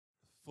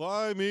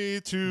Fly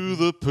me to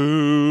the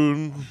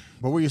poon.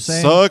 What were you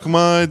saying? Suck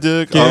my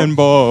dick and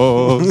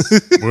balls.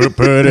 We'll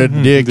put a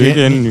dick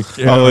in.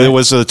 Oh, it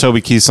was a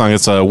Toby Keith song.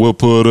 It's "We'll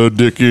put a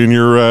dick in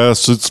your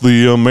ass." It's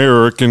the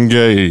American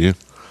gay.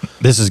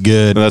 This is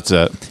good. And that's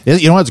it.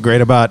 You know what's great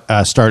about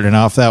starting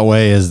off that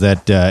way is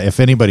that if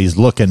anybody's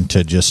looking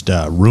to just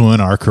ruin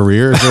our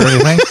careers or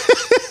anything,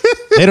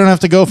 they don't have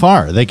to go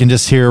far. They can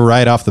just hear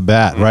right off the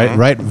bat,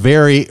 right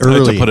very I like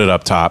early. to put it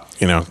up top.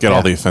 Get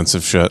all the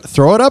offensive shit.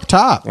 Throw it up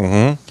top.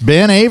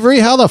 Ben Avery,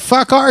 how the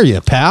fuck are you,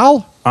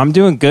 pal? I'm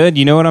doing good.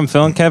 You know what I'm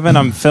feeling, Kevin?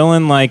 I'm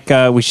feeling like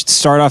we should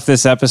start off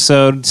this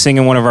episode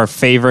singing one of our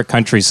favorite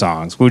country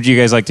songs. What would you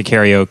guys like to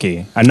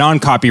karaoke? A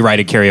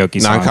non-copyrighted karaoke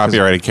song.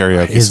 Non-copyrighted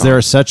karaoke Is song.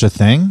 there such a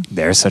thing?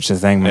 There's such a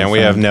thing, my And we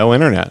friend. have no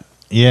internet.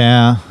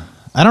 Yeah.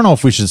 I don't know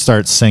if we should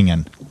start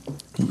singing.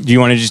 Do you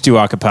want to just do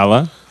a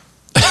cappella?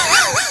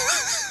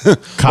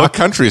 What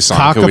country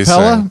song can we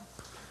Cockapella?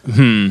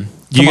 sing?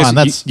 You Come guys, on,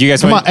 that's- you guys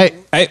come want, on,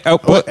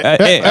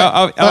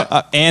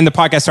 and the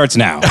podcast starts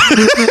now.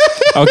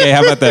 Okay,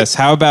 how about this?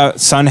 How about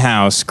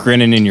Sunhouse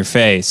grinning in your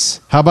face?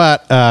 How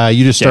about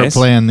you just start Jace?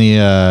 playing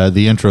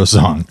the intro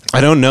song? I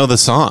don't know the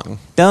song.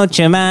 Don't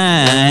you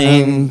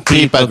mind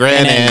People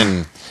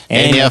grinning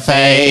in your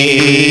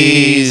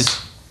face.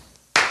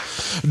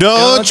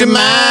 Don't you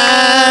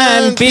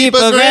mind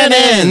people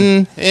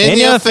grinning in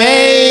your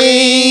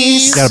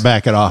face? Got to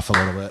back it off a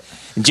little bit.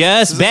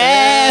 Just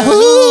bear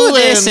who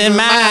this in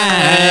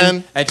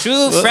mind. A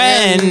true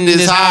friend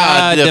is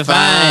hard to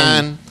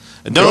find.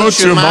 Don't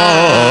you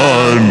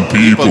mind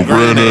people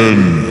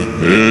grinning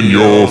in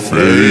your face?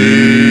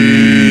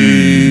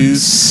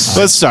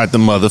 Let's start the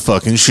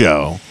motherfucking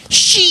show.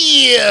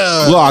 Shit!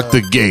 Lock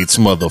the gates,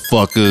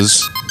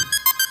 motherfuckers.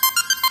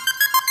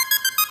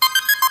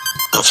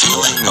 A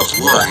feeling of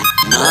worry,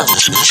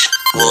 nervousness,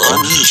 will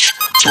unleash,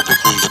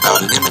 typically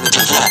about an imminent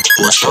event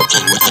or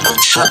something with an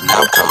uncertain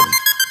outcome.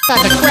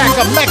 Got to crack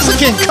a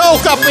Mexican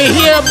Coke up in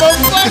here,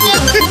 motherfucker!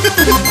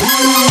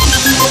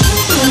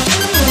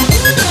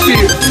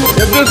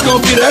 If this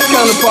gonna be that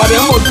kind of party,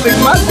 I'm gonna stick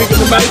my dick in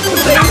the mashed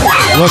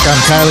potato. Look, I'm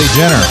Kylie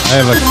Jenner. I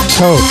have a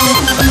Coke.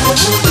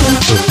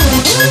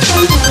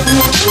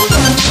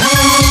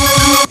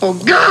 Oh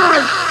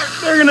God,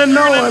 they're gonna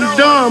know I'm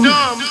dumb.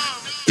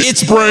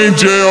 It's brain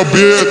jail,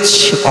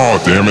 bitch. Oh,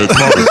 damn it.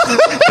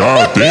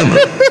 God damn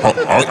it.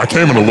 I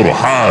came in a little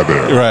high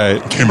there.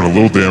 Right. Came in a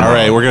little damn All high.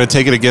 right, we're going to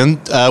take it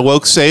again.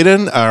 Woke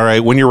Satan. All right,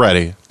 when you're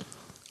ready.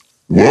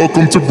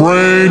 Welcome to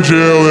brain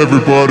jail,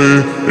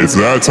 everybody. It's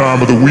that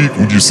time of the week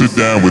when you sit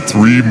down with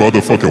three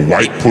motherfucking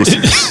white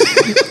pussies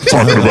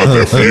talking about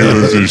their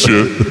feelings and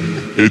shit.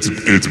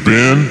 It's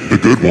Ben, the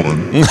good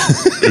one.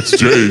 It's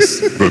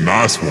Jace, the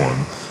nice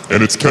one.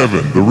 And it's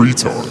Kevin, the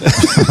retard.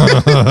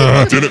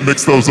 I didn't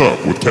mix those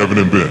up with Kevin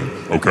and Ben,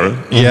 okay?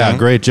 Yeah,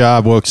 great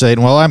job, Woke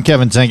Satan. Well, I'm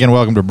Kevin Tinkin.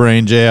 Welcome to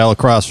Brain Jail.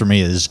 Across from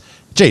me is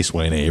Jace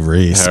Wayne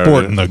Avery,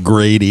 sporting the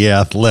Grady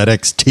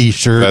Athletics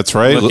t-shirt. That's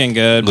right. Looking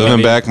good, Living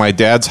buddy. back my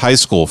dad's high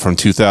school from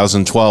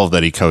 2012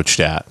 that he coached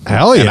at.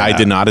 Hell And yeah. I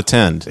did not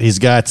attend. He's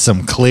got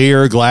some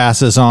clear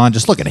glasses on,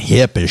 just looking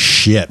hip as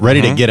shit,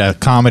 ready to get a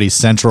Comedy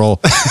Central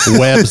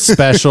web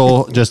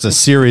special, just a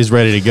series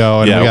ready to go.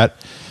 And Yeah. we got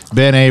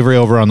Ben Avery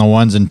over on the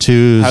ones and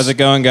twos. How's it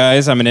going,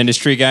 guys? I'm an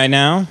industry guy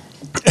now.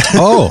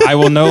 Oh, I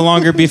will no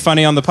longer be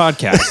funny on the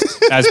podcast,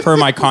 as per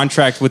my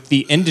contract with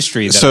the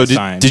industry that So I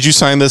signed. did you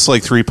sign this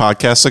like 3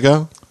 podcasts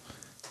ago?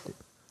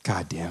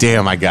 God damn.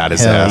 Damn, I got his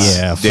Hell ass.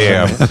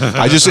 yeah, Damn.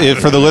 I just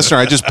for the listener,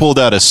 I just pulled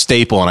out a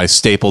staple and I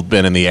stapled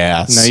Ben in the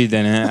ass. No, you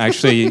didn't.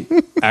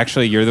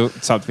 Actually, you're the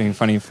stopped being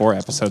funny 4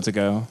 episodes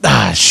ago.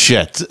 Ah,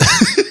 shit.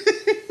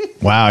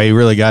 wow, he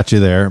really got you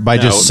there by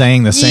just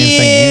saying the same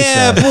thing you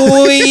said.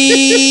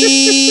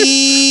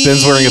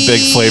 Ben's wearing a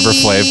big Flavor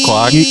Flav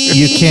clock.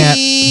 You can't,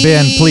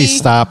 Ben, please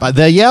stop.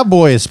 The yeah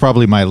boy is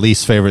probably my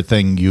least favorite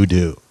thing you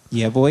do.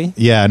 Yeah, boy.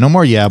 Yeah, no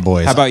more yeah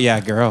boys. How about yeah,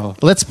 girl?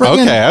 Let's bring in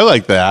Okay, I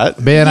like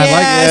that. Ben.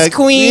 I like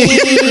queen.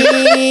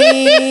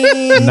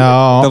 that. The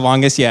No.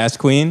 longest yes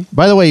queen.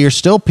 By the way, you're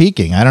still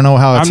peeking. I don't know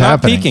how it's I'm not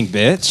happening. peeking,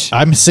 bitch.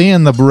 I'm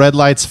seeing the red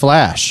lights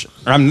flash.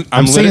 I'm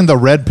seeing the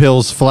red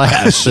pills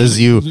flash as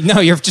you.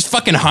 No, you're just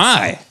fucking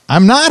high.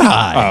 I'm not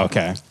high. Oh,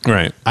 okay.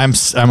 Right. I'm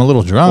a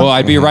little drunk. Well,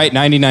 I'd be right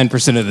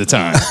 99% of the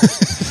time.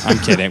 I'm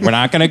kidding. We're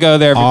not going to go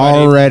there. Everybody.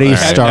 Already Okay,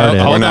 started.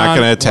 hold We're not on.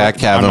 gonna attack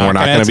Kevin. I'm We're not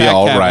gonna gonna be attack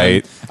all Kevin.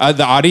 right.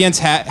 The audience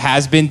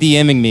has been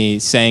DMing me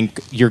saying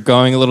you're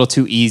going a little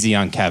too easy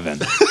on Kevin.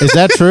 Is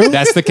that true?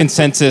 That's the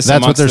consensus. That's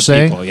what amongst they're the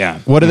saying. People. Yeah.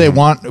 What do they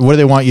want? What do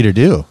they want you to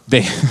do?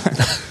 They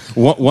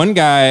one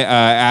guy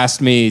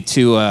asked me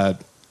to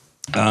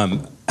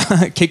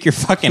kick your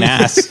fucking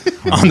ass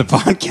on the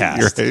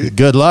podcast.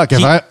 Good luck. If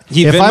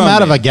He I'm Venmoed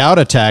out of me. a gout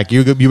attack,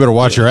 you better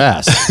watch your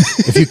ass.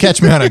 If you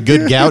catch me on a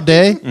good gout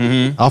day,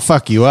 I'll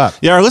fuck you up.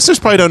 Yeah, our listeners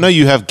probably don't know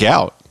you have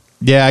gout.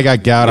 Yeah, I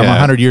got gout. I'm Yeah.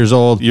 100 years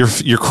old. Your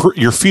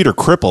feet are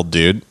crippled,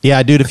 dude.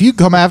 Yeah, dude, if you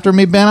come after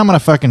me, Ben, I'm going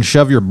to fucking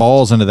shove your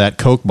balls into that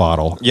Coke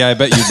bottle. Yeah, I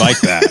bet you'd like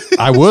that.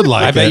 I would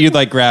like. I bet it. you'd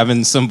like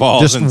grabbing some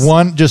balls.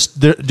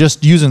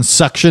 Just using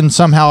suction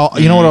somehow.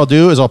 You know what I'll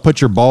do is I'll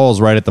put your balls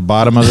right at the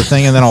bottom of the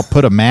thing, and then I'll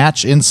put a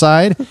match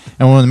inside.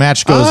 And when the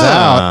match goes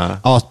out,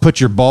 I'll put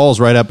your balls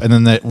right up, and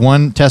then that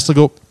one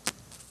testicle.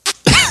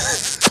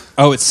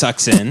 Oh, it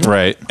sucks in.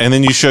 Right. And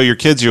then you show your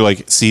kids, you're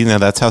like, see, now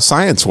that's how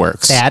science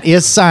works. That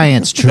is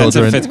science, That's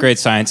children. a fifth grade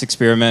science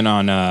experiment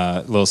on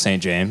Little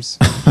St. James.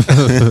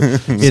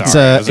 It's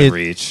Sorry, it was a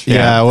reach.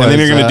 Yeah, and then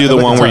you're going to do the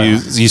one where you.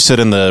 you sit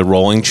in the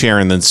rolling chair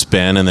and then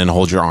spin and then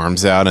hold your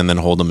arms out and then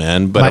hold them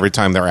in. But My- every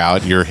time they're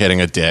out, you're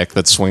hitting a dick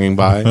that's swinging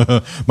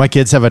by. My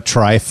kids have a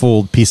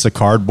tri-fold piece of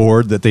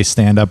cardboard that they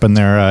stand up in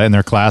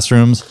their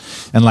classrooms,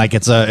 and like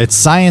it's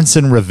science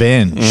and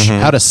revenge.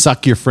 How to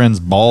suck your friend's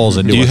balls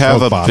into. Do you a have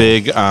Coke a bottle.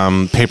 big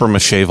paper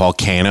mache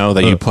volcano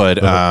that you put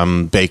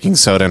baking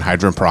soda and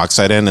hydrogen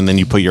peroxide in, and then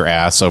you put your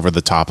ass over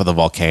the top of the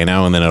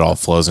volcano, and then it all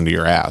flows into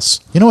your ass?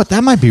 You know what?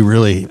 That might be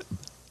really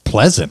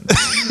pleasant.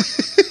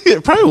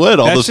 It probably would.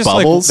 All those just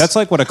bubbles. that's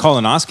like what a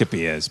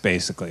colonoscopy is,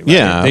 basically. Right?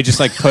 Yeah. They just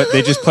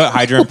put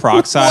hydrogen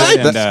peroxide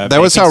and that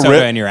was baking how soda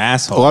Rip, in your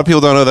asshole. A lot of people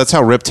don't know that's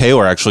how Rip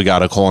Taylor actually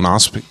got a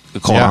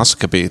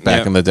colonoscopy back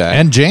Yeah. in the day.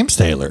 And James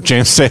Taylor.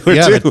 James Taylor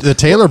Yeah, too. the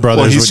Taylor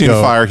brothers Well, he's would seen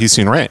go- fire, he's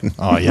seen rain.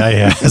 Oh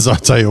yeah. So I'll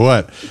tell you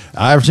what.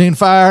 I've seen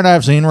fire and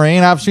I've seen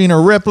rain. I've seen a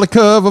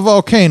replica of a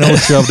volcano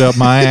shoved up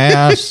my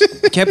ass.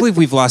 I can't believe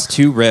we've lost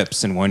 2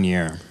 Rips in 1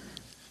 year.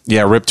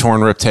 Yeah, Rip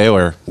Torn, Rip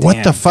Taylor. What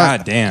Damn, the fuck?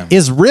 God damn.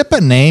 Is Rip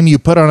a name you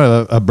put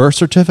on a birth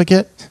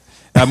certificate?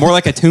 More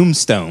like a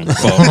tombstone,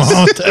 folks.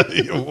 I'll tell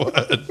you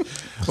what.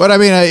 What I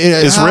mean,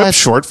 Is Rip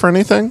short for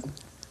anything?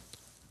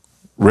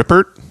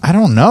 Rippert? I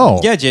don't know.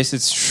 Yeah, Jace,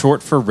 it's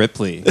short for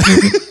Ripley.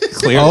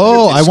 Clearly.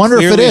 Oh, It's I wonder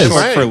if it clearly is.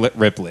 short Right. for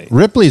Ripley.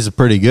 Ripley's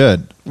pretty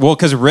good. Well,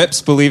 because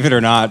Rips, believe it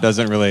or not,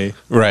 doesn't really.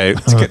 Right.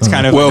 It's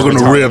kind of Welcome to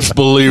retarded. Rips,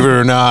 believe it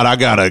or not. I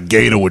got a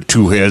gator with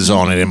 2 heads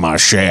on it in my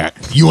shack.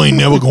 You ain't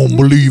never gonna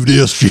believe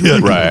this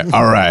shit. Right.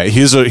 All right.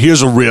 Here's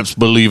a Rips,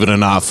 believe it or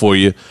not, for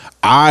you.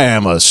 I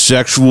am a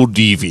sexual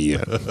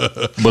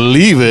deviant.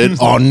 Believe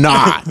it or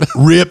not.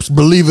 Rips,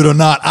 believe it or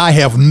not, I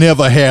have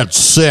never had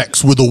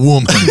sex with a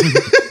woman.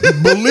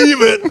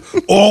 Believe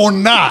it or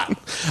not.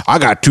 I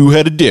got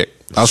 2-headed dick.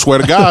 I swear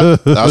to God.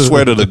 I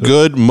swear to the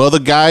good Mother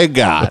Gaia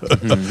God.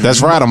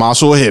 That's right. I'm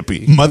also a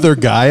hippie. Mother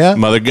Gaia?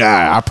 Mother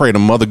Gaia. I pray to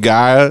Mother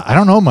Gaia. I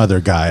don't know Mother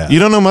Gaia. You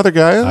don't know Mother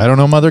Gaia? I don't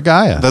know Mother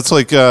Gaia. That's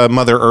like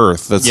Mother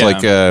Earth. That's Yeah.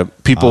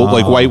 like people,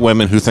 like white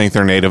women who think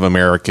they're Native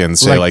Americans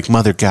say like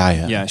Mother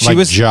Gaia. Yeah, she like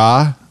was.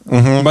 Ja.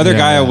 Mother Yeah,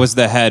 Gaia yeah. was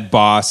the head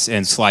boss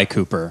in Sly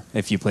Cooper.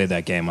 If you played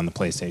that game on the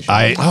PlayStation.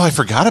 Oh, I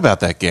forgot about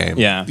that game.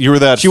 Yeah, You were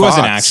that She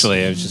wasn't fox.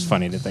 actually. It was just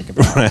funny to think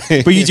about.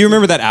 But you do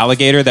remember that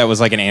alligator that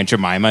was like an Aunt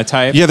Jemima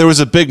type? Yeah, there was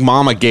a big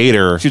mama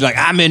gator. She was like,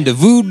 I'm into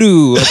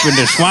voodoo up in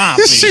the swamp.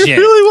 And She shit.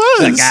 really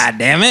was. She's like, God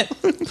damn it.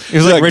 It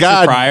was like Richard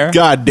God, Pryor.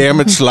 God damn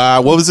it, Sly.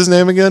 What was his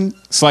name again?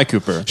 Sly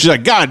Cooper. She's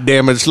like, God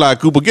damn it, Sly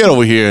Cooper, get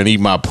over here and eat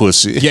my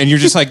pussy. Yeah, and you're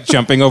just like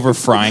jumping over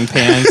frying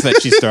pans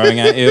that she's throwing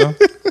at you.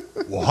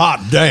 Well,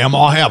 hot damn,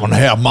 I haven't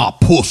had my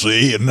pussy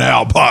eaten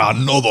now by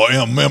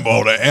another member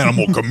of the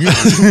animal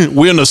community.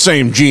 We're in the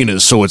same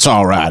genus, so it's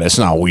all right. It's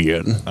not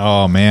weird.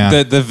 Oh,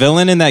 man. The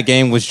villain in that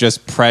game was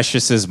just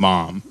Precious's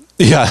mom.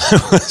 Yeah,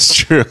 that's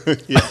true.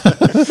 Yeah.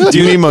 Do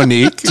you mean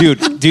Monique?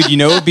 Dude, you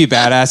know what would be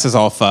badass as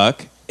all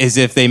fuck? Is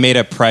if they made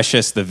a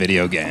Precious the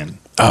video game.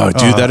 Oh,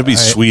 dude, that'd be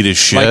sweet as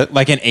shit.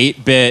 Like an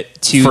 8-bit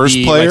 2D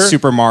First player? like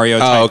Super Mario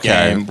type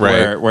okay, game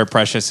right. where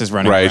Precious is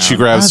running Right,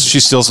 around. she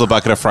steals the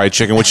bucket of fried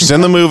chicken, which is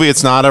in the movie.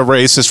 It's not a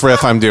racist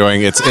riff I'm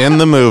doing. It's in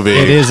the movie.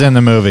 It is in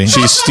the movie.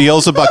 She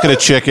steals a bucket of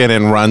chicken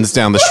and runs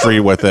down the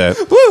street with it.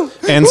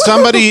 And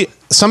somebody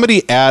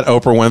at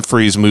Oprah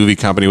Winfrey's movie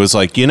company was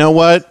like, you know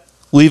what?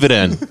 Leave it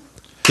in.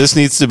 This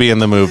needs to be in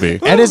the movie.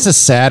 That is the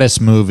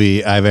saddest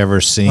movie I've ever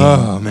seen.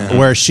 Oh, man.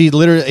 Where she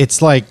literally,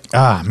 it's like,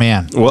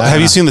 man. Well,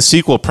 have you seen the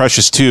sequel,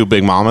 Precious 2,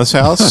 Big Mama's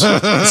House?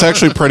 It's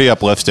actually pretty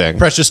uplifting.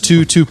 Precious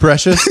Too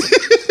Precious?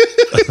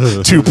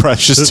 Too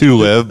precious to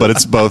live, but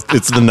it's both.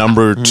 It's the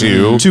number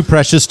 2. Too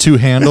Precious to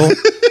Handle?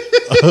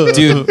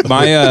 Dude,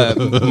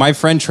 my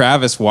friend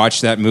Travis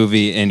watched that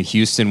movie in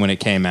Houston when it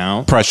came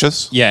out.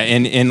 Precious? Yeah,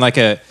 in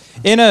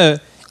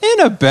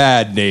a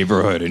bad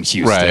neighborhood in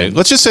Houston. Right.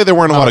 Let's just say there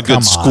weren't a lot of come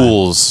good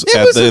on.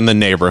 schools in the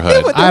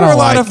neighborhood. There I were don't a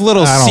lot like- of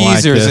little I don't like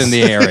Caesars this. in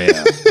the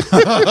area.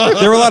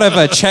 There were a lot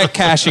of check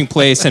cashing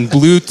place and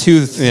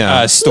Bluetooth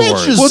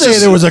stores. Let's say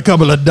there was a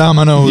couple of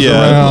dominoes Yeah.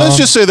 around. Let's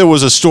just say there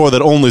was a store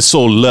that only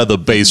sold leather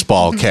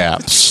baseball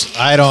caps.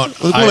 I don't.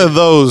 One of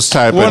those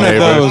type One of of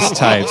neighborhoods. those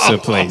types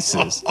of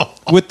places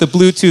with the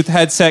Bluetooth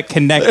headset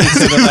connected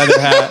to the leather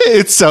hat.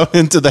 It's sewn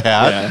into the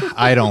hat. Yeah,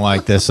 I don't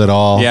like this at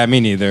all. yeah, me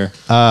neither.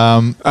 So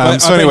I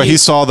anyway, bet he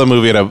saw the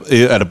movie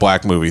at a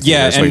black movie theater.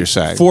 Yeah, is what and you're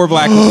saying. four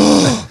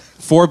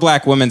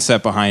black women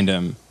sat behind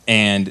him,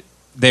 and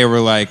they were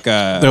like,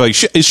 They're like,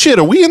 shit,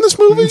 are we in this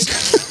movie?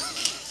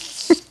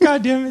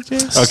 "God damn it,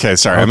 James!" Okay,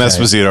 sorry, I'm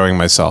Espositoing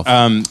myself.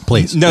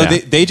 Please. No, Yeah.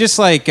 they just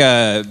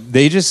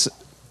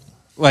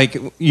like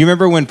you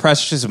remember when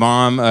Precious's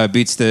mom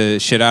beats the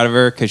shit out of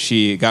her because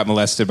she got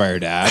molested by her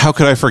dad. How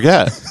could I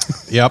forget?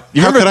 Yep.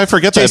 How could I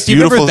forget that Chase, do you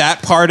beautiful? remember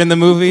that part in the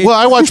movie? Well,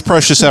 I watch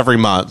Precious every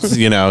month,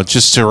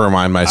 just to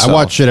remind myself. I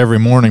watch it every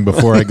morning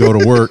before I go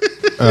to work,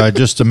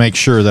 just to make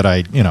sure that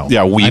I weeping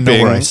I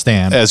know where I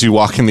stand. as you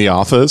walk in the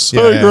office.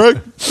 Yeah, Hey, yeah.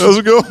 Greg, how's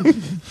it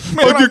going?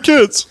 Hug your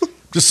kids.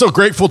 Just so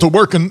grateful to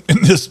work in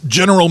this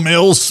General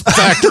Mills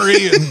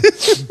factory, and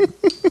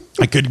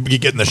I could be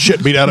getting the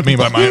shit beat out of me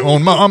by my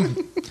own mom.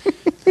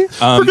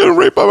 We're getting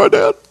raped by my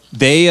dad.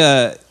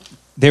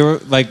 They were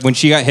like, when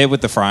she got hit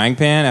with the frying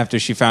pan after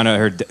she found out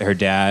her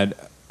dad,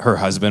 her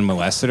husband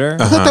molested her.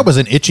 I thought that was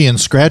an Itchy and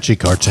Scratchy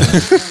cartoon.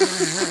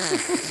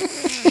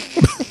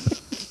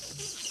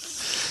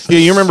 Yeah,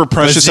 you remember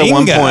Precious at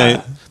one Bazinga.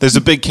 point. There's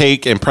a big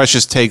cake, and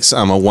Precious takes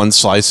a one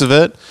slice of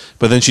it,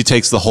 but then she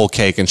takes the whole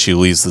cake and she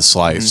leaves the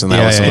slice, and that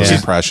Yeah, was yeah, supposed to yeah.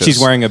 be Precious. She's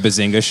wearing a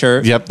Bazinga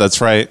shirt. Yep, that's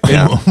right.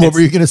 Yeah. What were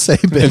you going to say,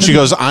 Ben? And she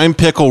goes, "I'm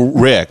Pickle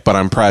Rick, but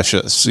I'm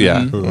Precious."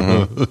 Yeah.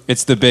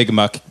 It's the big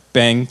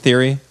mukbang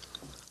theory.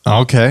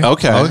 Okay.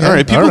 Okay. All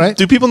right. People, All right.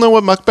 Do people know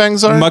what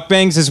mukbangs are?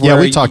 Mukbangs is where Yeah,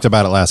 we talked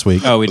about it last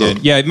week. Oh, we did.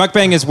 Yeah,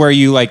 mukbang is where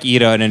you like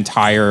eat an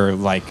entire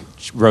like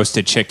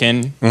roasted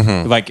chicken,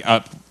 like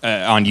up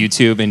on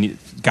YouTube, and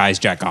guys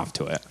jack off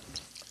to it.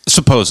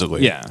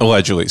 Supposedly. Yeah.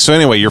 Allegedly. So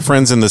anyway, your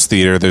friend's in this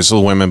theater. There's the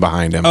women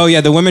behind him. Oh yeah,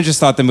 the women just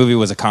thought the movie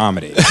was a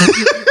comedy.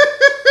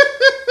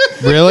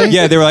 Really?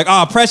 Yeah, they were like,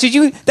 "Oh, Precious,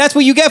 that's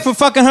what you get for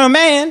fucking her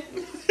man."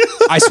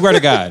 I swear to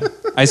God.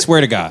 I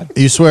swear to God.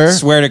 You swear?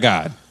 Swear to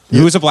God.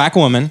 Who was a black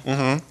woman?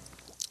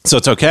 So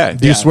it's okay.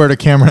 Do you swear to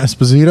Cameron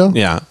Esposito?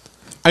 Yeah.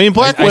 I mean,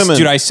 black women.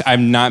 Dude,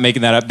 I'm not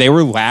making that up. They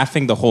were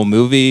laughing the whole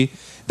movie.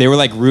 They were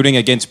like rooting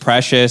against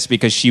Precious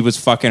because she was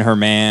fucking her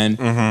man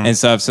and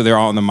stuff. So they're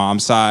all on the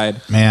mom's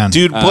side. Man.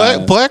 Dude,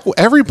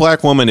 every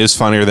black woman is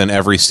funnier than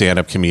every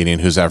stand-up comedian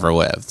who's ever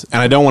lived.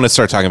 And I don't want to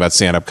start talking about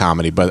stand-up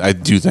comedy, but I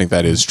do think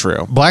that is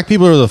true. Black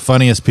people are the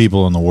funniest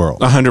people in the world.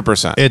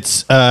 100%.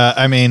 It's,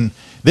 I mean,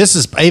 this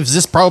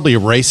is probably a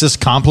racist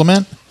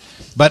compliment,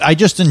 but I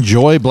just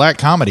enjoy black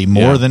comedy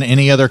more Yeah. than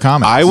any other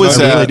comic. I was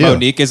I really at- do.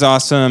 Monique is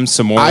awesome.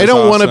 Samora I is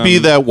don't want to awesome. be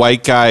that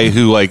white guy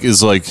who has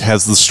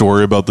the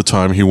story about the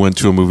time he went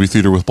to a movie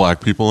theater with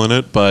black people in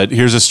it. But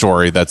here's a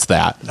story that's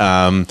that.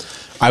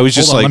 I was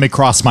just Hold on, like, let me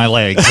cross my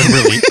legs and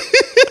really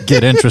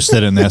get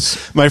interested in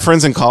this. my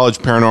friends in college,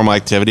 Paranormal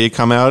Activity had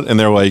come out, and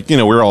they're like,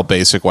 we're all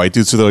basic white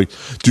dudes, so they're like,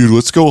 dude,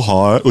 let's go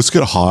high, let's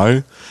get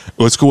high,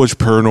 let's go watch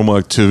Paranormal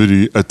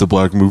Activity at the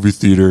black movie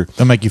theater.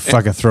 They'll make you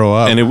fucking throw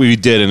up. And we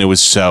did, and it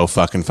was so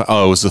fucking fun.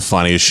 Oh, it was the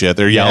funniest shit.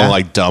 They're yelling Yeah.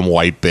 like, dumb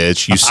white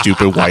bitch, you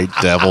stupid white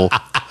devil,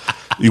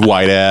 you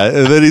white ass.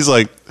 And then he's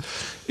like,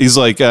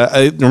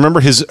 I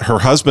remember her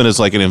husband is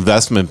like an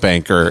investment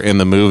banker in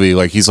the movie.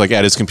 Like he's like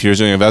at his computer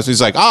doing investments.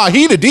 He's like,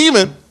 he the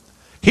demon.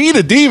 He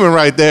the demon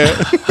right there.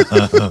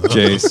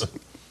 Jace.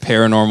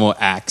 Paranormal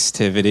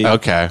activity.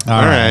 Okay.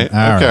 All right.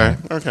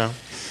 Okay.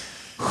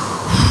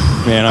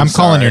 Man, I'm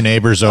calling sorry. your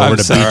neighbors over I'm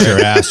to sorry. beat your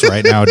ass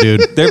right now,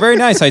 dude. They're very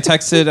nice. I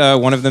texted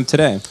one of them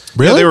today.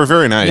 Yeah, they were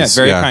very nice.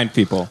 Yeah, very kind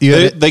people. You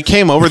They, had- they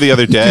came over the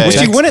other day. Which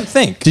you wouldn't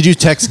think. Did you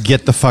text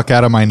 "Get the fuck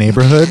out of my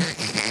neighborhood"?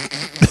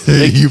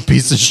 You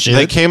piece of shit.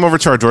 They came over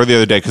to our door the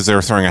other day because they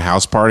were throwing a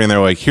house party, and they're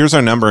like, here's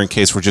our number in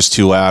case we're just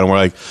too loud. And we're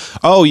like,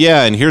 oh,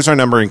 yeah, and here's our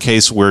number in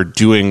case we're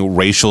doing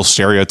racial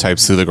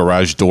stereotypes through the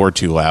garage door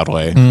too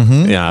loudly.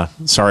 Yeah,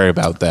 sorry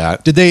about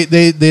that. Did they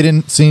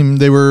didn't seem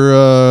they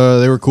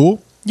were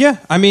cool? Yeah,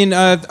 I mean,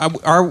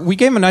 we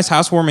gave him a nice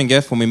housewarming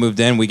gift when we moved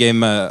in. We gave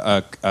him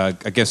a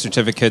gift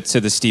certificate to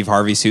the Steve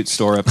Harvey suit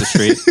store up the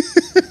street.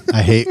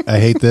 I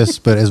hate this,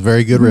 but it's a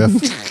very good riff.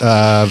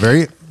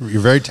 You're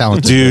very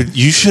talented, Dude,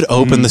 you should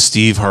open the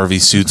Steve Harvey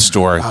suit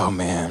store. Oh,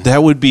 man.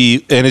 That would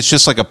be, and it's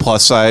just like a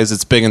plus size.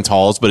 It's big and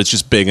tall, but it's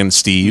just big and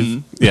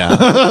Steve.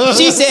 Yeah.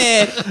 She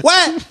said,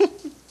 what?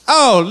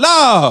 Oh,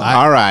 Lord.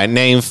 All right,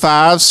 name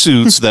 5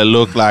 suits that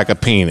look like a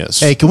penis.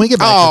 Hey, can we get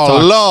back to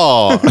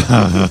Oh,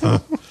 talk?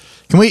 Lord.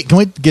 Can we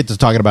get to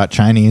talking about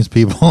Chinese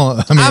people? I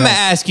mean, I'm going to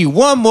ask you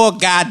one more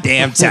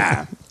goddamn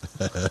time.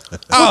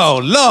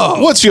 Oh,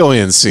 Lord. What's your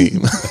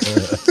inseam?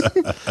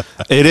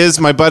 It is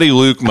my buddy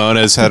Luke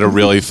Moniz had a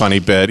really funny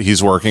bit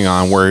he's working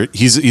on where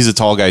he's a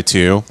tall guy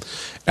too,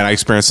 and I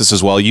experienced this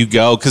as well. You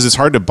go because it's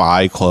hard to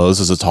buy clothes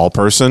as a tall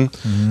person,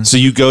 so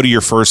you go to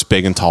your first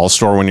big and tall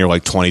store when you're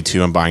like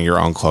 22 and buying your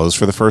own clothes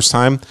for the first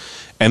time.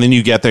 And then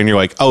you get there and you're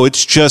like, oh,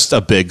 it's just a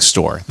big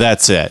store.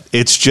 That's it.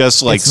 It's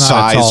just like It's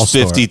not a tall size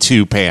store.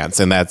 52 pants.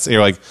 And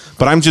you're like,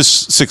 but I'm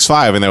just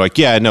 6'5". And they're like,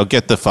 yeah, no,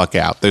 get the fuck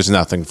out. There's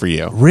nothing for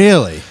you.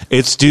 really?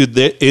 It's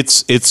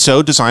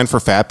so designed for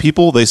fat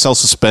people. They sell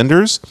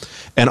suspenders,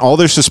 and all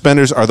their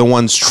suspenders are the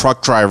ones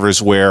truck drivers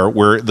wear,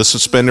 where the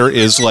suspender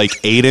is like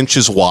 8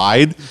 inches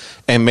wide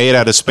and made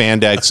out of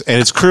spandex, and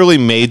it's clearly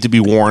made to be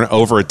worn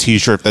over a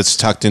t-shirt that's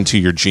tucked into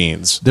your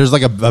jeans. There's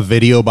like a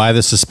video by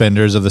the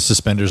suspenders of the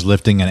suspenders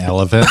lifting an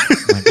elephant.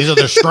 Like, these are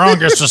the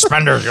strongest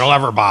suspenders you'll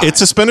ever buy. It's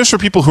suspenders for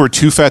people who are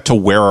too fat to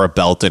wear a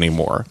belt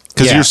anymore.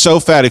 Because Yeah. you're so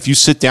fat, if you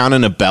sit down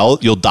in a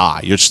belt, you'll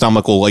die. Your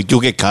stomach will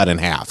you'll get cut in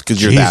half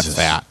because you're that Jesus.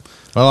 fat.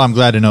 Well, I'm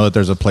glad to know that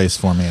there's a place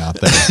for me out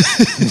there.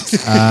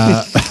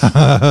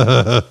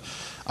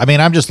 I mean,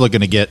 I'm just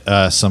looking to get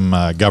some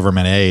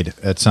government aid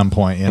at some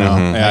point. You know,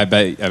 Yeah, I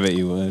bet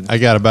you would. I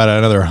got about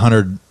another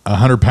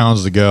 100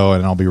 pounds to go,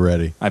 and I'll be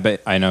ready. I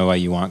bet I know why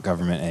you want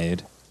government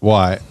aid.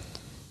 Why?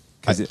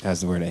 Because it has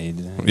the word aid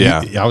in it.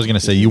 Yeah. I was going to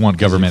say you want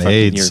government You're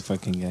aids.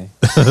 fucking gay.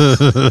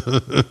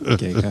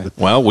 Gay guy.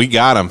 Well, we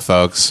got him,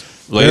 folks.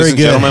 Ladies Very and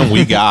good. gentlemen,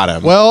 we got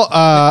him. Well,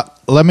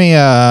 let me.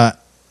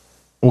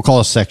 We'll call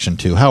us section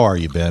 2. How are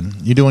you, Ben?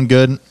 You doing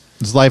good?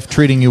 Is life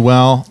treating you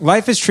well?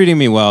 Life is treating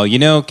me well. You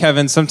know,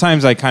 Kevin,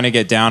 sometimes I kind of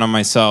get down on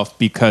myself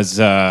because,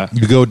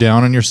 You go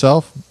down on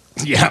yourself?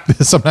 yeah.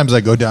 Sometimes I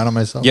go down on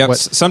myself. Yep. What?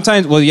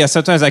 Sometimes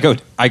I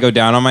go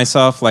down on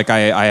myself. Like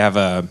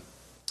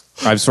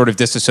I'm sort of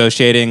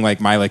disassociating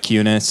like Mila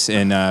Kunis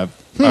and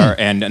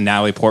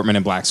Natalie Portman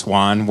in Black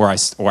Swan, where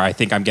I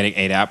think I'm getting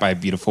ate at by a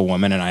beautiful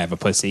woman and I have a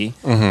pussy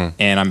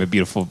and I'm a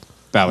beautiful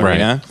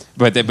ballerina.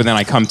 Right. But then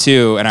I come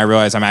to and I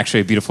realize I'm actually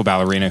a beautiful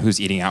ballerina who's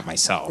eating out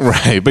myself.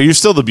 Right, but you're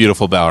still the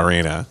beautiful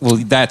ballerina. Well,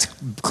 that's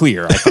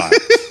clear, I thought.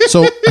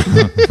 So,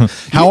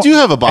 You do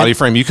have a body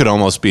frame. You could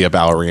almost be a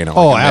ballerina.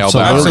 Oh, like a male absolutely.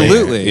 ballerina.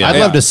 Absolutely. Yeah. I'd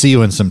love to see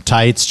you in some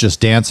tights, just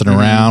dancing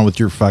around with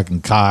your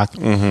fucking cock,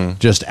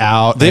 just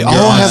out. They and all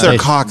you're on have their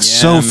stage.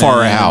 cocks Yeah, so far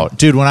man. out.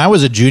 Dude, when I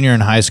was a junior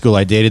in high school,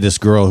 I dated this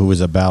girl who was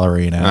a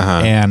ballerina,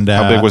 and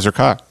How big was her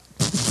cock?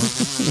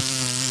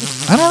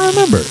 I don't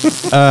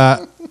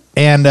remember.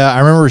 And I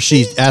remember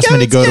she asked me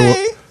to go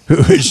to.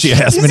 She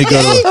asked me to go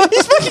to.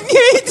 He's fucking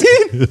gay,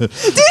 dude. Dude,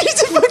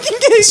 he's a fucking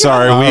gay.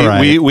 Sorry, All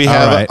right. we All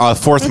have right.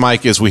 fourth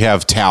mic is we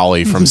have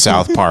Tally from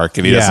South Park,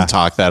 and he Yeah. doesn't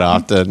talk that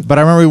often. But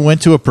I remember we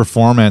went to a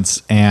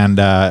performance, and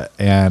I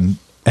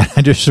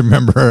just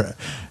remember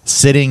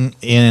sitting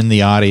in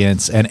the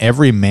audience, and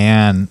every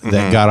man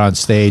that got on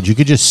stage, you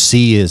could just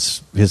see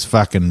his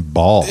fucking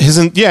balls.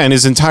 And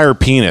his entire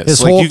penis.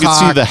 His Like whole you could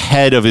see cock. the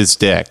head of his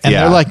dick. And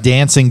yeah. they're like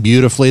dancing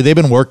beautifully. They've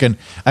been working.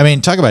 I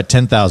mean, talk about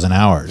 10,000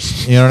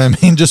 hours. You know what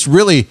I mean? Just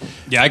really.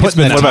 Yeah, I could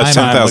putting spend the What about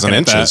time out. 10,000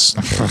 looking at inches?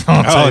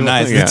 Oh,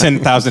 nice. Yeah. The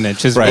 10,000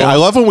 inches. Right. Well, I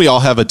love when we all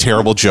have a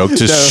terrible joke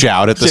to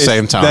shout at the Jay,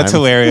 same time. That's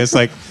hilarious.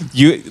 Like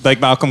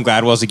Malcolm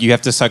Gladwell's like, you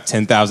have to suck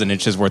 10,000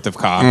 inches worth of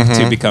cock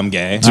to become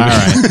gay. All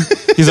right.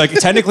 He's like,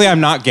 technically, I'm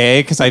not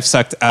gay because I've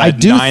sucked I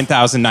do-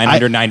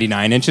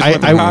 9,999 inches worth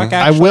of cock. I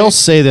Actually, will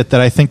say that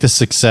I think the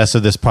success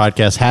of this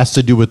podcast has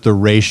to do with the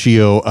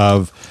ratio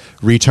of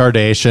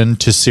retardation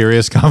to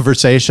serious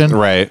conversation.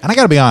 Right. And I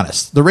got to be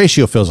honest, the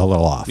ratio feels a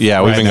little off. Yeah,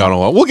 we've right been now. going a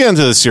lot. We'll get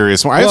into the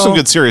serious one. I have some Well-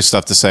 good serious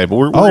stuff to say, but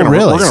we're Oh, gonna,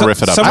 really? we're going to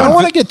riff it up. I don't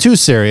want to get too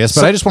serious,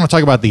 but I just want to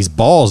talk about these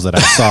balls that I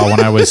saw when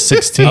I was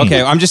 16.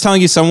 okay, I'm just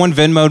telling you, someone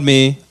Venmo'd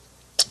me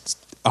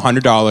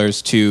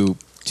 $100 to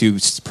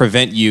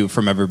prevent you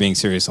from ever being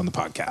serious on the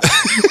podcast.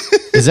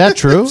 Is that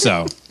true?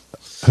 So,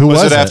 Who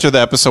was, Was it after the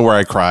episode where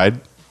I cried?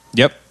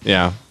 yep.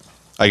 Yeah,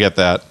 I get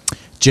that.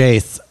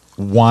 Jace,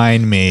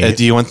 wine me.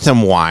 Do you want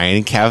some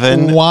wine,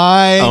 Kevin?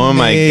 Wine Oh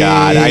my me.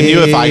 God! I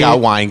knew if I got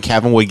wine,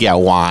 Kevin would get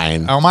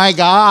wine. Oh my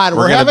God,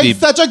 we're gonna having be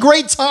such a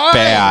great time.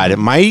 Bad.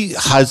 My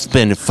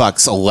husband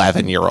fucks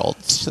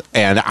 11-year-olds,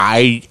 and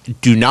I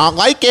do not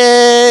like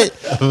it.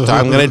 So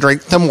I'm gonna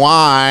drink some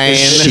wine.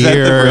 Is that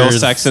the real Cheers.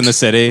 Sex in the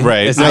City?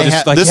 Right. Is that I just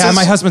ha- like, this yeah, is-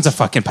 my husband's a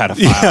fucking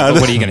pedophile.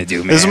 But what are you going to do,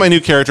 man? This is my new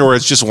character where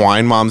it's just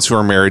wine moms who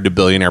are married to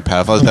billionaire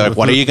pedophiles. They're like,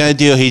 what are you going to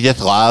do? He just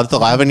loves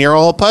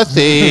 11-year-old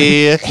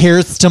pussy.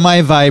 Here's to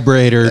my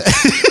vibrator.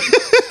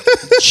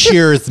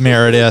 Cheers,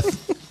 Meredith.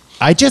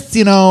 I just,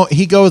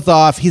 he goes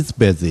off. He's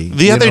busy.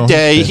 The other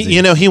day, he's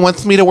busy. he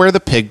wants me to wear the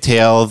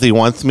pigtails. He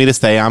wants me to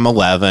say I'm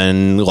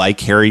 11, like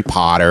Harry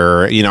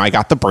Potter. I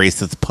got the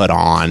bracelets put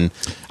on.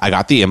 I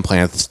got the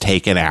implants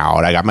taken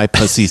out. I got my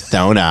pussy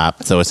sewn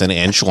up so it's an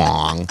inch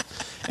long.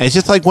 And it's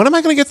just like, when am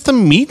I going to get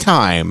some me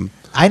time?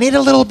 I need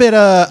a little bit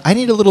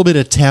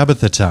of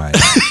Tabitha time.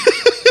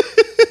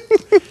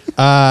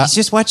 He's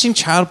just watching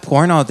child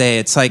porn all day.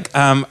 It's like,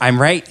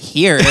 I'm right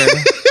here.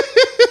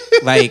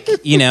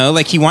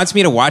 Like he wants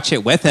me to watch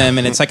it with him,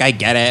 and it's like, I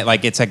get it.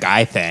 Like, it's a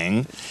guy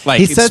thing. Like,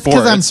 He it's says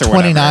because I'm sports or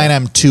 29, whatever.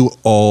 I'm too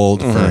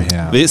old for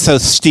him. So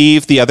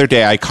Steve, the other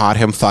day, I caught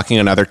him fucking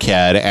another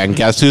kid, and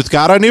guess who's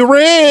got a new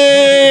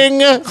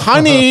ring?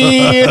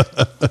 Honey.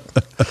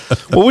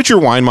 What would your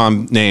wine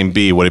mom name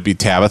be? Would it be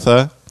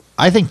Tabitha?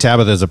 I think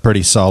Tabitha is a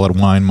pretty solid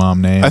wine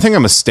mom name. I think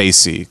I'm a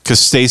Stacy,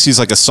 because Stacy's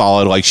like a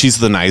solid, like, she's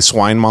the nice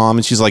wine mom,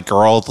 and she's like,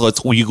 girl,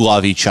 we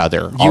love each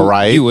other, all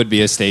right? You would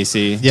be a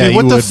Stacy. yeah, Dude,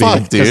 what you the would fuck,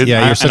 be. 'Cause, dude? Yeah,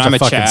 And you're such I'm a a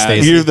fucking Chad.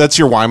 Stacy. That's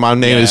your wine mom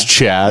name is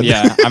Chad.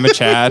 Yeah, I'm a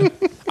Chad.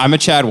 I'm a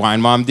Chad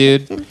wine mom,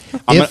 dude.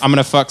 I'm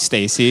gonna fuck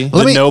Stacy. The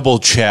Let me- noble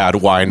Chad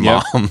wine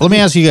Yep. mom. Let me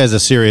ask you guys a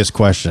serious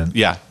question.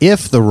 Yeah.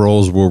 If the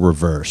roles were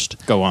reversed,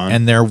 Go on.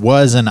 and there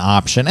was an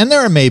option, and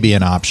there may be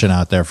an option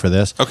out there for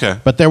this. Okay.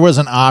 But there was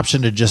an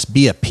option to just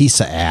be a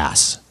piece of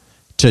ass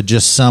to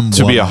just some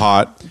To woman. be a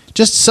hot.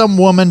 just some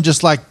woman,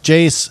 just like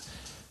Jace.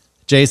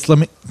 Jace,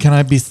 can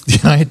I be?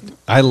 I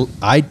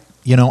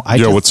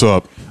just,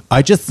 up?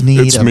 I just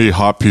need.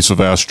 hot piece of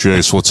ass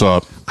Jace. What's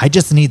up? I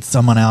just need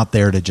someone out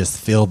there to just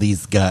fill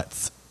these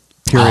guts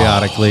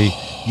periodically.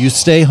 You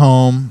stay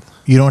home.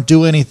 You don't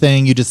do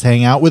anything. You just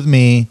hang out with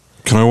me.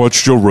 Can I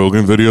watch Joe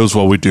Rogan videos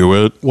while we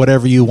do it?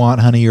 Whatever you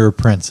want, honey, you're a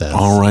princess.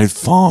 All right,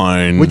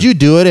 fine. Would you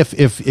do it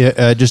if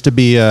just to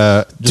be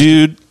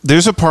Dude,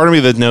 there's a part of me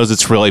that knows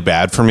it's really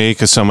bad for me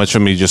because so much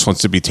of me just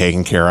wants to be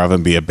taken care of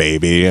and be a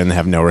baby and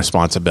have no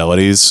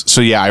responsibilities.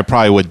 So yeah, I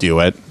probably would do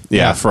it.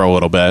 Yeah, for a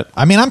little bit.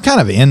 I mean, I'm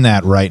kind of in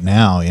that right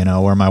now,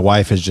 where my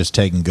wife is just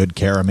taking good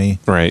care of me.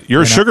 Right.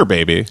 You're a sugar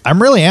baby. I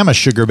really am a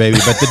sugar baby,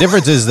 but the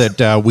difference is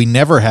that we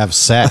never have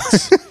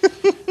sex.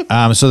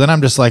 So then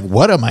I'm just like,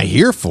 what am I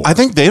here for? I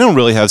think they don't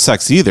really have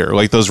sex either.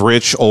 Like those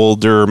rich,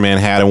 older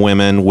Manhattan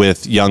women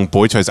with young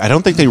boy toys. I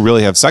don't think they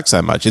really have sex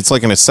that much. It's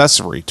like an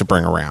accessory to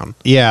bring around.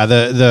 Yeah,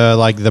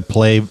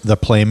 the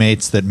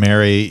playmates that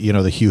marry,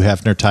 the Hugh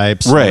Hefner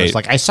types. Right. It's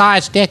like, I saw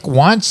his dick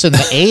once in the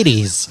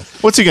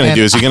 80s. What's he going to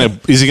do? Is he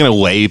going to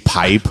lay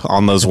pipe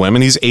on those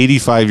women? He's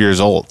 85 years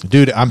old.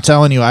 Dude, I'm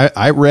telling you,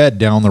 I read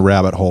Down the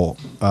Rabbit Hole,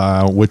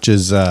 which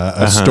is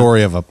a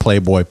story of a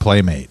Playboy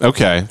playmate.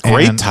 Okay.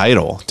 Great And-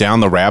 title. Down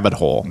the Rabbit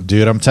Hole.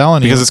 Dude, I'm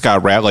telling you. Because it's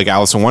got like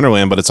Alice in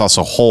Wonderland, but it's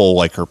also whole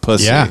like her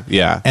pussy.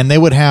 Yeah. And they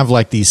would have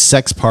like these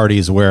sex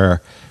parties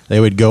where they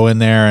would go in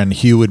there and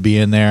Hugh would be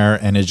in there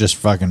and it's just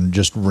fucking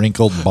just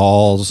wrinkled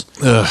balls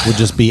would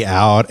just be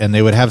out and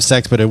they would have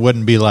sex, but it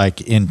wouldn't be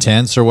like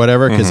intense or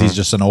whatever because he's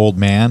just an old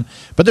man.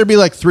 But there'd be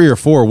like 3 or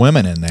 4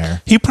 women in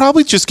there. He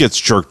probably just gets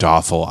jerked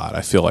off a lot.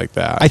 I feel like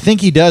that. I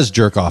think he does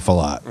jerk off a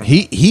lot.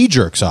 He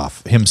jerks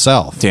off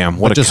himself. Damn,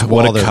 but what a just cu-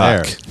 while what a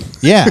they're cuck. there.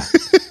 Yeah.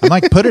 I'm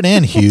like, put it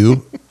in,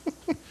 Hugh.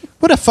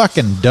 What a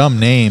fucking dumb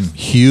name,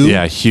 Hugh.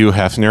 Yeah, Hugh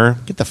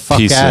Hefner. Get the fuck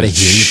Piece out of of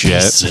here, you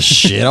shit. piece of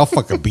shit. I'll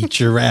fucking beat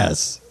your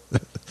ass.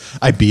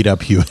 I beat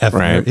up Hugh Hefner.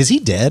 Right. Is he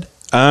dead?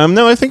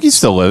 No, I think he's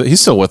still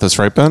with us,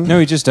 right, Ben? No,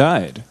 he just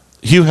died.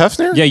 Hugh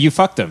Hefner? Yeah, you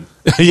fucked him.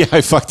 Yeah,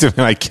 I fucked him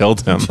and I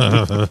killed him.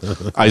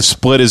 I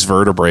split his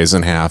vertebrae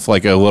in half,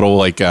 like a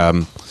little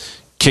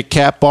Kit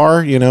Kat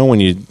bar. When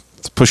you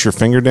push your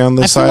finger down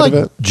the I feel side like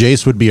of it.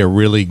 Jace would be a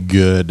really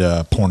good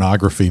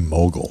pornography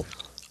mogul.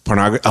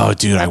 Pornography. Oh,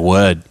 dude, I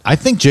would. I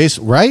think Jace,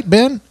 right,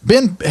 Ben?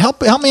 Ben,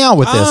 help me out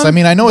with this. I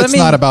mean, I know it's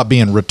not about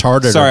being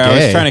retarded Sorry, or I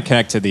gay. was trying to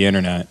connect to the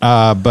internet.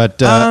 but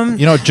jump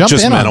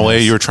Just in mentally, on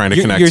this. you were trying to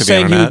You're connect to the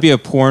saying internet. he would be a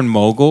porn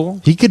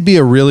mogul? He could be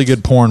a really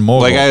good porn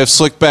mogul. Like I have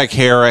slick back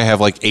hair. I have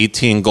like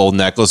 18 gold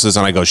necklaces,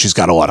 and I go, she's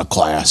got a lot of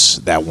class.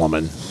 That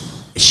woman.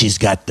 She's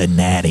got the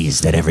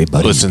natties that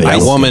everybody. Listen,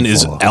 that woman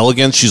is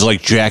elegant. She's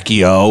like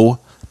Jackie O,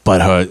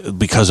 but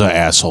because her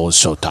asshole is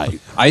so tight.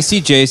 I see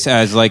Jace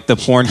as like the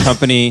porn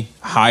company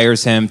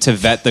hires him to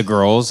vet the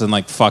girls and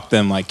like fuck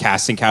them like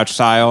casting couch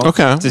style.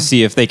 Okay. To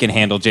see if they can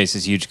handle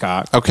Jace's huge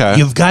cock. Okay.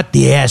 You've got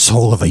the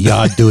asshole of a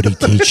yard duty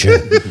teacher,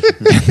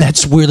 and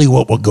that's really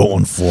what we're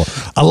going for.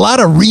 A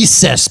lot of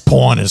recess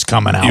porn is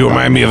coming out. You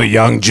remind me of a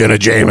young Jenna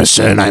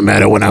Jameson. I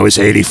met her when I was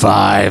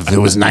 85. It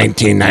was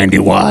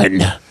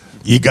 1991.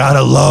 You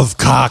gotta love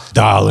cock,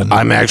 darling.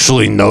 I'm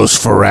actually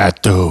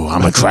Nosferatu.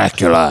 I'm a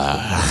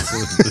Dracula.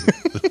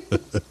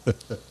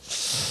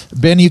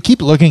 Ben, you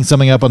keep looking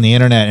something up on the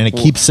internet, and it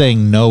keeps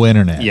saying no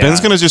internet. Yeah.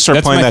 Ben's gonna just start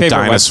That's playing my that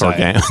favorite dinosaur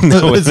website. game.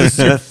 No, This is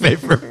your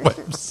favorite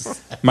website.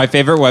 My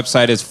favorite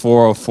website is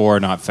 404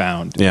 Not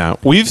Found. Yeah,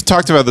 we've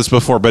talked about this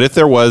before, but if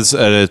there was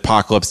an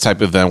apocalypse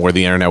type event where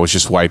the internet was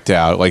just wiped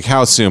out, like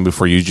how soon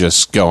before you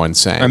just go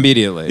insane?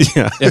 Immediately.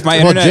 If my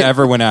Well, internet Jay-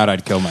 ever went out,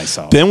 I'd kill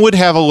myself. Ben would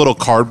have a little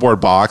cardboard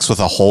box with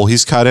a hole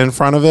he's cut in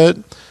front of it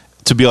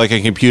to be like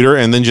a computer,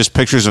 and then just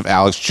pictures of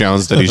Alex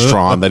Jones that he's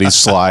drawn that he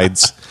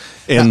slides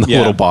in the Yeah.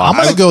 little box.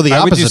 I'm gonna go the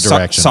I would do opposite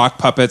direction. sock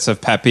puppets of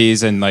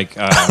Peppies and like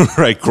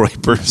right,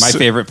 Grapers. my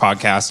favorite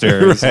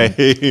podcasters.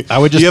 Right. I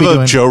would just you have be a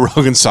doing- Joe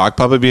Rogan sock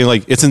puppet being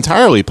like, it's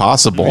entirely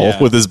possible Yeah.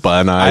 with his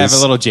bun eyes. I have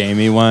a little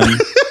Jamie one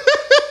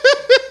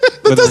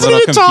with a doesn't little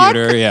even talk.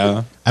 computer.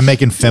 Yeah. I'm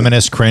making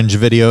feminist cringe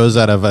videos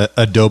out of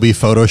Adobe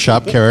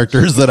Photoshop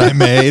characters that I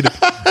made.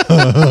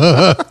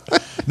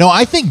 No,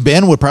 I think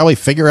Ben would probably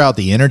figure out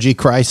the energy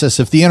crisis.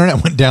 If the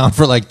internet went down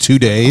for like 2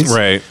 days,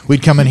 Right.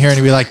 we'd come in here and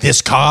he'd be like,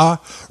 this car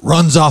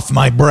runs off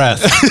my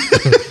breath.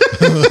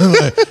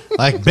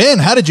 Like, Ben,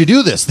 how did you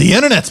do this? The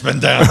internet's been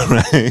down.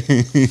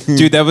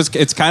 Dude,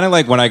 it's kind of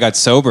like when I got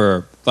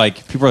sober,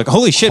 like people were like,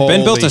 holy shit,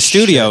 Ben built Holy a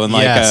studio shit, and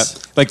like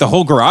yes. like the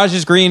whole garage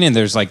is green and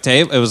there's like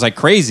tape. It was like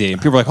crazy.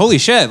 And people were like, holy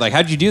shit, like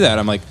how'd you do that?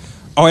 I'm like,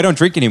 oh, I don't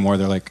drink anymore.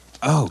 They're like,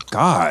 oh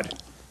God.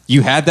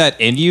 You had that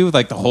in you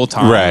like the whole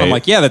time. Right. I'm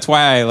like, yeah, that's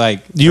why I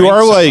like. You drank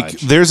are so like,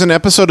 much. there's an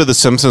episode of The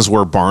Simpsons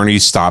where Barney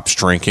stops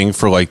drinking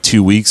for like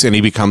 2 weeks and he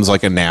becomes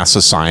like a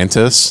NASA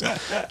scientist.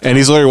 And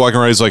he's literally walking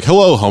around. He's like,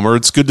 hello, Homer.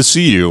 It's good to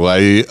see you.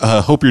 I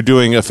hope you're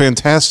doing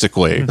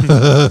fantastically. And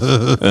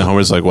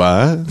Homer's like,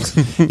 what?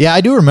 Yeah, I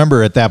do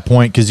remember at that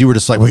point because you were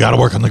just like, we got to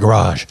work on the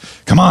garage.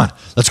 Come on,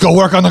 let's go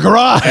work on the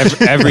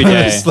garage. every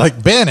day. It's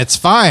like, Ben, it's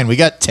fine. We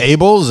got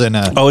tables and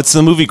Oh, it's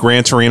the movie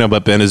Gran Torino,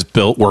 but Ben is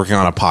built working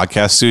on a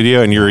podcast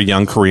studio, and you're a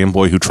young Korean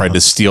boy who tried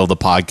to steal the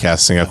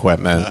podcasting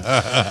equipment.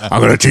 I'm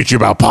going to teach you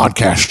about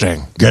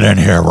podcasting. get in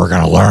here. We're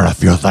going to learn a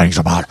few things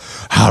about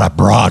how to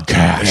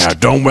broadcast. Yeah,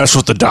 don't mess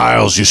with the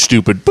dials, you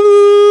stupid.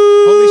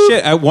 Holy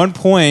shit! At one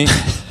point,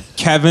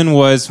 Kevin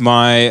was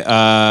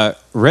my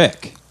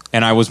Rick.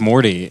 and I was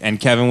Morty, and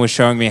Kevin was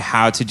showing me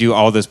how to do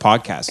all this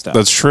podcast stuff.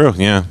 That's true.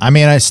 Yeah. I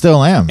mean, I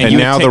still am. and you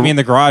now would take the- me in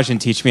the garage and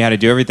teach me how to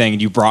do everything,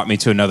 and you brought me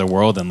to another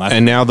world and left.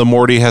 And now the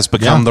Morty has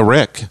become Yeah. the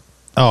Rick.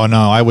 Oh,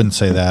 no, I wouldn't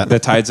say that. The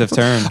tides have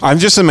turned. I'm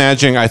just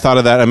imagining, I thought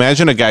of that.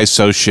 Imagine a guy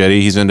so shitty,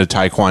 he's into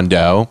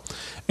Taekwondo,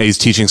 and he's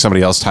teaching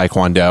somebody else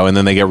Taekwondo, and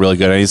then they get really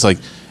good, and he's like,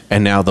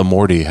 and now the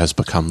Morty has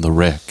become the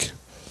Rick.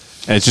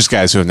 And it's just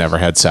guys who have never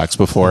had sex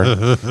before.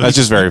 That's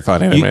just very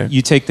funny to me.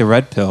 You take the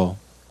red pill,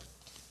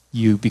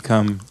 you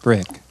become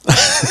Rick.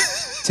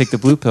 Take the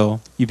blue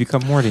pill, you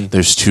become Morty.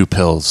 There's two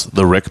pills,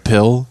 the Rick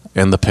pill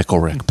and the Pickle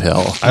Rick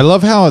pill. I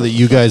love how that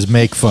you guys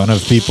make fun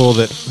of people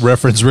that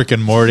reference Rick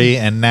and Morty,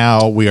 and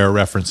now we are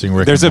referencing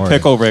Rick There's and a Morty.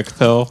 pickle Rick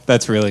pill.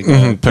 That's really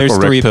good. There's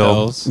Pickle 3 Rick pill.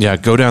 pills. Yeah,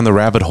 go down the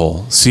rabbit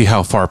hole. See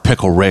how far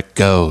Pickle Rick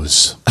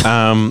goes.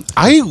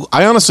 I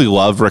honestly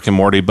love Rick and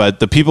Morty, but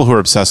the people who are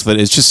obsessed with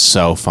it, it's just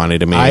so funny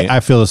to me. I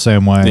feel the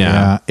same way.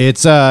 Yeah.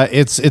 Yeah,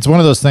 it's one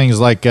of those things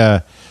like,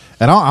 and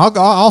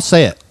I'll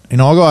say it. You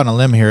know, I'll go out on a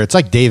limb here. It's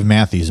like Dave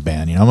Matthews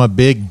Band. You know, I'm a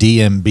big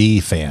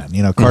DMB fan.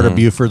 You know, Carter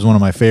Buford's one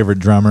of my favorite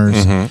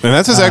drummers. and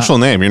that's his actual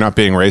name. You're not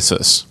being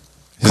racist.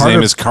 His Carter-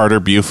 name is Carter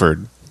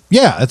Buford.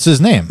 Yeah, that's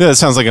his name. Yeah, that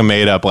sounds like a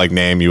made up like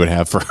name you would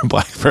have for a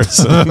black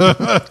person.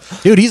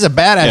 Dude, he's a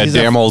badass. Yeah, he's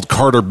damn old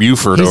Carter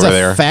Buford he's over a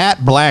there.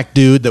 fat black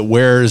dude that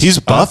wears. He's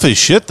buff as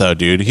shit though,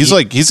 dude. He's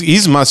like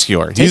he's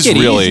muscular. He's it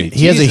really easy.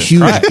 He has a Jesus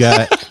huge Christ.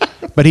 gut,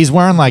 but he's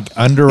wearing like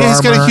Under Yeah, Armour.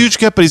 he's got a huge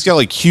gut, but he's got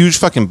like huge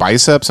fucking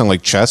biceps and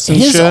like chest and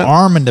His shit.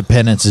 arm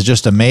independence is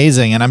just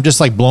amazing, and I'm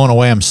just like blown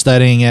away. I'm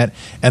studying it,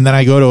 and then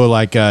I go to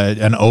like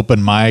an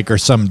open mic or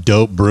some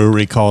dope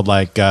brewery called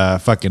like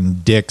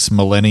fucking Dick's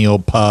Millennial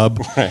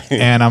Pub,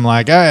 and I'm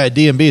like, all right,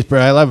 DMB's, bro,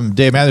 I love him.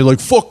 Dave Matthews like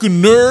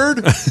fucking nerd,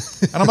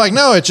 and I'm like,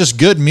 no, it's just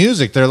good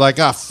music. They're like,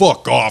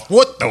 fuck off.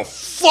 What the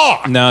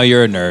fuck? No,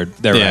 you're a nerd.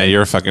 They're Yeah, right.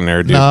 you're a fucking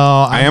nerd, dude. No,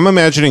 I am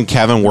imagining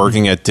Kevin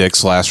working at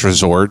Dick's Last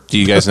Resort. Do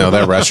you guys know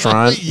that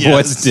restaurant?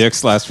 What's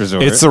Dick's Last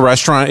Resort? It's the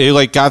restaurant. It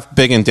like got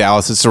big in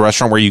Dallas. It's the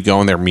restaurant where you go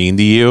and they're mean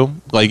to you.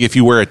 Like if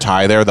you wear a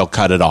tie there, they'll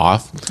cut it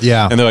off.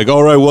 Yeah. And they're like,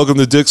 "All right, welcome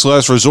to Dick's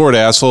Last Resort,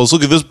 assholes.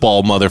 Look at this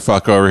bald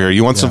motherfucker over here.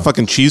 You want some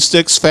fucking cheese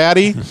sticks,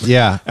 fatty?"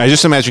 Yeah. I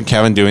just imagine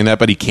Kevin doing that,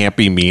 but he can't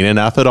be mean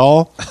enough at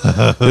all.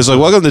 He's like,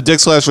 "Welcome to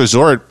Dick's Last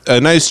Resort.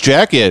 A nice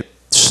jacket,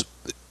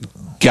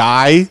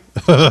 guy."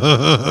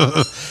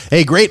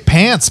 Hey, great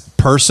pants,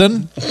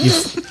 person.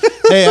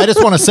 Hey, I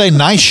just want to say,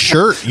 nice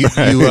shirt.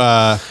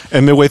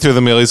 And midway through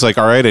the meal, he's like,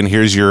 "All right, and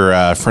here's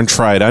your French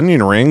fried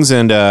onion rings."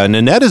 And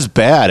Nanette is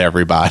bad,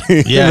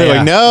 everybody. Yeah, They're yeah.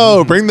 like,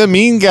 "No, bring the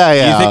mean guy Do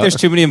you out." think there's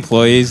too many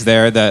employees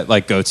there that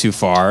like go too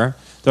far?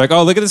 They're like,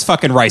 oh, look at this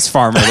fucking rice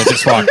farmer that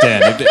just walked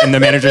in. And the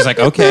manager's like,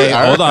 okay,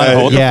 hold on,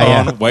 hold the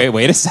Yeah, phone. yeah.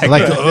 Wait a second.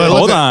 like,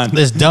 Hold look at on.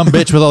 this dumb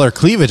bitch with all her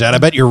cleavage out. I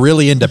bet you're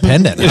really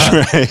independent.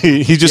 Huh?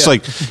 he just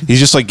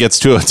like gets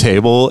to a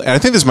table, and I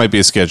think this might be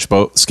a scout,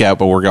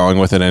 but we're going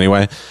with it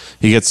anyway.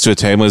 He gets to a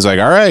table. He's like,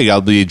 "All right, I'll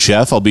be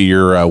Jeff. I'll be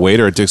your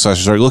waiter at Dick's Last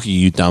Resort. Look at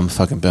you, dumb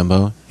fucking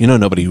bimbo. You know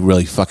nobody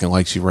really fucking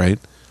likes you, right?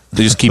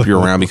 They just keep you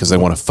around because they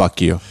want to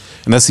fuck you,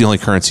 and that's the only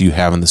currency you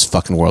have in this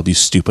fucking world. You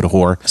stupid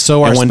whore.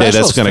 So our and one day that's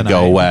specials going to go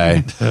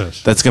tonight- away.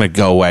 That's going to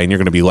go away, and you're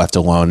going to be left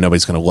alone.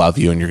 Nobody's going to love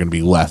you, and you're going to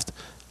be left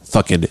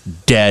fucking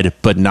dead,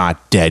 but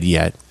not dead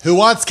yet." Who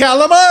wants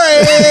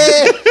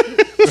calamari?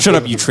 Shut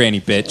up, you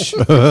tranny bitch.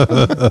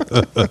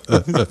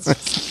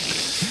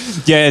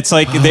 Yeah, it's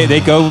like they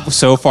go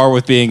so far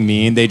with being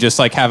mean. They just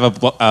like have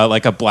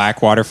a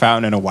black water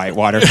fountain and a white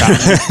water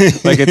fountain.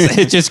 Like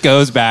it just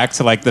goes back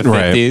to like the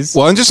 50s.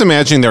 Well, I'm just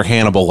imagining they're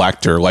Hannibal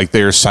Lecter. Like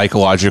they're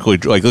psychologically,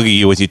 like, look at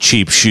you with your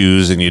cheap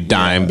shoes and your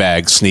dime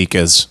bag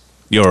sneakers.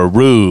 You're a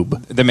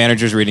rube. The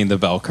manager's reading the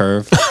bell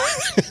curve.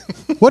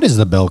 What is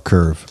the bell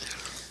curve?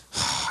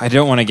 I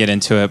don't want to get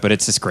into it, but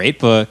it's this great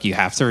book. You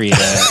have to read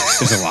it.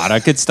 There's a lot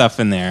of good stuff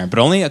in there, but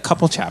only a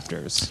couple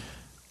chapters.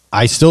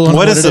 I still don't know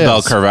What is it the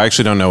bell curve? I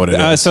actually don't know what it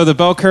is. So the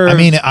bell curve. I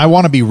mean, I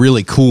want to be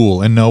really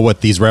cool and know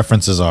what these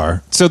references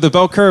are. So the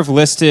bell curve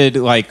listed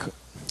like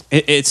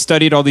it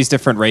studied all these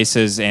different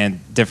races and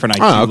different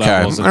IQ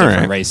levels of All different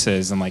right.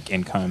 races and like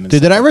income. And Dude,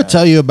 stuff did I like ever that.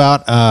 tell you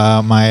about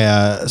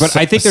my? But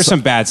I think there's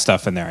some bad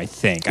stuff in there. I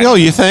think. No,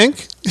 you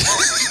think?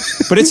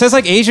 But it says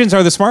like Asians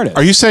are the smartest.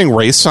 Are you saying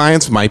race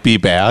science might be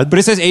bad? But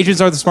it says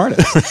Asians are the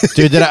smartest.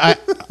 dude. Did I?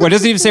 Well, it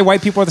doesn't even say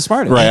white people are the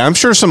smartest. Right. I'm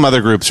sure some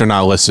other groups are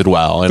not listed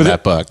well in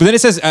that book. But then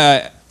it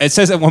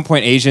says at one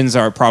point Asians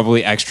are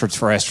probably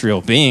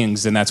extraterrestrial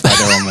beings, and that's why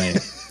they're only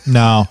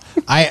No,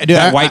 dude,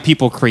 that white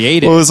people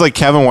created. Well, it was like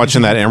Kevin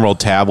watching that Emerald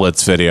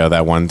Tablets video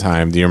that one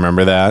time. Do you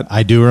remember that?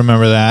 I do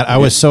remember that. I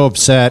was so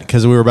upset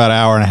because we were about an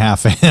hour and a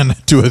half in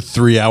to a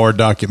 3-hour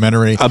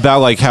documentary. About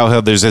like how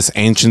there's this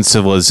ancient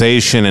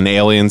civilization and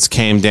aliens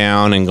came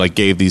down and like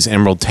gave these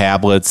emerald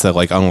tablets that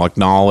like unlock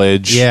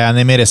knowledge. Yeah, and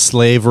they made a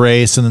slave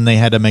race, and then they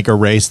had to make a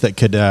race that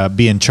could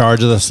be in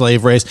charge of the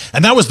slave race,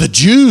 and that was the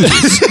Jews.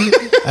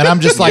 And I'm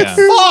just like,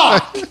 Yeah.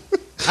 fuck.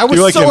 I was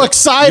You're like so an-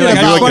 excited I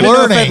just about wanted to know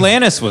if learning.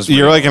 Atlantis was.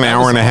 You're real. like an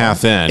hour and a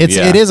half in.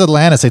 It is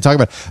Atlantis. They talk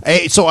about.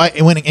 Hey, so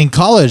when in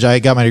college, I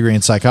got my degree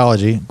in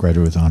psychology,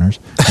 graduated with honors,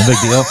 no big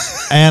deal.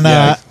 And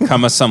Yeah,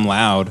 come us some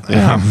loud.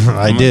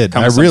 I did.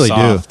 Come I us some really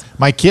soft. do.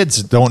 My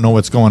kids don't know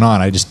what's going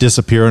on. I just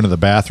disappear into the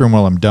bathroom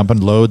while I'm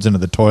dumping loads into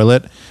the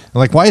toilet. They're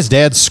like, why is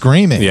Dad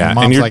screaming? Yeah, And and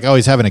Mom's you're- like, oh,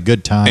 he's having a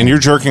good time. And you're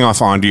jerking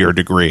off onto your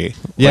degree.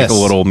 Yes. Like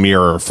a little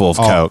mirror full of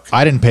Oh, Coke.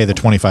 I didn't pay the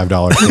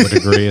 $25 for the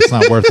degree. It's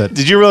not worth it.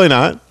 Did you really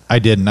not? I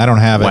didn't. I don't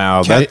have it.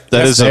 Wow, That's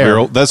that's there.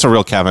 a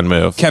real Kevin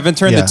move. Kevin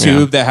turned Yeah. the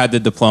tube that had the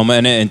diploma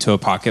in it into a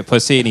pocket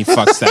pussy, and he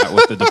fucks that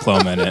with the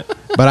diploma in it.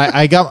 But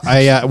I got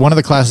one of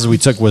the classes we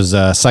took was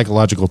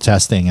psychological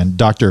testing, and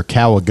Dr.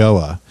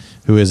 Kawagoa,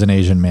 who is an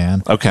Asian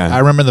man. Okay. I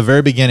remember in the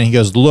very beginning, he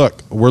goes,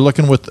 "Look, we're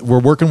working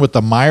with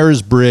the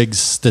Myers-Briggs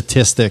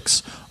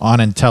statistics on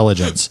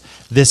intelligence.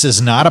 This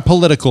is not a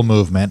political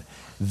movement.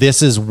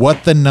 This is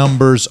what the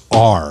numbers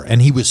are."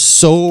 And he was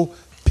so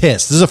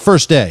pissed. This is the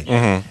first day,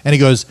 and he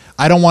goes,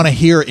 "I don't want to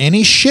hear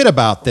any shit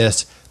about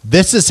this.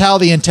 This is how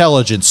the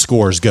intelligence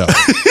scores go."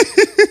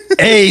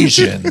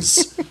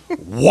 Asians,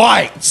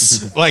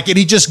 whites, like, and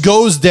he just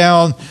goes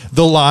down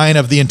the line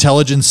of the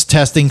intelligence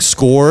testing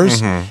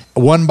scores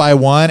one by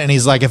one, and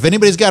he's like, if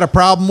anybody's got a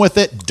problem with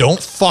it,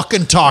 don't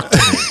fucking talk to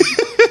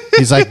me.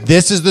 He's like,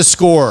 this is the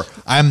score.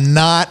 I'm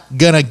not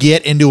gonna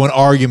get into an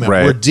argument.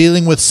 Right. We're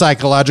dealing with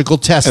psychological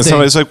testing. And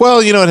somebody's like, well,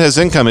 it has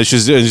income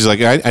issues. And she's like,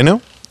 I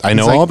know. I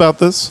know like- all about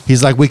this.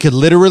 He's like, we could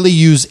literally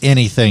use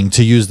anything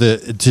to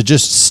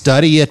just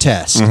study a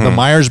test. The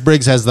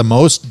Myers-Briggs has the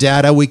most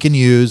data we can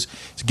use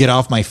to get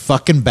off my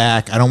fucking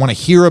back. I don't want to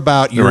hear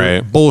about your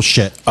Right.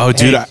 bullshit. Oh,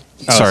 dude. Hey.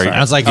 Sorry. sorry. I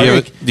was like, do you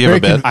have, do you have a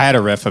very bit? I had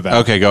a riff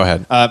about. Okay, go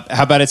ahead.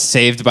 How about it's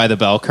saved by the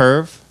bell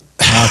curve?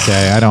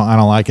 Okay, I don't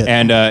like it.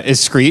 And is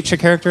Screech a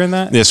character in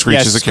that? Yeah,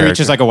 Screech is a Screech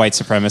character. is like a white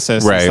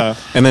supremacist. Right. And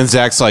stuff. And then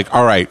Zach's like,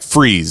 all right,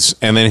 freeze.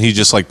 And then he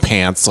just like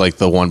pants like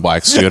the one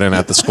black student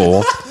at the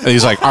school. And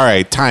he's like, all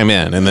right, time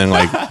in. And then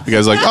like the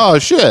guy's like, oh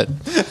shit.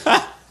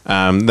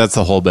 That's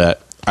the whole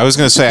bit. I was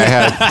gonna say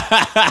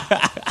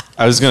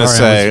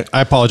Sorry,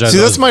 I apologize. See,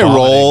 I that's was my vomiting.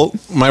 role.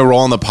 My role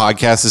on the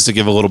podcast is to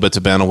give a little bit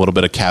to Ben, a little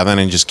bit of Kevin,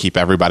 and just keep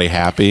everybody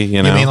happy.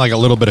 You know, You mean like a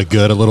little bit of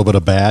good, a little bit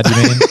of bad? You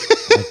mean like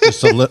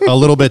just a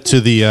little bit to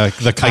the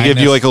kindness? I give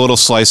you like a little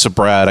slice of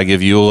bread. I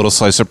give you a little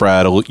slice of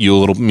bread. You a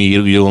little meat.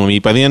 You a little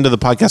meat. By the end of the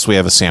podcast, we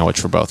have a sandwich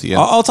for both of you.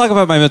 I'll talk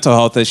about my mental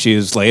health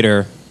issues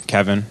later,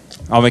 Kevin.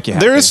 I'll make you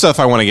happy. There is stuff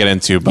I want to get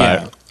into, but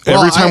Yeah. Well,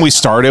 every time I- we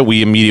start it,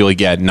 we immediately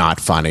get not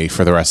funny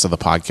for the rest of the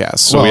podcast.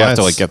 So Well, we have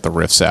to that's- like get the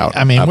riffs out.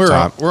 I mean, up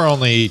top. we're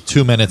only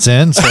 2 minutes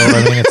in, so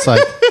I mean, it's like,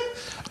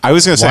 I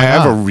was going to say Why I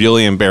have a not?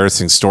 really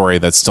embarrassing story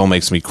that still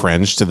makes me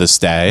cringe to this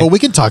day. well, we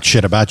can talk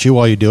shit about you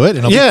while you do it. And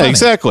it'll be Yeah, funny.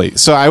 exactly.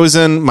 So I was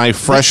in my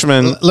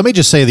freshman. Let me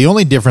just say the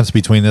only difference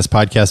between this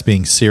podcast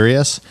being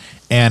serious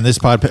and this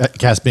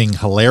podcast being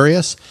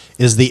hilarious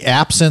is the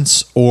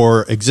absence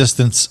or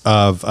existence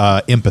of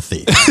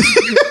empathy.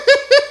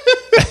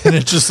 And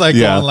it's just like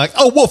Yeah. going like,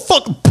 oh, well,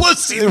 fucking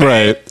pussy, man.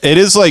 Right. It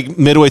is like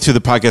midway through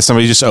the podcast,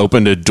 somebody just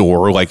opened a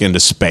door like into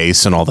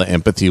space and all the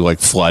empathy like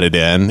flooded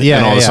in. Yeah,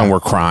 and all of a yeah, sudden yeah. we're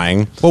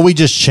crying. Well, we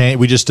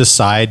just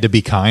decide to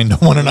be kind to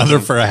one another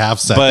for a half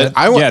second. But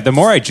I Yeah, the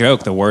more I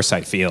joke, the worse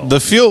I feel.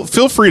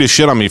 feel free to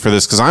shit on me for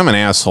this because I'm an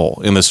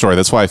asshole in this story.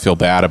 That's why I feel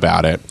bad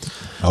about it.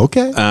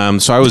 okay.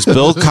 So I was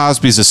Bill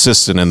Cosby's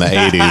assistant in the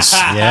 80s.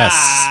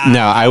 Yes.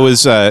 No, I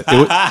was. So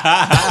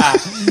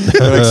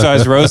I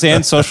was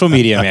Roseanne's social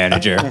media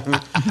manager.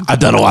 I've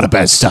done a lot of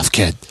bad stuff,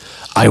 kid.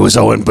 I was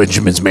Owen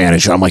Benjamin's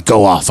manager. I'm like,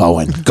 go off,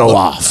 Owen. Go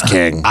off,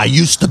 King. I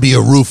used to be a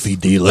roofie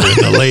dealer in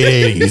the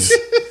late 80s.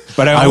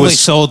 But I only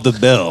sold the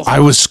bill. I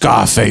was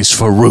Scarface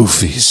for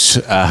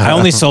roofies. I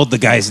only sold the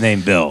guy's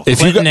name Bill. If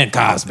you Clinton got- and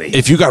Cosby.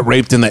 If you got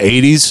raped in the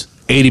 80s,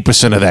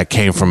 80% of that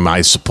came from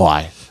my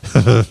supply.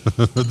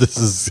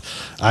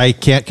 I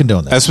can't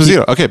condone that.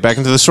 Esposito. Okay, back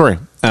into the story.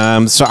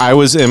 So I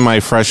was in my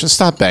freshman.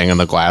 Stop banging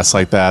the glass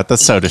like that.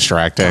 That's so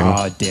distracting.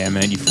 Oh, damn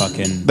it. You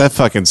fucking. That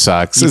fucking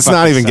sucks. You It's not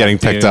fucking even suck, getting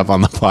picked dude. up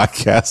on the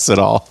podcast at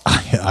all.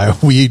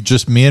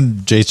 Me and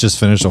Jace just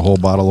finished a whole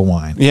bottle of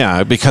wine.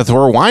 Yeah, because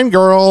we're wine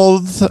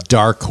girls.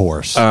 Dark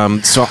horse.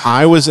 So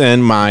I was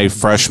in my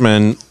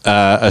freshman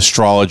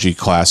astrology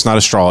class, not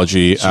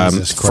astrology.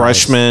 Jesus Christ.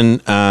 Freshman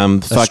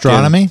fucking-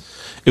 Astronomy?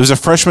 It was a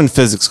freshman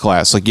physics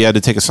class. Like you had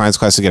to take a science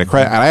class to get a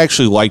credit. And I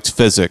actually liked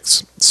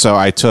physics, so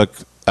I took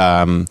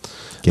the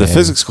Gay.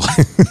 physics class.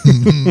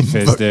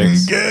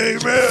 Physics.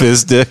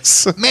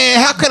 Physics. Man,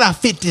 how can I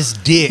fit this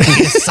dick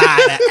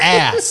inside an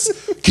ass?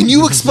 Can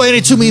you explain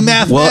it to me Well,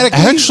 mathematically?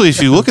 actually,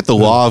 if you look at the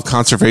law of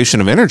conservation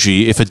of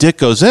energy, if a dick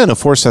goes in, a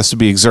force has to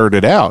be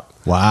exerted out.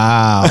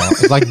 Wow.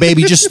 It's like,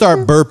 baby, just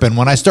start burping.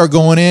 When I start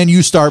going in,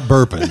 you start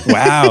burping.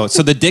 Wow.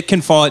 So the dick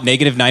can fall at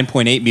negative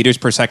 9.8 meters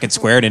per second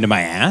squared into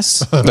my ass?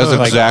 That's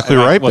exactly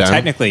right, Well, Ben.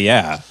 technically,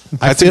 yeah.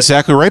 That's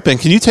exactly right, Ben.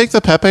 Can you take the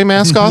Pepe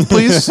mask off,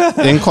 please,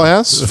 in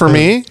class for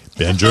me?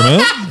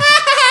 Benjamin?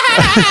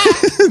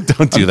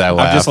 Don't do that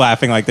laugh. I'm just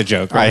laughing like the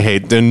Joker. I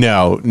hate the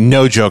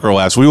no Joker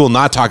laughs. We will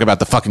not talk about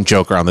the fucking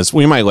Joker on this.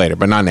 We might later,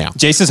 but not now.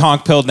 Jace is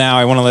honk-pilled now.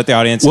 I want to let the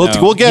audience know.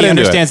 We'll get he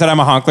into it. understands that I'm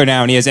a honkler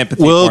now, and he has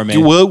empathy for me.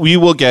 We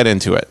will get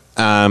into it.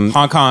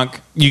 Honk, honk.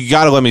 You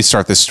got to let me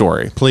start this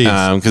story, Please.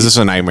 because this is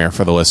a nightmare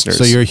for the listeners.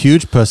 So you're a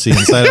huge pussy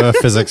inside of a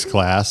physics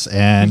class,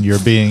 and you're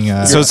being.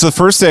 So it's the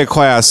first day of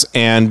class,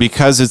 and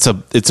because it's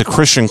a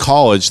Christian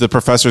college, the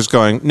professor's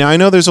going, now I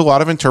know there's a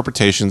lot of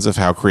interpretations of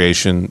how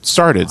creation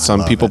started.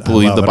 Some people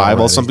believe the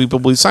Bible, some people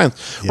believe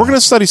science. Yeah. We're going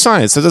to study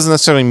science. That doesn't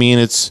necessarily mean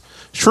it's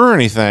true or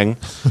anything.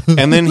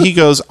 And then he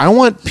goes, I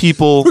want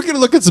people... We're going to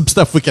look at some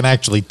stuff we can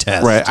actually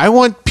test. Right. I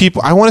want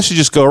us to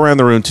just go around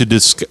the room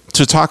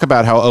to talk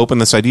about how open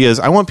this idea is.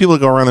 I want people to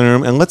go around the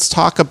room and let's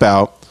talk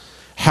about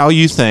how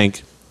you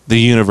think the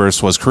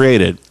universe was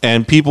created.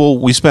 And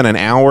we spent an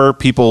hour,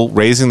 people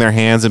raising their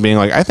hands and being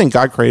like, I think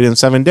God created it in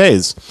 7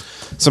 days.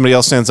 Somebody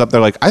else stands up, they're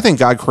like, I think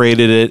God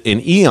created it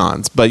in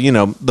eons. But,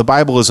 the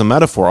Bible is a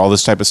metaphor, all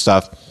this type of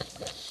stuff.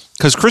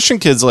 Because Christian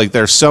kids,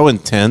 they're so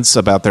intense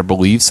about their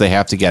beliefs, they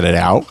have to get it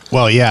out.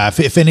 Well, yeah,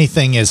 if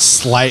anything is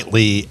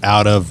slightly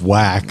out of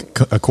whack,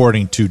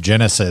 according to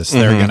Genesis,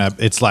 they're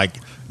it's like,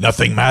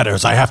 nothing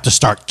matters. I have to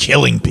start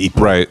killing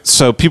people. Right.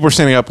 So people were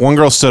standing up. One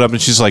girl stood up and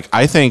she's like,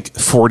 I think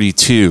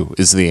 42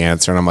 is the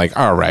answer. And I'm like,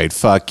 all right,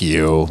 fuck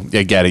you.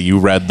 I get it. You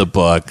read the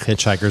book.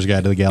 Hitchhiker's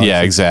Guide to the Galaxy.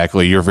 Yeah,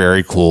 exactly. You're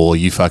very cool.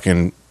 You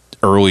fucking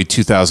early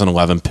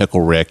 2011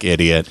 Pickle Rick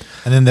idiot.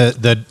 And then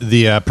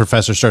the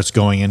professor starts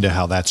going into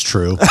how that's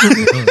true.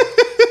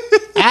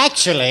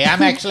 Actually,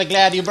 I'm actually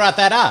glad you brought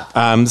that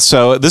up.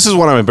 So this is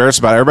what I'm embarrassed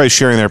about. Everybody's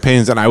sharing their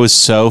opinions, and I was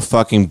so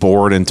fucking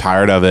bored and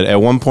tired of it.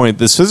 At one point,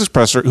 this physics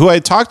professor, who I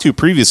had talked to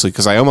previously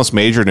because I almost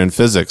majored in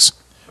physics,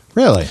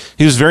 Really?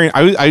 he was very.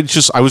 I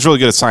was really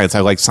good at science.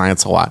 I like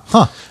science a lot.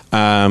 Huh.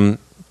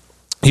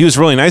 He was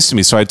really nice to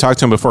me, so I talked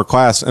to him before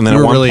class, and then You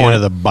at were one really point,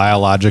 into the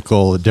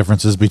biological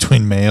differences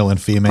between male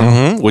and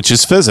female. which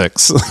is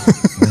physics.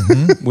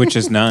 Which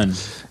is none.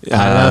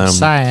 I love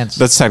science.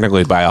 That's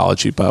technically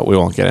biology, but we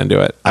won't get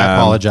into it. I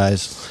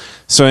apologize.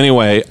 So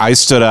anyway, I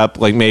stood up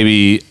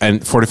maybe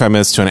 45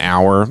 minutes to an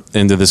hour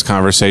into this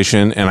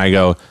conversation, and I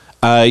go,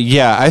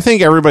 yeah, I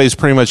think everybody's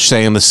pretty much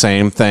saying the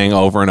same thing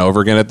over and over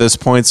again at this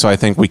point, so I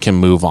think we can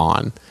move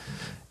on.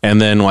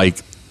 And then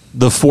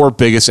the 4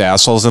 biggest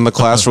assholes in the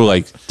class were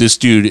like, this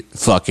dude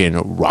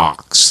fucking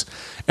rocks.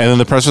 And then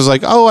the press was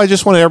like, oh, I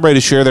just wanted everybody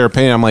to share their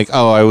opinion. I'm like,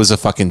 oh, I was a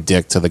fucking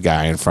dick to the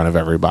guy in front of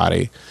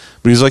everybody.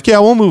 But he's like, yeah,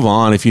 we'll move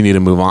on if you need to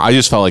move on. I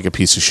just felt like a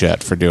piece of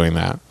shit for doing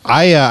that.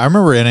 I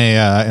remember in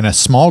a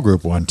small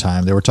group one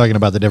time they were talking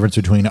about the difference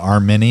between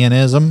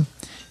Arminianism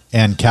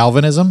and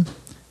Calvinism.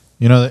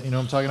 You know what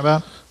I'm talking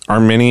about?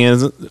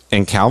 Arminianism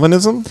and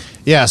Calvinism?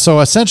 Yeah.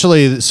 So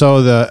essentially,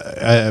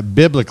 the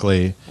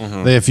biblically,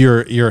 if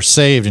you're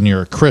saved and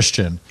you're a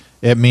Christian,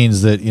 it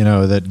means that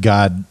that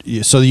God.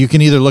 So you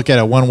can either look at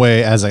it one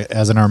way as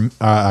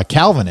a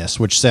Calvinist,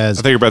 which says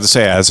I thought you were about to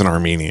say as an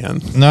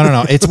Armenian.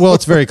 no.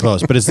 It's very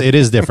close, but it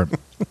is different.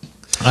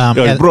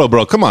 You're like,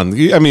 bro, come on.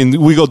 I mean,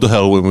 we go to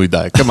hell when we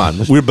die. Come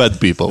on, we're bad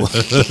people.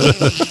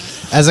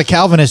 As a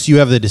Calvinist, you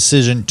have the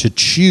decision to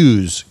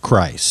choose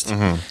Christ,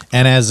 and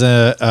as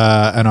an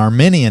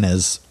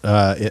Arminianism,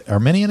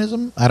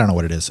 I don't know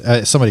what it is.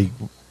 Somebody,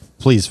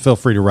 please feel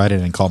free to write in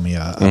and call me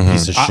a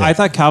piece of shit. I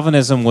thought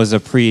Calvinism was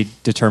a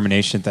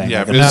predetermination thing.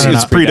 Yeah, Like,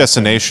 it's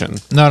predestination.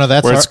 No,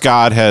 that's where it's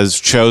God has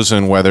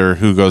chosen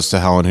who goes to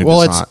hell and who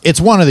does not. It's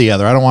one or the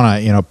other. I don't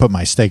want to put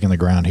my stake in the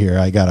ground here.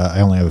 I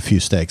only have a few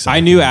stakes. I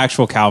knew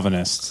actual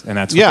Calvinists, and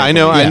that's what Yeah, they I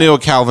know. believe. I knew a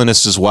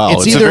Calvinist as well.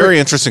 It's a either- very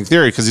interesting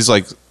theory because he's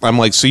like, I'm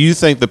like, so you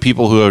think the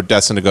people who are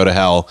destined to go to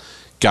hell,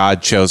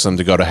 God chose them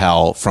to go to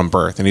hell from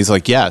birth? And he's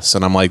like, yes.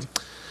 And I'm like,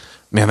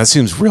 man, that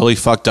seems really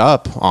fucked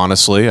up,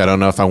 honestly. I don't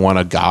know if I want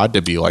a God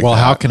to be like Well,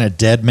 that. how can a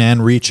dead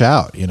man reach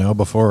out?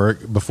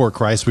 Before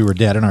Christ, we were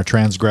dead in our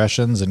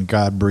transgressions, and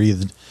God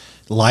breathed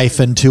life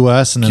into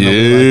us. And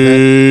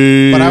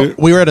then But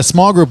we were at a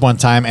small group one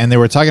time, and they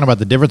were talking about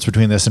the difference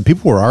between this, and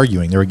people were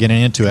arguing. They were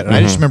getting into it, and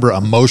I just remember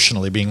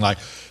emotionally being like,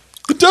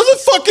 "It doesn't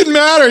fucking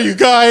matter, you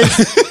guys."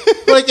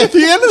 Like at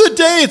the end of the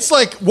day, it's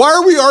like, why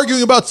are we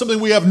arguing about something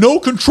we have no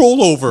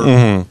control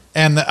over?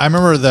 And I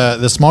remember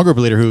the small group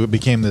leader who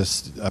became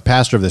a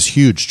pastor of this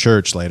huge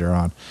church later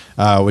on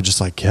was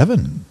just like,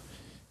 Kevin,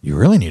 you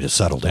really need to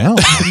settle down.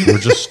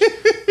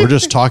 We're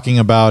just talking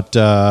about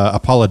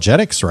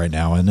apologetics right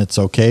now, and it's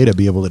okay to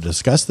be able to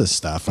discuss this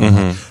stuff. And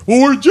I'm like,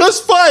 well, we're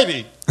just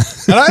fighting,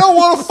 and I don't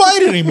want to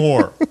fight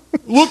anymore.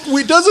 Look,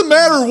 it doesn't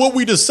matter what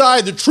we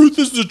decide. The truth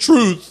is the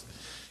truth.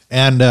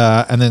 And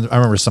then I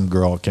remember some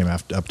girl came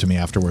up to me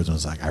afterwards and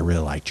was like, I really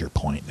liked your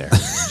point there. And I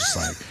was just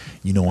like,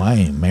 I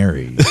ain't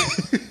married.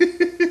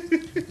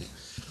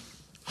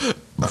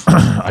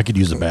 I could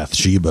use a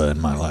Bathsheba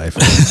in my life.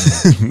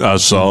 I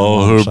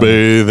saw her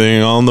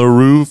bathing on the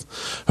roof.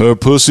 Her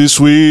pussy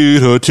sweet,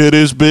 her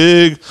titties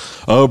big.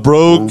 A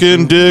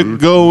broken dick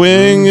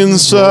going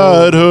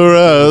inside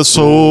her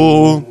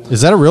asshole.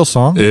 Is that a real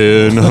song?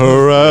 In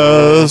her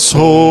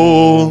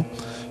asshole.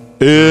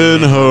 In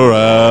her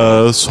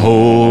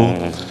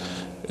asshole.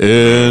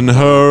 In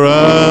her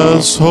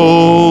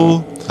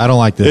asshole. I don't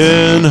like this.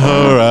 In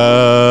her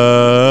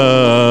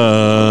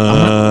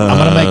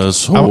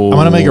asshole. I'm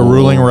gonna make a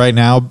ruling right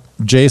now,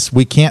 Jace.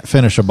 We can't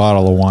finish a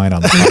bottle of wine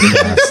on the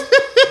podcast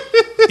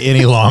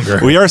any longer.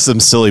 We are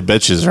some silly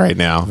bitches right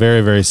now.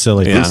 Very, very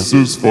silly. Yeah. This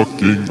is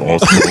fucking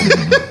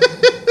awesome.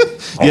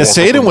 Yeah,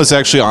 Satan was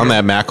actually on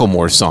that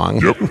Macklemore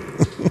song. Yep.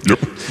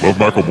 Love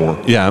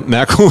Macklemore. Yeah,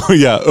 Macklemore.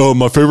 Yeah. Oh,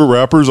 my favorite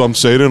rappers. I'm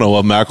Satan. I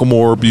love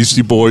Macklemore.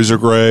 Beastie Boys are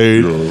great.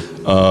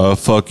 Yeah.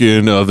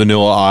 Fucking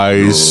Vanilla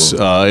Ice.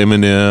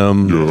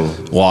 Eminem. Yeah.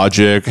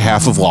 Logic.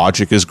 Half of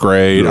Logic is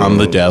great. Yeah. I'm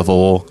the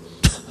devil.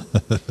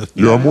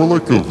 Yeah, I'm more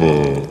like a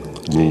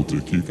Lil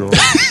Dicky guy.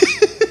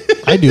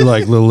 I do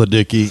like Lil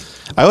Dicky.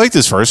 I liked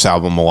his first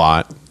album a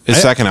lot.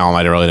 His second album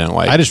I really didn't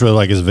like. I just really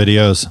like his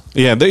videos.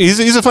 Yeah,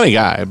 he's a funny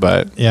guy,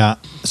 but Yeah.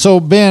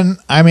 So Ben,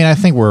 I mean, I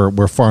think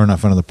we're far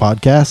enough into the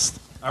podcast.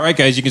 All right,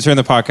 guys, you can turn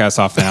the podcast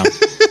off now.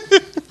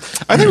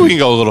 I think we can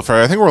go a little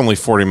further. I think we're only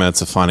 40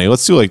 minutes of funny.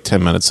 Let's do like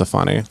 10 minutes of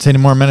funny.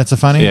 10 more minutes of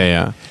funny.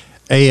 Yeah.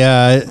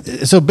 Hey,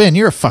 so Ben,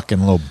 you're a fucking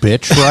little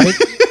bitch, right?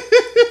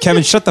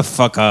 Kevin, shut the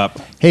fuck up.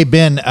 Hey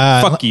Ben,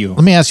 Fuck you.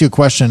 Let me ask you a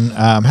question.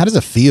 How does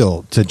it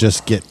feel to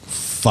just get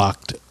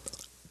fucked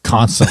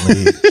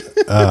constantly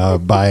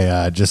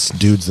by just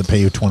dudes that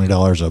pay you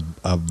 $20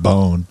 a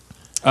bone?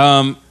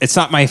 It's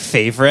not my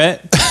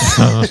favorite,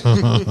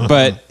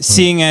 but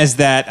seeing as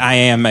that I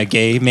am a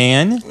gay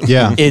man,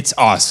 Yeah. it's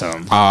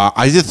awesome.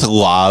 I just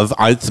love,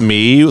 it's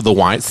me,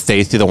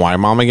 Stacy, the wine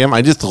mom again.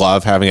 I just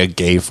love having a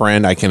gay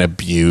friend I can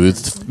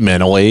abuse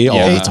mentally all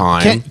Yeah. the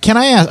time. Can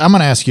I ask? I'm going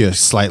to ask you a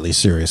slightly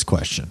serious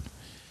question.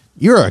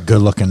 You're a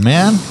good-looking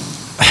man.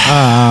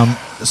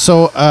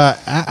 So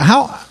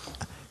how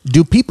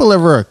do people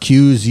ever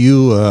accuse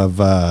you of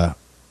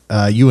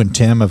you and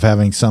Tim of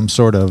having some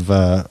sort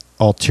of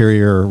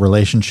ulterior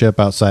relationship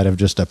outside of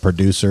just a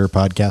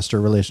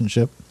producer-podcaster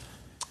relationship?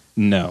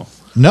 No.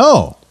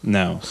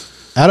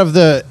 Out of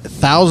the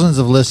thousands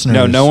of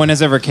listeners, No one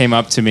has ever came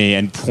up to me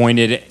and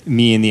pointed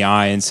me in the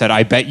eye and said,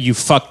 I bet you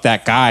fucked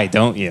that guy,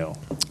 don't you?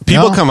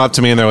 People No. come up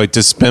to me and they're like,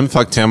 does Ben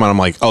fuck Tim? And I'm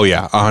like, oh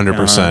yeah,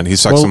 100%. He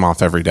sucks Well, him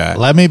off every day.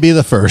 Let me be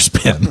the first,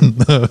 Ben.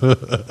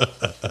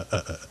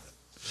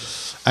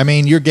 I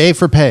mean, you're gay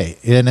for pay,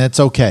 and it's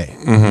okay.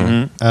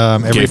 Mm-hmm.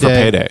 Every Gay for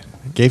day- payday.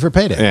 Gay for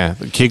payday. Yeah,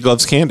 the kid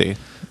loves candy.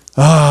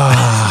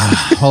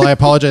 Well, I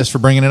apologize for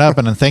bringing it up,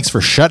 and then thanks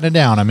for shutting it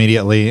down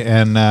immediately.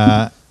 And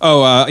Yeah,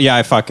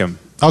 I fuck him.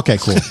 okay,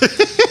 cool.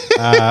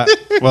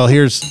 Well,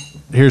 here's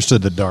to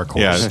the dark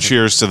horse. Yeah,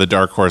 cheers to the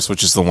dark horse,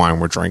 which is the wine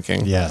we're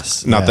drinking.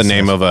 Yes. Not the yes,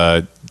 name yes. of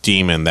a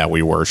demon that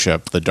we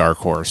worship, the dark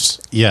horse.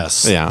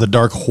 Yes. Yeah. The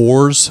dark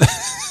whores.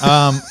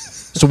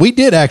 So we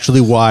did actually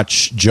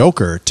watch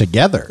Joker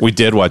together. We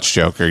did watch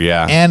Joker,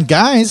 yeah. And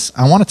guys,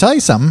 I want to tell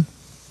you something.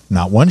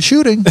 Not one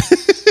shooting.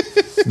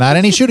 Not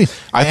any shooting.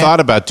 I thought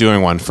about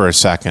doing one for a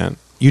second.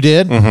 You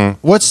did?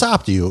 Mm-hmm. What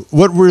stopped you?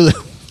 What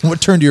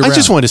turned you around? I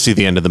just wanted to see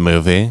the end of the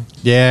movie.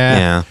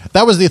 Yeah.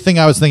 That was the thing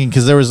I was thinking,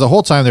 because there was the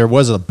whole time there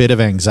was a bit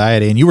of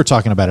anxiety, and you were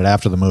talking about it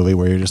after the movie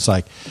where you're just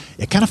like,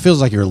 it kind of feels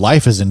like your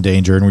life is in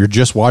danger and we're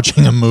just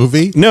watching a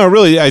movie. No,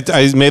 really, I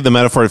made the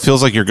metaphor. It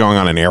feels like you're going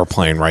on an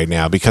airplane right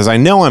now because I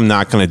know I'm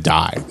not going to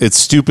die. It's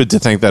stupid to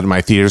think that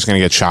my theater's going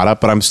to get shot up,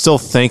 but I'm still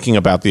thinking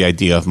about the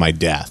idea of my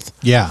death.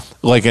 Yeah.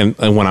 Like when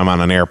I'm on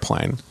an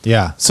airplane.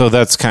 Yeah. So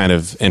that's kind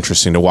of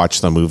interesting to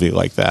watch the movie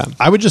like that.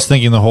 I was just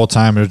thinking the whole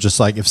time, it was just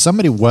like, if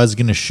somebody was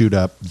going to shoot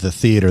up the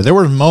theater, there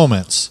were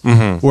moments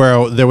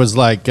where there was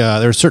like,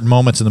 there were certain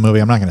moments in the movie,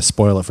 I'm not going to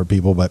spoil it for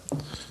people, but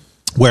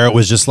where it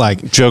was just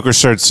like, Joker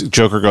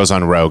goes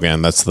on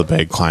Rogan. That's the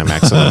big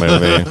climax of the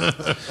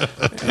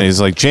movie. And he's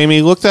like,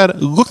 Jamie, look that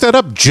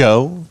up,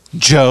 Joe.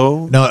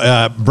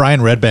 no,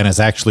 Brian Redband is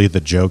actually the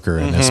Joker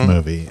in this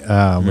movie,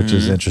 which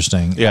is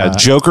interesting. Yeah,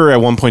 Joker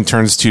at one point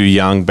turns to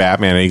young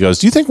Batman and he goes,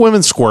 do you think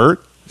women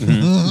squirt?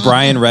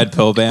 Brian Red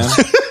Pill Band.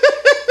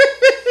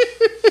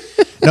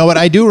 No, but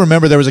I do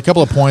remember there was a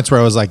couple of points where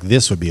I was like,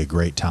 this would be a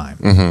great time.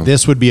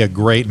 This would be a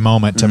great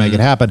moment to make it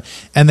happen.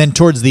 And then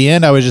towards the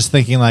end, I was just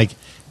thinking, like,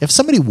 if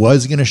somebody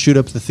was going to shoot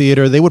up the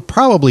theater, they would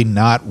probably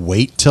not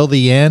wait till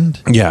the end.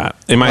 Yeah.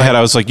 In my head,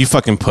 I was like, you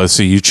fucking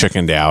pussy. You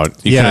chickened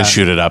out. You Yeah. couldn't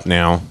shoot it up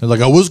now. They're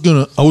like, I was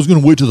gonna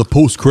wait till the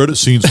post-credit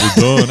scenes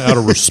were done out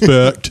of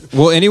respect.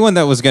 Well, anyone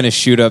that was going to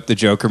shoot up the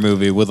Joker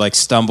movie would like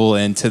stumble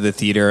into the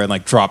theater and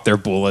like drop their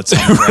bullets on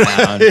the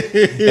ground.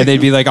 And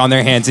they'd be like on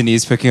their hands and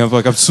knees picking up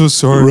like, I'm so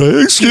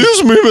sorry.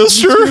 Excuse me,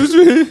 mister.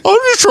 I'm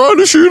just trying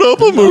to shoot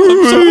up a movie.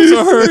 I'm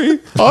so sorry.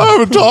 I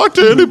haven't talked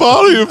to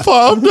anybody in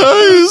 5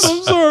 days.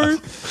 I'm sorry.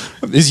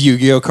 His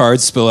Yu-Gi-Oh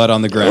cards spill out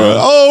on the ground.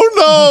 Oh,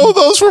 no.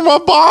 Those were my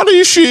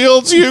body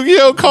shields,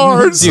 Yu-Gi-Oh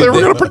cards. Dude, they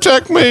were going to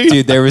protect me.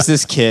 Dude, there was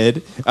this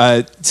kid.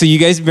 So you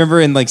guys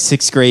remember in like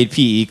 6th grade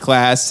PE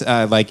class,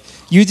 like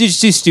you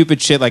just do stupid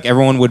shit. Like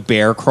everyone would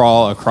bear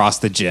crawl across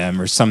the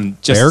gym or some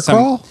Bear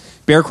crawl?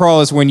 Bear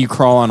crawl is when you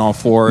crawl on all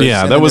fours.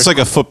 Yeah, and that then was there's-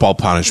 like a football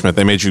punishment.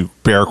 They made you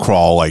bear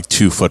crawl like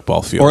 2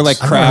 football fields. or like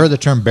I've never crab. heard the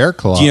term bear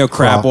claw. Do you know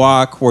crab crawl.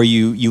 walk where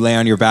you lay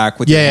on your back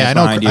with your Yeah, hands I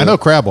know. behind you? I know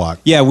crab walk.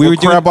 Yeah, we were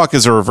doing crab walk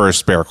is a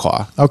reverse bear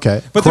claw.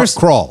 Okay, But Cra- there's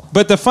crawl.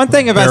 But the fun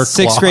thing about Bear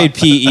sixth claw. grade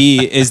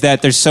PE is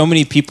that there's so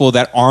many people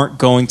that aren't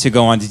going to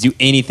go on to do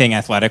anything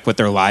athletic with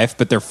their life,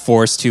 but they're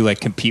forced to like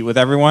compete with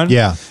everyone.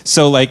 Yeah.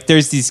 So like there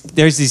was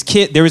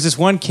this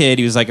one kid,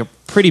 he was like a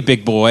pretty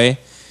big boy,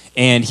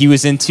 and he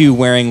was into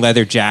wearing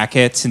leather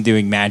jackets and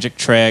doing magic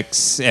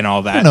tricks and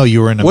all that. I didn't know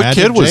you were into What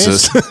magic, kid was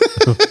Jace.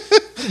 this?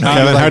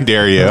 Kevin, how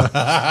dare you?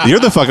 You're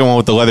the fucking one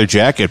with the leather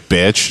jacket,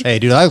 bitch. Hey,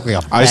 dude, I look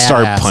like a I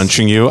start badass.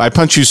 punching you. I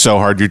punch you so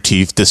hard your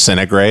teeth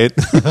disintegrate.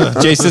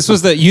 Jace, this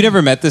was you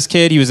never met this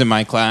kid. He was in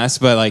my class,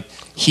 but like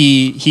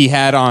he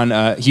had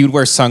on he would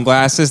wear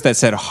sunglasses that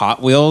said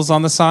Hot Wheels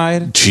on the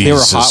side. They were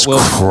Jesus Hot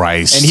Wheels.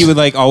 Christ. And he would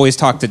like always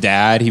talk to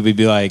dad. He would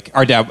be like,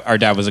 our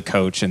dad was a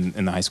coach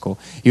in the high school.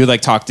 He would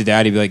like talk to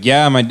dad. He'd be like,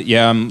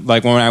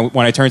 like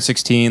when I turned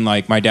 16,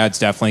 like my dad's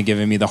definitely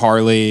giving me the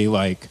Harley.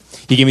 Like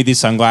he gave me these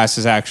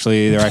sunglasses.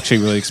 Actually, they're actually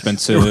really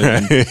expensive.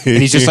 And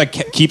he's just like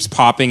keeps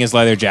popping his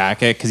leather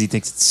jacket because he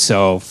thinks it's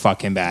so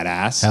fucking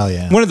badass. Hell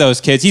yeah. One of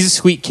those kids. He's a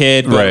sweet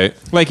kid, but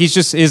Right. like he's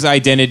just his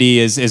identity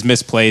is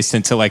misplaced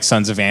into like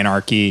Sons of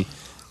Anarchy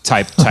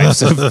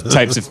types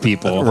of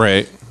people.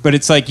 Right. But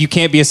it's like you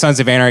can't be a Sons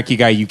of Anarchy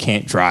guy. You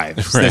can't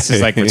drive. So This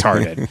is like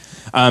retarded.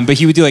 But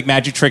he would do like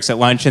magic tricks at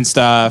lunch and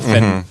stuff.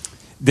 And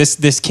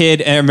this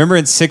kid, and I remember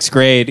in 6th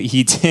grade,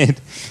 he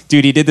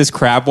did this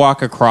crab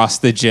walk across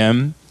the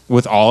gym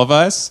with all of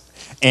us.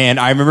 And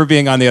I remember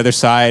being on the other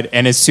side,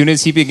 and as soon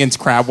as he begins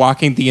crab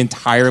walking the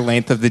entire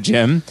length of the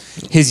gym,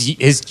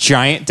 his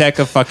giant deck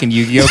of fucking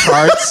Yu-Gi-Oh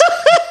cards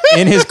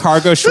in his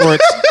cargo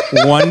shorts,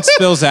 one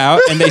spills out,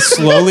 and they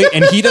slowly,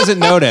 and he doesn't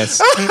notice.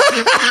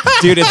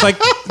 Dude, it's like,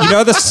 you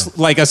know,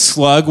 like a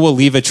slug will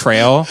leave a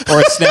trail,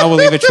 or a snail will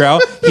leave a trail.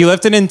 He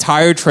left an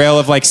entire trail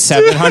of like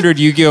 700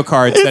 Yu-Gi-Oh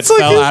cards that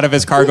fell out of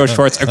his cargo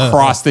shorts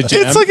across the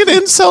gym. It's like an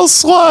incel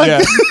slug.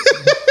 Yeah.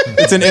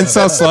 It's an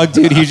incel slug,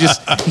 dude.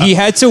 He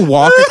had to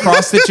walk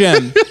across the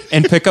gym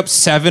and pick up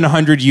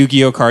 700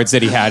 Yu-Gi-Oh cards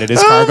that he had in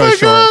his cargo my God,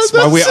 shorts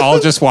while we all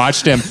just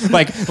watched him.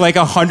 Like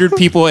 100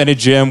 people in a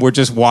gym were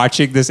just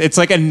watching this. It's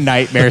like a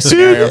nightmare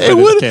scenario for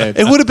this kid.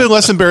 It would have been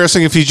less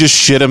embarrassing if he just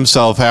shit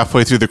himself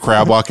halfway through the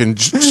crab walk and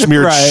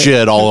smeared Right.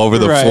 shit all over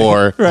the Right.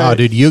 floor. Oh,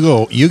 dude,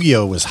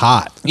 Yu-Gi-Oh was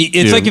hot. It's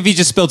Dude. like if he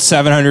just spilled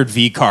 700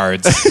 V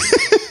cards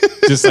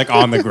just like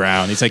on the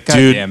ground. He's like, God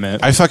Dude, damn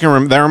it. I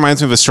fucking that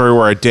reminds me of a story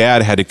where our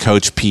dad had to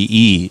coach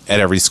PE at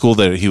every school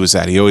that he was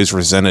at. He always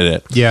resented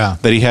it. Yeah.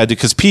 That he had to,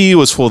 because PE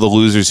was full of the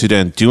losers who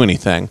didn't do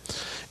anything.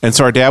 And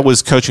so our dad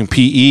was coaching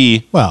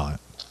PE. Well,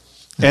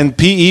 And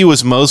PE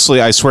was mostly,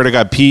 I swear to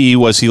God, PE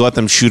was he let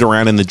them shoot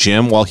around in the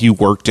gym while he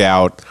worked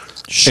out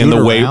Shoot in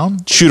the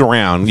around? shoot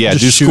around. Yeah,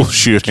 Just do school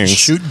shootings.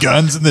 shoot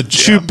guns in the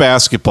gym. Shoot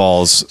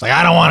basketballs. Like,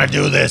 I don't want to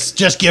do this.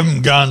 Just give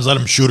them guns. Let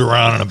them shoot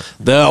around. And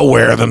They'll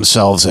wear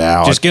themselves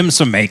out. Just give him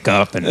some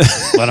makeup and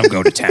let him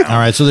go to town. all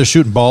right, so they're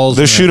shooting balls.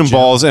 They're in the shooting gym.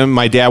 balls, and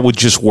my dad would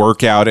just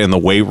work out in the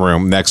weight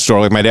room next door.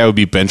 Like my dad would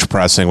be bench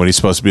pressing when he's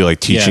supposed to be like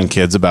teaching Yeah.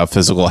 kids about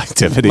physical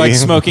activity. Like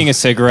smoking a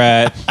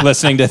cigarette,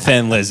 listening to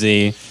Thin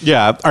Lizzy.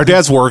 Yeah, our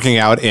dad's working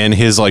out in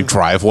his like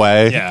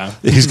driveway. Yeah.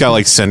 He's got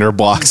like cinder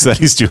blocks that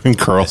he's doing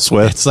curls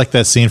with. It's like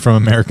that scene from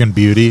American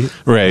Beauty.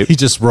 Right. He's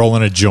just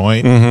rolling a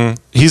joint.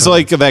 He's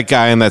like that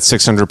guy in that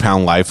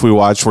 600-pound Life we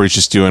watched where he's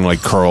just doing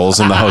like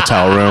curls in the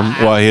hotel room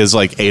while his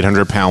like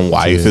 800-pound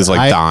wife is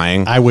like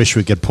dying. I wish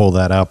we could pull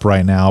that up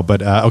right now,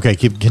 but okay,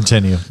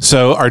 continue.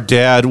 So our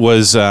dad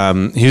was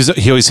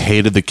he always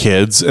hated the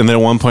kids, and then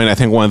at one point I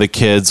think one of the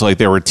kids like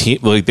they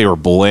were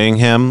bullying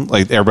him,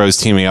 like everybody was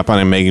teaming up on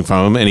him, making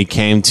fun of him, and he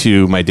came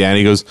to my dad and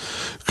he goes,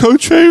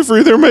 "Coach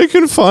Avery, they're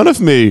making fun of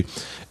me."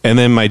 And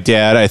then my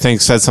dad, I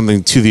think, said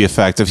something to the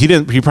effect of he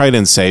probably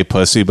didn't say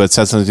pussy, but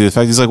said something to the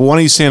effect. He's like, "Why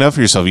don't you stand up for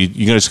yourself?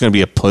 You're just going to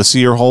be a pussy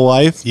your whole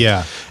life?"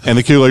 Yeah. And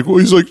the kid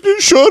he's like,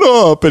 "Shut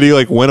up!" And he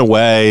like went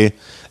away.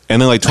 And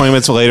then like 20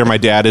 minutes later, my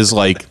dad is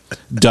like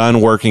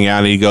done working out,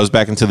 and he goes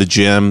back into the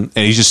gym,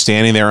 and he's just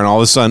standing there, and all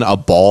of a sudden, a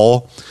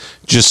ball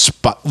just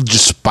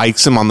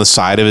spikes him on the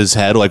side of his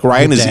head, like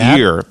right in his dad?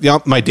 ear. Yeah,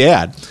 my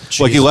dad.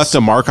 Like he left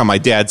a mark on my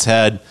dad's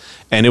head.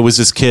 And it was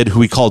this kid who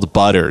we called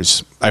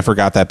Butters. I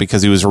forgot that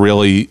because he was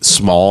really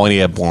small and he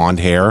had blonde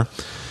hair.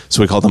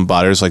 So we called him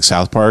Butters, like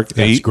South Park.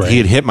 And That's great. He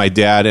had hit my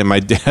dad, and my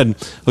dad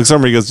looks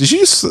over and he goes, "Did you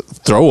just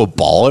throw a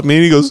ball at me?"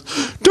 And he goes,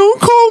 "Don't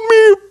call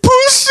me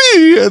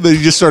pussy." And then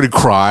he just started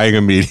crying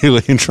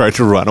immediately and tried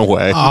to run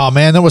away. Oh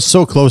man, that was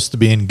so close to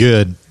being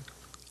good.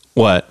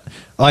 What?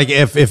 Like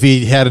if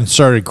he hadn't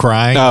started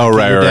crying, Oh, like,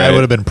 right, your dad right. would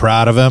have been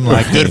proud of him.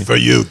 Like, good for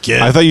you,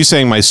 kid. I thought you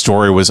saying my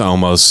story was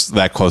almost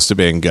that close to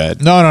being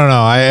good. No.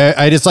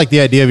 I just like the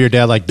idea of your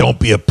dad, like, don't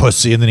be a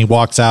pussy, and then he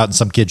walks out and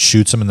some kid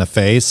shoots him in the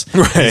face.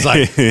 Right. He's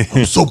like,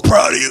 I'm so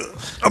proud of you.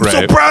 I'm so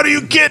Right. proud of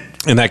you, kid.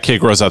 And that kid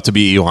grows up to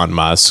be Elon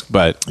Musk.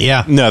 But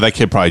Yeah. no, that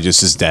kid probably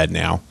just is dead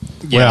now.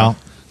 Yeah. Well,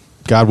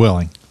 God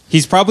willing.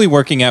 He's probably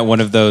working at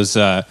one of those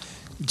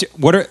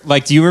What are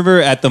like? Do you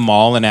remember at the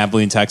mall in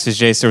Abilene, Texas,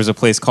 Jace? There was a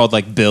place called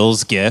like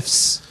Bill's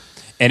Gifts,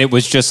 and it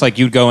was just like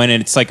you'd go in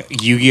and it's like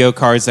Yu-Gi-Oh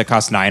cards that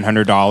cost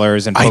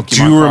 $900 and Pokemon I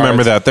do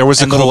remember cards that. There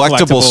was a and little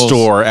collectible collectibles.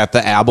 store at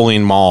the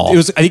Abilene Mall. It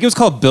was. I think it was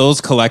called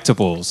Bill's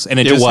Collectibles, and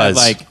it just had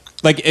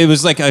like it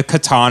was like a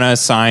katana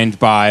signed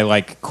by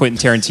like Quentin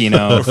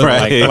Tarantino for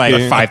like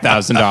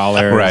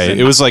 $5,000. Right.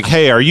 It was like,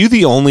 hey, are you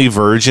the only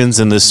virgins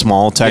in this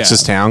small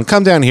Texas town?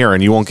 Come down here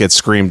and you won't get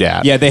screamed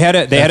at. Yeah, they had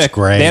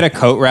great. a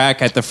coat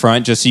rack at the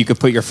front just so you could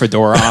put your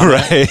fedora on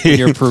Right. when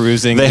you're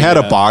perusing. They had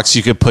the, a box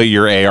you could put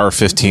your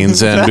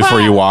AR-15s in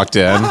before you walked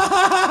in.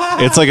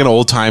 It's like an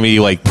old-timey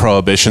like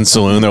prohibition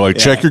saloon. They're like,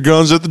 check your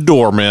guns at the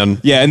door, man.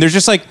 Yeah, and there's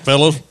just like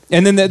Fellas.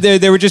 and then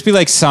there would just be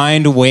like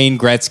signed Wayne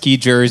Gretzky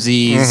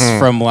jerseys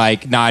from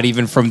like not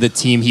even from the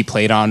team he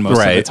played on most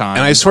of the time.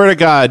 And I swear to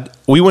God,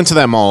 we went to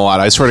that mall a lot.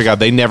 I swear to God,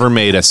 they never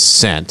made a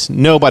cent.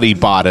 Nobody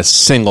bought a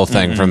single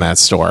thing from that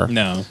store.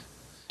 no.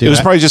 It was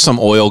probably just some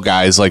oil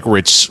guy's like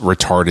rich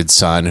retarded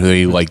son who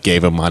he like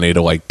gave him money to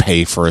like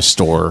pay for a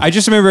store. I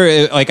just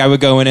remember like I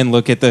would go in and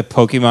look at the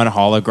Pokemon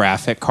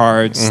holographic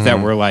cards that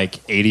were like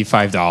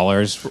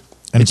 $85.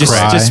 And just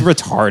cry.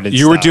 retarded.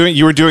 You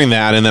stuff. were doing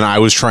that, and then I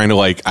was trying to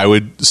like I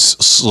would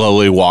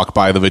slowly walk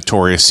by the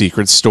Victoria's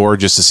Secret store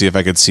just to see if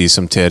I could see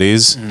some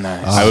titties.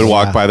 Nice. I would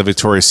walk by the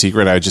Victoria's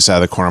Secret. I would just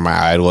out of the corner of my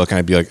eye look, and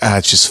I'd be like,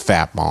 it's just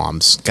fat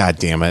moms. God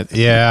damn it,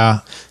 Yeah.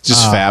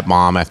 just fat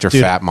mom after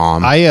Dude, fat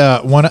mom.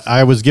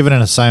 I was given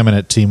an assignment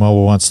at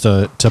T-Mobile once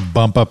to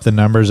bump up the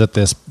numbers at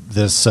this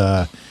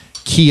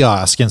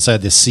kiosk inside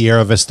the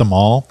Sierra Vista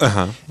Mall,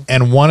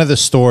 and one of the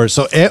stores.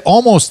 So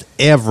almost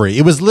every,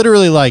 it was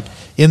literally like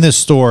in this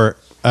store,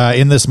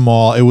 in this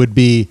mall, it would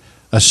be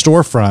a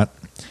storefront,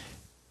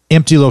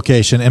 empty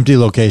location, empty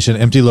location,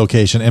 empty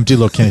location, empty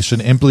location,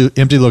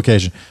 empty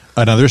location,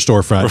 another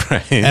storefront,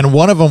 Right. and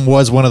one of them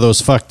was one of those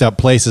fucked up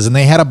places, and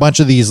they had a bunch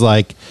of these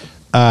like.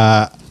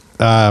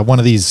 One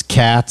of these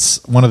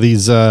cats, one of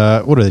these, what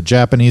are they,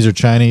 Japanese or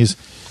Chinese?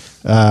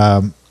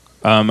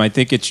 I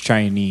think it's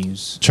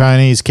Chinese.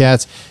 Chinese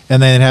cats.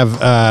 And then they'd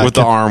have... with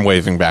the arm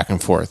waving back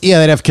and forth. yeah,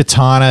 they'd have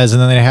katanas,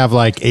 and then they'd have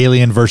like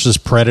Alien versus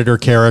Predator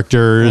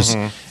characters,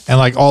 and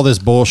like all this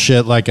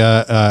bullshit, like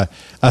a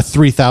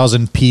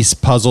 3,000 piece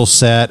puzzle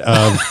set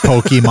of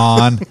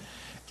Pokemon.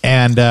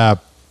 And I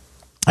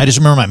just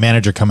remember my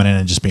manager coming in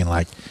and just being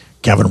like,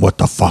 Kevin, what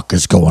the fuck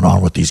is going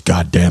on with these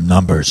goddamn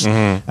numbers?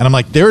 And I'm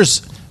like,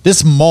 there's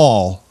this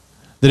mall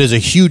that is a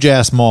huge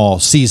ass mall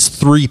sees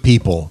 3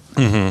 people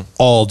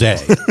all day.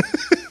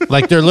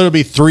 Like there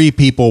literally be 3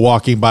 people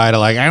walking by to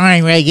like,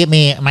 I'm ready to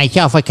get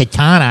myself a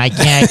katana.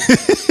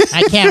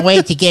 I can't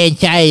wait to get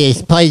inside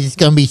this place. It's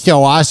gonna be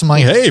so awesome.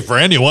 Like, hey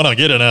friend, you want to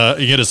get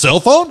a cell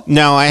phone?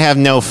 No, I have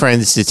no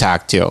friends to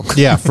talk to.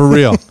 Yeah, for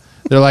real.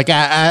 they're like,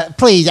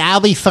 please,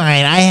 I'll be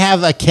fine. I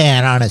have a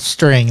can on a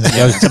string that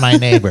goes to my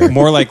neighbor.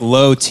 More like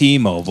low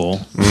T-Mobile.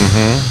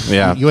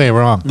 Yeah, You ain't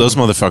wrong. those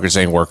motherfuckers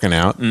ain't working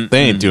out.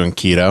 They ain't doing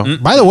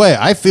keto By the way,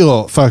 I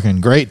feel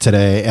fucking great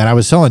today, and I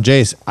was telling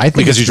Jace, I think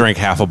because you drank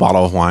half a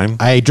bottle of wine.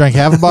 I drank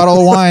half a bottle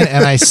of wine,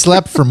 and I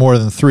slept for more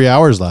than 3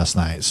 hours last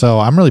night. So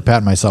I'm really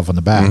patting myself on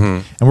the back,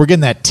 and we're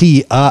getting that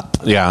tea up.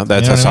 Yeah,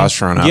 that You know what I mean?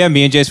 testosterone up. Yeah,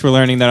 me and Jace were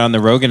learning that on the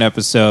Rogan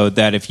episode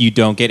that if you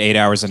don't get 8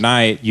 hours a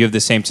night, you have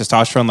the same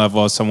testosterone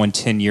level as someone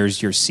 10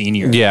 years your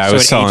senior. Yeah, I so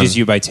was it telling- ages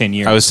you by 10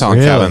 years. I was telling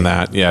Really? Kevin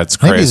that. Yeah, it's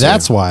crazy. Maybe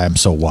that's why I'm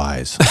so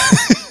wise.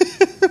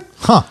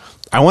 Huh.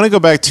 I want to go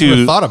back to.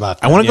 Never thought about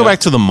that. I want to go Yeah. back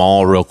to the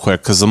mall real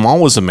quick because the mall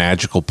was a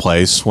magical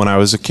place when I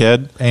was a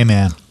kid.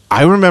 Amen.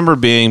 I remember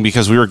being,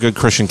 because we were good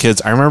Christian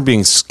kids, I remember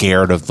being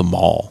scared of the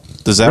mall.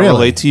 Does that Really?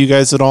 relate to you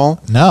guys at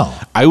all? No.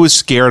 I was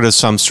scared of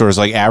some stores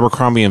like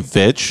Abercrombie and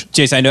Fitch.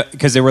 Jace, I know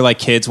because there were like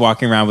kids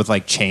walking around with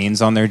like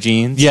chains on their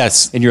jeans.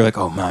 Yes. And you're like,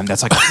 oh, man,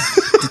 that's like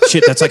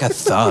shit. That's like a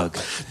thug.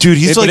 Dude,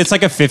 he's But like, it's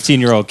like a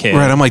 15-year-old kid.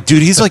 right. I'm like,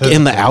 dude, he's like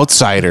in the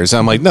Outsiders.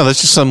 I'm like, no,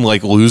 that's just some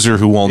like loser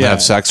who won't Yeah.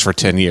 have sex for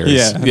 10 years.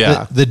 Yeah.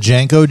 Yeah. The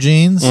Janko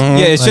jeans. Yeah,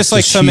 it's just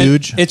like some.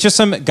 huge. It's just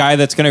some guy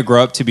that's gonna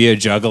grow up to be a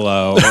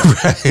juggalo.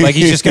 Like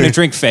he's just gonna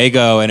drink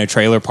Fago in a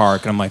trailer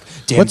park, and I'm like,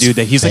 damn, What's dude,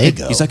 that he's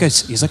Faygo?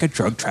 he's like a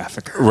drug trafficker.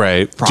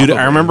 Right. Probably. Dude,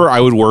 I remember I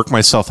would work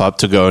myself up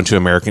to go into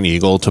American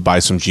Eagle to buy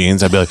some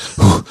jeans. I'd be like,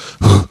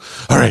 all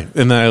right.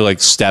 And then I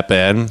like step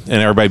in and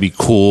everybody'd be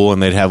cool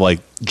and they'd have like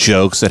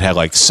jokes that had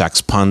like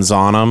sex puns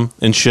on them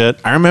and shit.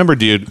 I remember,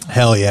 dude,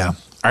 Hell yeah.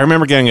 I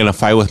remember getting in a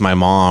fight with my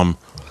mom.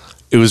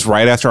 It was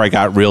right after I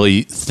got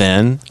really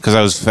thin because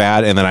I was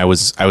fat and then I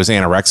was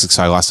anorexic,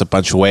 so I lost a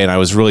bunch of weight and I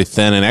was really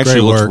thin and actually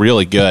Great looked work.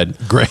 really good.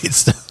 Great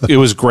stuff. It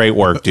was great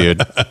work,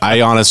 dude.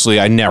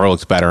 I never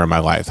looked better in my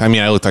life. I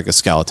mean, I looked like a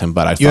skeleton,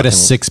 but You had a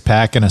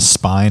 6-pack and a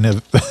spine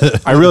of.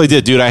 I really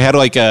did, dude. I had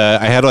like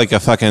a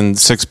fucking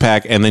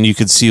 6-pack, and then you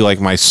could see like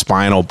my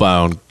spinal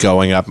bone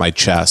going up my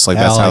chest. Like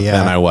that's Hell how yeah.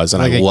 thin I was,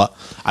 and Like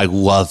I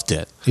loved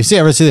it.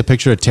 Ever see the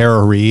picture of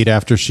Tara Reid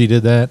after she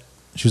did that?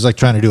 She was like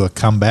trying to do a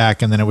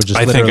comeback, and then it would just.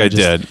 I think literally I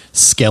just did.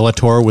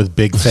 Skeletor with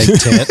big fake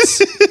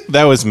tits.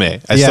 That was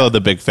me. I Yeah. still had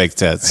the big fake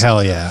tits.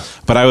 Hell yeah.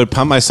 But I would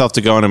pump myself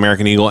to go on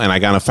American Eagle, and I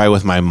got in a fight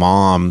with my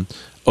mom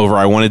over.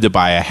 I wanted to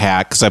buy a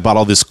hat because I bought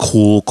all this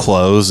cool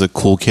clothes that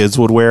cool kids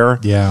would wear.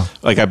 Yeah.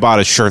 Like I bought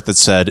a shirt that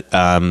said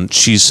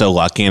 "She's so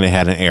lucky" and it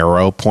had an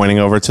arrow pointing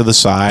over to the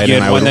side. You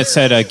and had I one would, that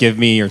said "Give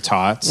me your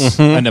tots,"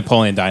 a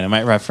Napoleon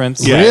Dynamite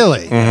reference. Yeah.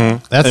 Really?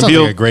 Mm-hmm. That sounds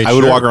people, like a great I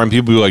would shirt. walk around,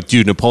 people would be like,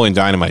 "Dude, Napoleon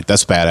Dynamite,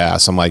 that's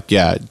badass." I'm like,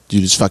 "Yeah,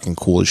 dude, it's fucking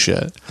cool as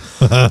shit."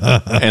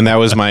 And that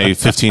was my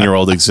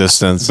 15-year-old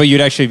existence. But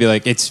you'd actually be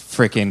like, "It's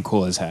freaking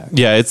cool as heck."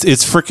 Yeah, it's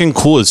freaking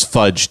cool as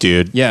fudge,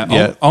 dude.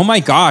 Yeah. Oh my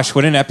gosh,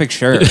 what an epic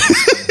shirt.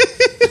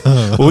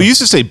 Well, we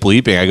used to say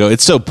bleeping. I go,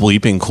 it's so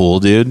bleeping cool,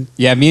 dude.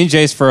 Yeah, me and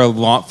Jace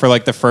for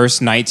like the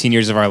first 19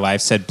 years of our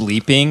life said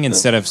bleeping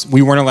instead of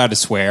we weren't allowed to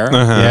swear.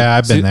 Yeah,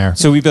 I've been there.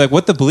 So we'd be like,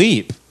 "What the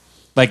bleep?"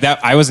 Like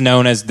that. I was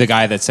known as the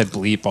guy that said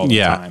bleep all the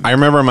Yeah, time. I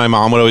remember my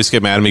mom would always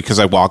get mad at me because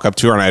I'd walk up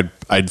to her and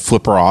I'd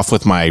flip her off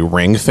with my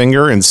ring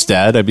finger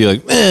instead. I'd be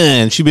like,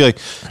 and she'd be like,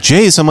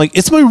 "Jace," I'm like,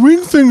 "It's my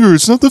ring finger.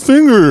 It's not the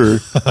finger."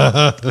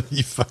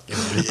 You fucking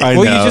idiot. I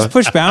Well, know. you just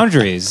push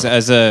boundaries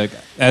as a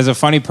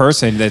funny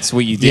person. That's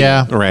what you do.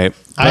 Yeah. Right.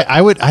 I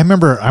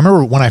remember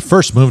when I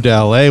first moved to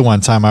LA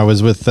one time, I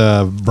was with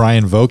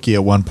Brian Vokey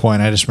at one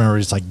point. I just remember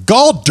he's like,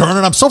 "God darn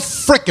it, I'm so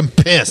freaking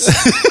pissed."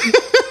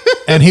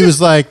 And he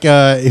was like,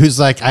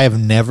 I have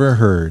never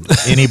heard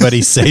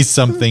anybody say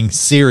something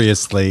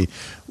seriously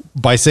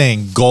by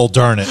saying "gol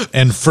darn it"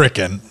 and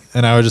frickin'.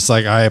 And I was just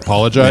like, I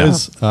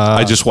apologize.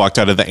 I just walked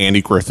out of the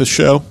Andy Griffith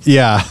show.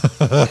 Yeah.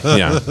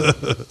 Yeah.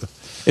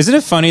 Isn't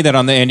it funny that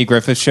on the Andy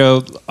Griffith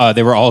show,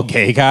 they were all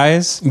gay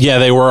guys? Yeah,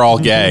 they were all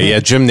gay. Yeah,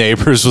 Jim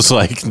Neighbors was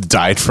like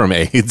died from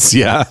AIDS.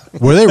 Yeah.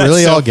 Were they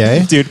really all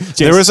gay? Dude,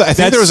 There was, I think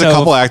that's there was a so-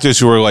 couple actors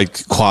who were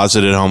like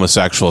closeted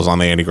homosexuals on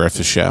the Andy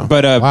Griffith show.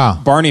 But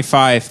Wow. Barney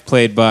Fife,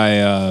 played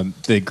by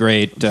the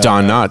great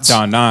Don Knotts.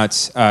 Don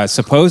Knotts,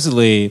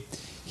 supposedly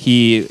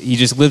he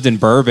just lived in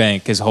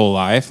Burbank his whole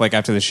life, like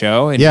after the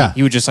show, and Yeah.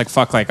 he would just like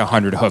fuck like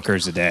 100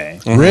 hookers a day.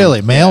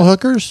 Really? Male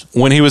hookers?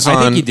 when he was on,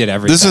 I think he did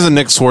everything. This is a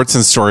Nick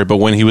Swartzen story, but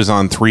when he was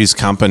on Three's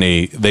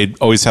Company, they'd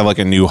always have like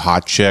a new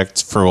hot chick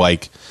for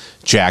like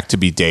Jack to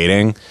be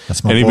dating.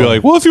 That's my And he'd be boy.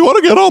 like, "Well, if you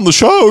want to get on the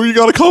show, you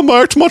got to come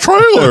back to my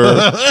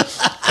trailer."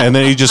 And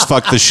then he just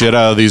fucked the shit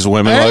out of these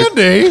women.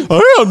 Andy?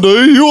 Like,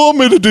 Andy, you want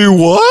me to do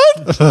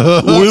what?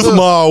 With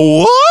my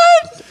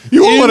what?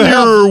 You want me to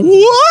have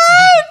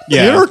what?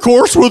 Yeah.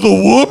 intercourse with a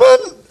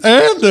woman?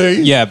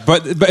 Andy? Yeah,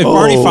 but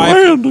Barney Fife,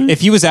 Randy.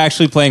 if he was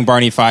actually playing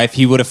Barney Fife,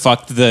 he would have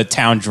fucked the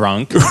town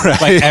drunk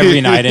like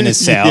every night in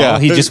his cell. Yeah.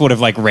 He just would have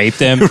like raped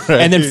him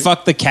and then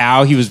fucked the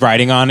cow he was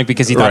riding on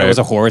because he thought Right. it was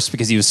a horse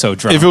because he was so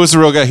drunk. If it was the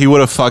real guy, he would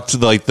have fucked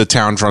like the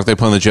town drunk they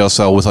put in the jail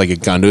cell with like a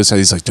gun to his head.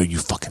 He's like, "Dude, you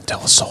fucking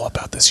tell us all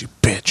about this, you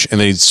bitch,"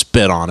 and then he'd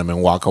spit on him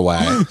and walk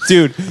away.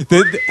 Dude,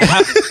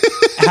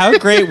 how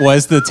great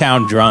was the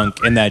town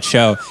drunk in that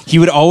show? He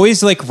would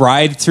always like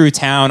ride through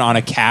town on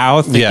a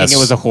cow thinking Yes. it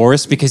was a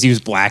horse because he was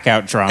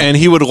blackout drunk. And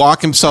he would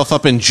lock himself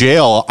up in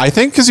jail, I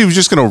think because he was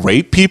just going to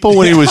rape people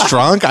when he was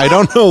drunk. I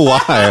don't know why.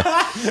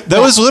 That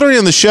was literally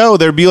in the show.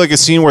 There'd be like a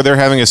scene where they're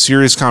having a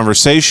serious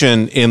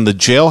conversation in the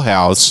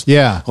jailhouse.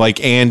 Yeah.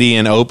 Like Andy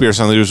and Opie or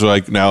something. He was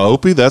like, "Now,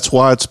 Opie, that's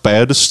why it's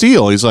bad to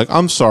steal." He's like,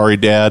 "I'm sorry,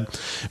 Dad."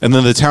 And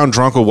then the town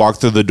drunk would walk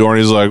through the door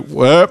and he's like,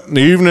 "Well,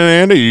 evening,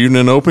 Andy.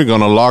 Evening, Opie.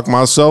 Gonna lock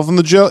myself in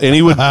the jail." And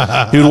he would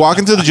walk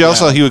into the jail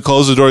cell. He would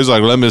close the door. He's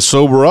like, "Let me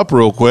sober up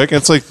real quick." And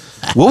it's like,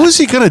 what was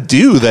he going to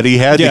do that he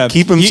had to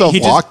keep himself he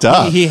just- locked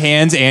up? He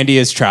hands Andy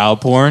his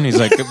child porn. He's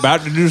like,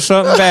 "About to do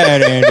something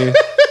bad, Andy."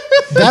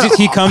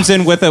 He comes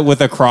in with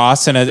a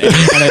cross and a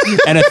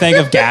thing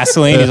of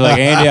gasoline. He's like,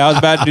 "Andy, I was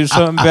about to do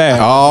something bad."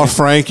 Oh,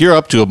 Frank, you're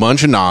up to a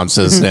bunch of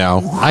nonsense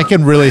now. I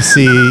can really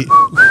see.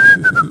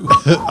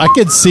 I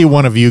could see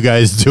one of you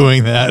guys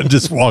doing that,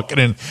 just walking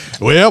in.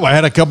 Well, I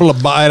had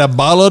I had a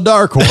bottle of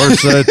Dark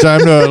Horse.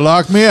 Time to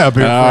lock me up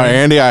here. Frank."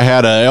 Andy, I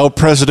had a El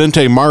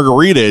Presidente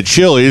margarita at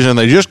Chili's, and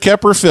they just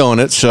kept refilling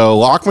it. So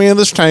lock me in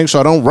this tank so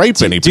I don't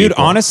rape any people. Dude,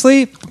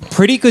 honestly,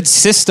 pretty good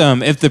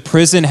system if the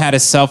prison had a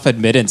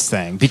self-admittance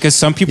thing, because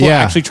some people Yeah.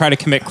 actually try to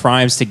commit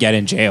crimes to get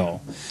in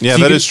jail. Yeah,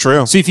 So that you is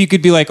true. So if you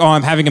could be like, "Oh,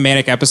 I'm having a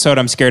manic episode.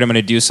 I'm scared I'm going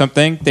to do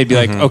something," they'd be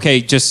like,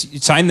 "Okay,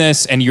 just sign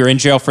this, and you're in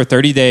jail for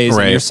 30 days in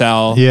Right. your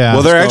cell." Yeah.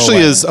 Well, there Just go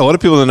actually away. is a lot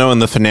of people that know in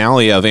the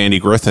finale of Andy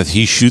Griffith,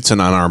 he shoots an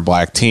unarmed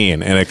black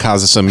teen, and it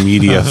causes some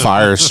media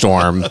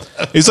firestorm.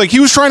 He's like, he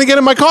was trying to get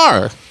in my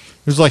car. It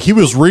was like he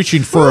was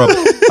reaching for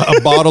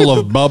a bottle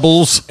of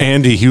bubbles.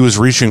 Andy, he was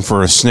reaching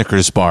for a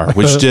Snickers bar,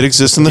 which did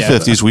exist in the Yeah.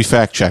 50s. We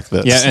fact checked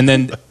this. Yeah, and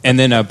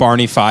then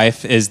Barney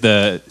Fife is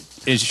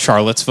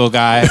Charlottesville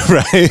guy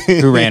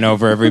who ran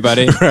over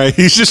everybody. Right,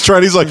 he's just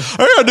trying. He's like,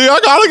 "Andy, I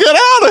gotta get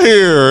out of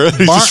here."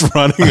 He's just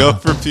running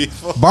over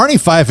people. Barney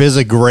Fife is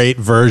a great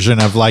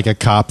version of like a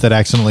cop that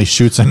accidentally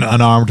shoots an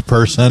unarmed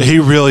person. He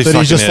really But fucking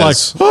he's just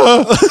is.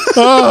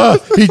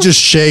 like, he's just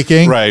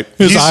shaking. Right.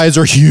 His He's- eyes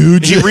are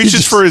huge. He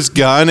reaches for his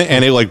gun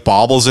and it like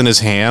bobbles in his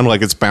hand,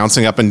 like it's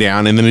bouncing up and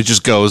down, and then it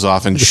just goes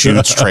off and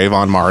shoots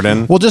Trayvon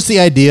Martin. Well, just the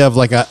idea of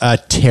like a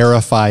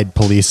terrified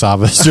police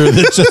officer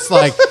that's just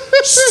like,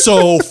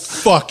 so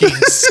fucking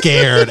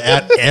scared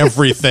at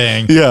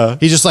everything. Yeah.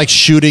 He's just like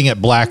shooting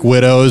at black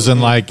widows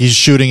and like he's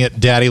shooting at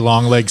daddy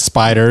long leg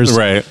spiders.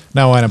 Right.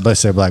 No, I don't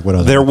say black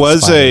widows. There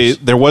was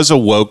spiders. a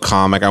woke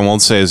comic. I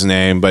won't say his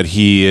name, but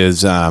he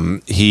is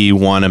he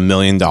won $1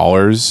 million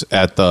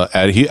at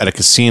a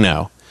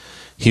casino.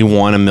 He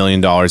won $1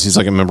 million. He's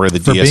like a member of the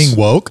For DS. being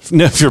woke?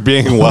 No, if you're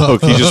being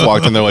woke, he just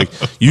walked in there like,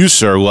 "You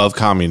sir love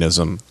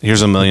communism.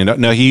 Here's $1 million."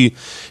 No, he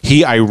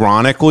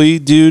ironically,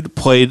 dude,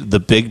 played the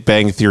Big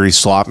Bang Theory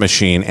slot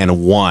machine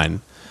and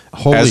won.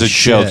 Holy As a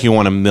shit. joke, he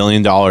won $1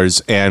 million,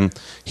 and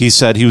he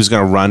said he was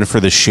going to run for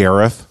the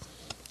sheriff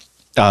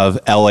of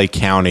LA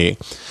County.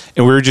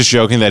 And we were just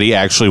joking that he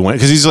actually went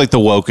because he's like the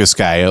wokest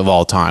guy of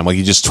all time. Like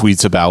he just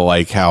tweets about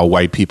like how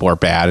white people are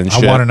bad and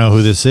shit. I want to know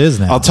who this is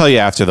now. I'll tell you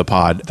after the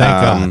pod.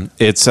 Thank God.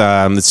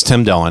 It's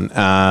Tim Dillon.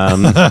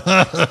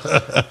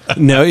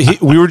 No,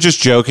 we were just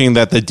joking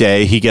that the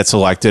day he gets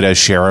elected as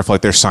sheriff,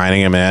 like they're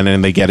signing him in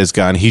and they get his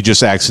gun, he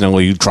just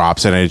accidentally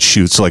drops it and it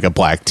shoots like a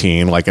black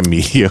teen like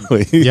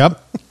immediately.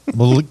 Yep.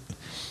 Well,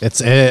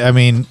 it's. I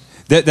mean,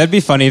 That'd be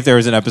funny if there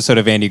was an episode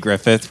of Andy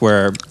Griffith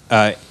where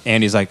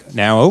Andy's like,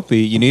 "Now, Opie,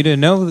 you need to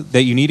know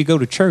that you need to go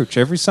to church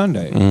every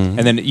Sunday." And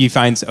then he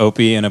finds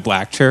Opie in a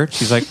black church.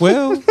 He's like,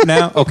 "Well,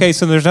 now, okay,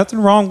 so there's nothing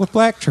wrong with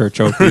black church,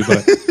 Opie,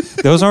 but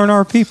those aren't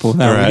our people.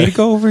 Now, Right. we need to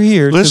go over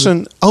here.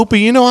 Listen,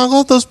 Opie, I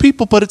love those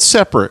people, but it's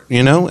separate,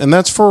 and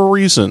that's for a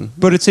reason.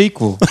 But it's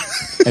equal."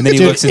 And then he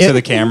Dude, looks into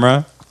the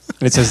camera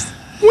and it says,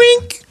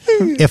 Wink.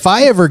 if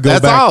I ever go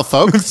That's back, all,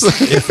 folks.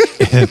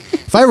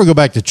 if I ever go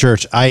back to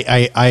church,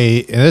 I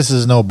and this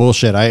is no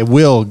bullshit. I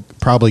will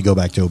probably go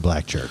back to a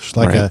black church,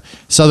 like Right. a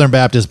Southern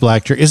Baptist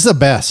black church. It's the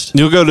best.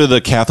 You'll go to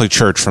the Catholic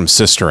Church from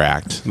Sister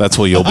Act. That's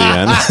what you'll be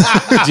in.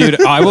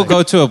 "Dude, I will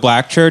go to a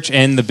black church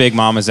in the Big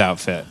Mama's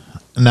outfit,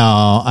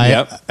 No,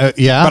 Yep.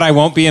 yeah, but I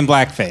won't be in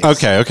blackface.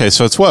 Okay,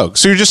 so it's woke.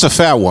 So you're just a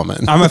fat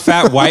woman. I'm a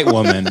fat white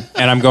woman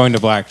and I'm going to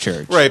black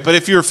church." Right, but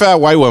if you're a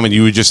fat white woman,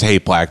 you would just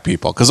hate black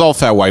people because all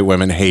fat white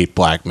women hate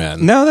black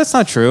men. No, that's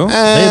not true.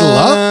 they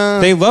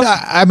love. They love.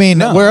 I mean,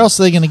 No. where else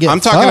are they going to get? I'm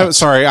talking fucked? about-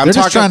 sorry, I'm They're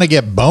talking- just trying to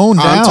get boned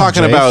down. I'm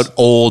talking Jace. about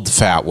old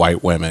fat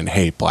white women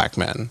hate black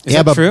men. Is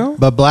that but, true?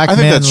 But black I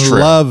think men that's true.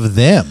 love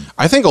them.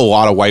 I think a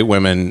lot of white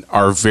women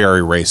are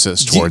very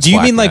racist towards Do you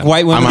black mean like men.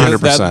 white women I'm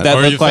that, 100%. that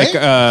Or you look like?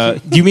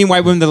 think? Do you mean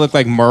white women that look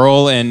like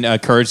Merle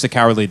and Courage the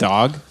Cowardly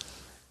Dog?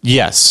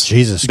 Yes.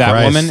 Jesus That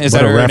Christ. woman is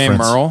What that a her name, reference.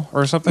 Myrtle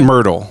or something?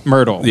 Myrtle.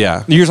 Myrtle.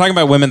 Yeah. You're talking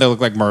about women that look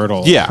like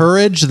Myrtle. Yeah.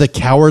 Courage the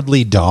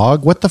Cowardly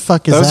Dog. What the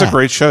fuck is That that? was a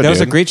great show, That was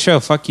a dude. great show.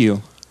 Fuck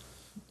you.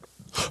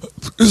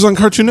 It was on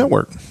Cartoon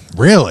Network.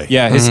 Really?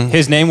 Yeah,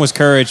 his name was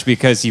Courage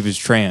because he was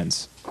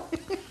trans.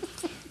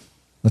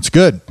 That's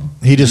good.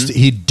 He just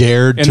he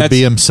dared And to that's-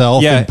 be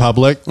himself yeah. in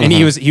public. And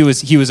he was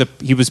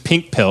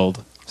pink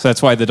pilled. So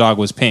that's why the dog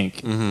was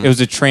pink. It was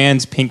a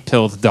trans pink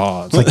pilled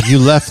dog. Like you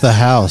left the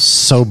house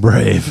so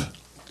brave.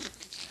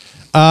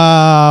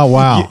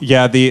 Wow.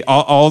 Yeah,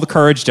 all the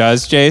Courage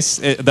does, Jace,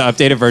 the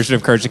updated version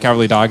of Courage the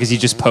Cowardly Dog is he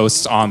just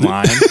posts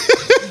online.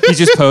 He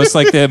just posts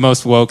like the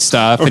most woke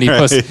stuff, and he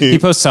posts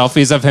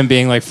selfies of him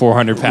being like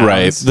 400 pounds.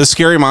 Right. The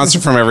scary monster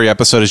from every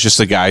episode is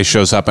just a guy who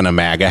shows up in a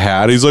MAGA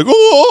hat. He's like,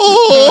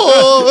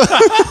 oh!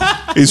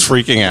 He's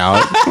freaking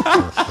out.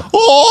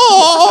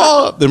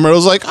 Oh! Then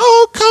Myrtle's like,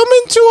 oh, come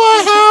into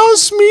our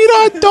house, meet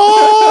our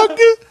dog.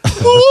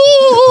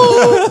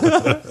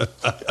 Oh!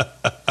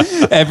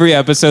 Every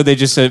episode, they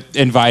just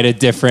invite a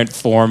different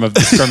form of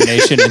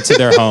discrimination into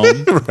their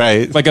home.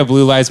 Right. Like a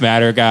Blue Lives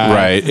Matter guy,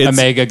 Right. a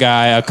MAGA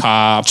guy, a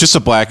cop. Just a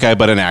black guy,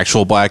 but an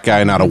actual black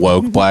guy, not a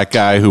woke black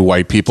guy who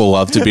white people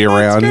love to be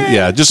around.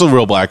 Yeah, just a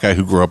real black guy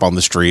who grew up on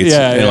the streets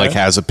Yeah, and yeah. like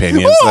has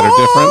opinions that are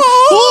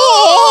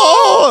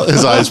different.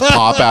 His eyes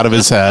pop out of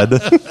his head.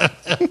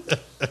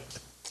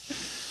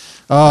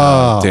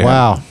 Oh, Damn.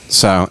 wow.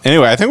 So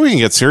anyway, I think we can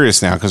get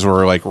serious now because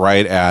we're like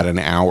right at an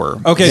hour.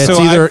 Okay, It's so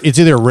either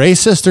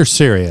racist or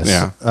serious.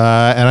 Yeah.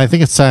 And I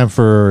think it's time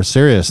for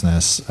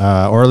seriousness,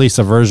 or at least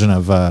a version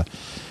of.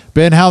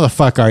 Ben, how the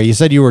fuck are you? You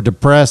said you were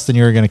depressed and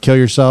you were going to kill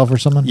yourself or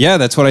something. yeah,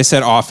 that's what I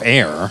said off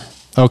air.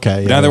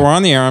 Okay. Now that we're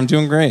on the air, I'm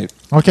doing great.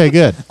 Okay.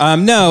 Good.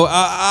 No,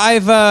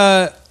 I've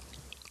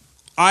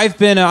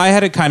been. I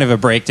had a kind of a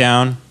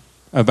breakdown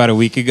about a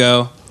week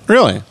ago.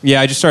 Really?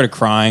 Yeah, I just started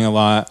crying a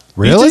lot.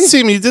 Really?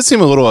 You did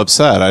seem a little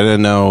upset. I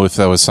didn't know if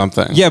that was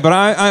something. Yeah, but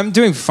I'm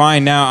doing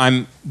fine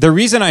now. The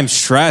reason I'm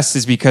stressed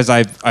is because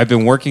I've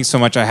been working so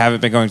much. I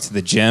haven't been going to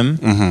the gym,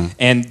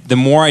 and the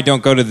more I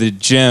don't go to the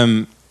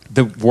gym,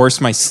 the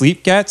worse my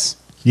sleep gets.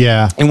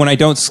 Yeah. And when I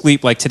don't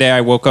sleep, like today,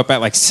 I woke up at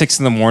like 6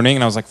 a.m.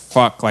 and I was like,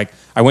 "Fuck!" Like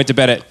I went to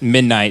bed at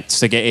midnight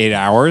to get 8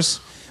 hours,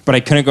 but I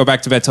couldn't go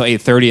back to bed till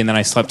 8:30, and then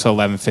I slept till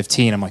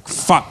 11:15. I'm like,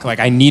 "Fuck!" Like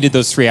I needed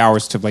those 3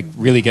 hours to like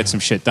really get some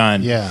shit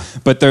done. Yeah.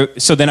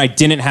 But so then I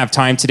didn't have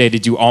time today to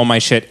do all my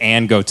shit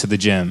and go to the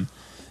gym.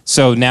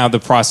 So now the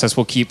process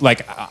will keep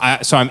like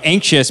so I'm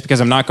anxious because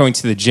I'm not going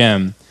to the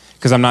gym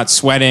because I'm not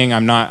sweating.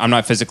 I'm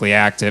not physically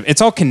active. It's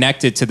all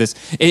connected to this.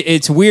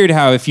 It's weird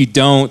how if you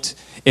don't.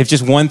 if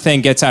just one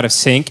thing gets out of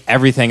sync,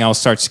 everything else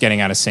starts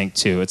getting out of sync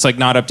too. It's like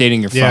not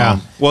updating your phone. Yeah.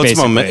 Well,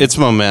 basically. it's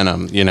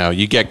momentum. You know,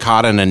 you get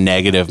caught in a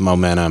negative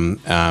momentum,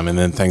 and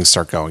then things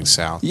start going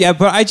south. Yeah,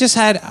 but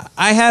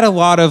I had a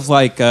lot of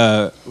like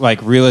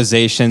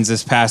realizations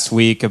this past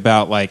week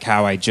about like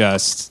how I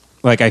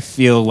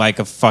feel like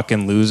a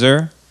fucking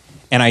loser,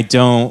 and I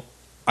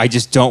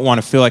just don't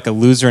want to feel like a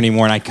loser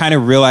anymore. And I kind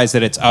of realize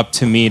that it's up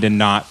to me to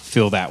not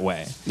feel that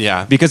way.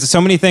 Yeah. Because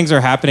so many things are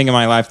happening in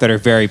my life that are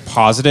very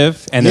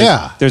positive, and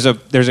there's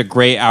a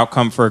great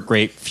outcome for a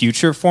great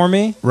future for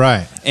me.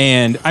 Right.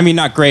 And I mean,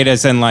 not great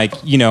as in like,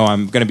 you know,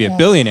 I'm going to be a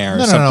billionaire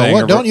or something.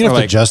 What? Don't you have to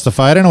like,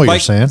 justify it? I know what you're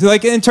saying.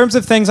 Like in terms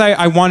of things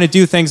I want to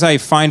do, things I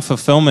find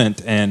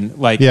fulfillment in.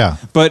 Like, Yeah.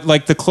 But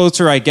like the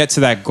closer I get to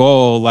that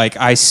goal, like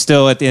I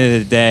still at the end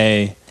of the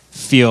day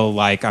feel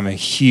like I'm a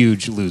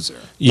huge loser.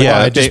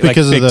 Yeah, just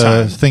because of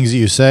the things that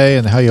you say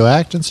and how you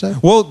act and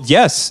stuff. Well,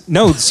 yes,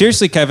 no,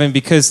 seriously, Kevin,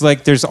 because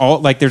like there's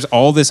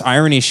all this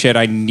irony shit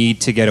I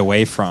need to get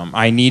away from.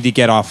 I need to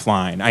get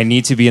offline. I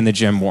need to be in the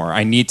gym more.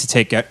 I need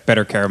to get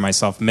better care of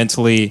myself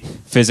mentally,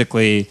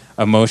 physically,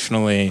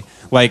 emotionally.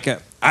 Like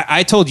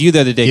I told you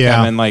the other day,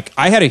 Kevin, like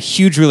I had a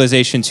huge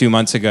realization 2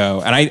 months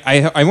ago, and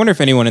I wonder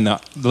if anyone in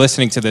the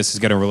listening to this is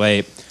going to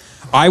relate.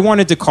 I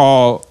wanted to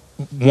call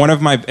one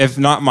of my, if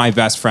not my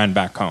best friend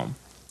back home.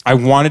 I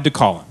wanted to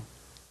call him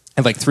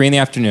at like 3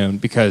 p.m.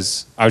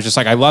 because I was just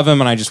like, I love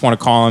him and I just want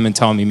to call him and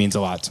tell him he means a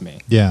lot to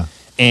me. Yeah.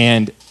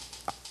 And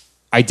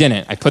I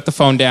didn't. I put the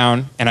phone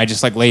down and I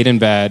just like laid in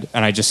bed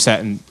and I just sat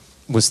and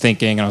was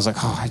thinking and I was like,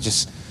 oh, I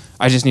just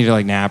need to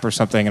like nap or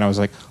something. And I was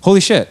like,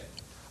 holy shit,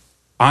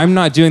 I'm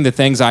not doing the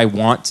things I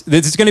want.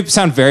 This is going to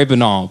sound very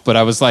banal, but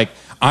I was like,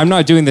 I'm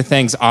not doing the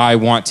things I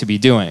want to be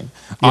doing.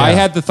 Yeah. I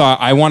had the thought,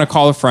 I want to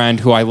call a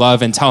friend who I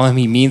love and tell him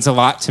he means a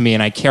lot to me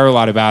and I care a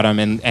lot about him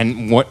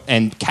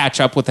and catch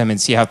up with him and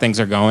see how things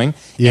are going.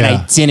 Yeah. And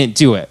I didn't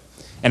do it.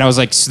 And I was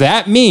like, so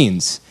that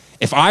means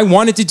if I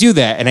wanted to do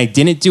that and I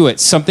didn't do it,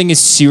 something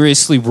is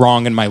seriously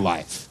wrong in my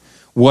life.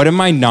 What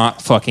am I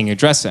not fucking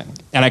addressing?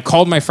 And I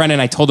called my friend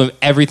and I told him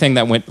everything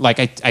that went, like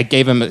I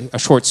gave him a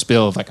short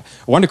spill of like, I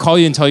wanted to call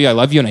you and tell you I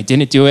love you and I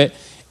didn't do it.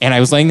 And I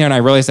was laying there and I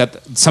realized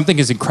that something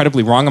is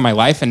incredibly wrong in my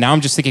life. And now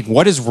I'm just thinking,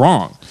 what is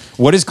wrong?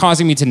 What is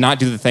causing me to not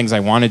do the things I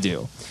want to do?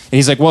 And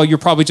he's like, well, you're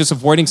probably just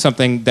avoiding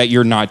something that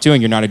you're not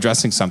doing. You're not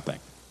addressing something.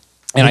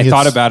 And I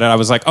thought about it. I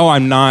was like, oh,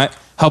 I'm not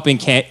helping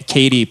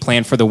Katie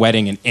plan for the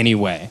wedding in any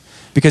way.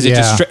 Because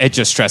it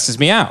just stresses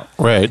me out,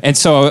 right? And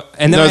so,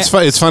 and then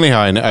it's funny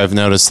how I've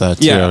noticed that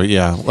too.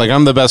 Yeah, like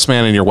I'm the best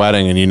man in your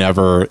wedding, and you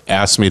never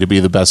asked me to be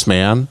the best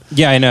man.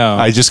 Yeah, I know.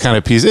 I just kind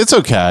of it's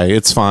okay,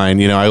 it's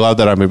fine. You know, I love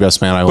that I'm your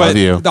best man. I love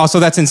you.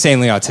 Also, that's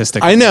insanely autistic.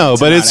 I know,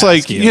 but it's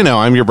like you know,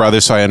 I'm your brother,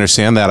 so I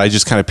understand that. I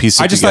just kind of piece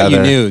it together. I just thought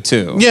you knew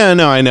too. Yeah,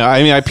 no, I know.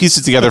 I mean, I pieced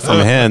it together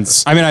from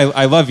hints. I mean,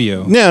 I love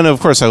you. Yeah, no, of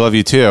course I love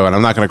you too, and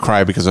I'm not going to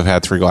cry because I've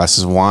had 3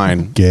 glasses of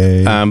wine.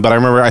 Gay. But I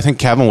remember, I think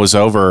Kevin was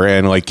over,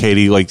 and like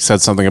Katie like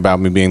said something about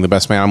me being the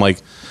best man. I'm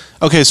like,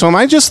 okay, so am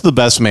I just the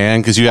best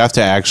man? Because you have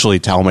to actually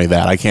tell me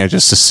that. I can't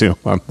just assume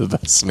I'm the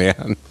best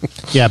man.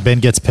 Yeah, Ben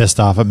gets pissed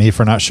off at me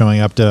for not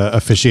showing up to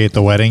officiate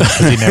the wedding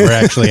because he never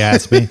actually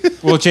asked me.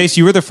 Well, Chase,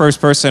 you were the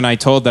first person I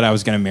told that I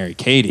was going to marry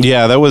Katie.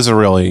 Yeah, that was a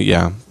really,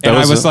 And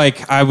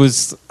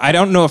I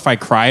don't know if I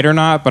cried or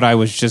not, but I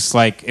was just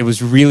like, it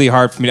was really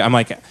hard for me. I'm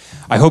like,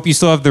 I hope you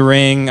still have the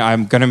ring.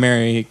 I'm going to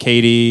marry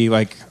Katie.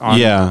 Like,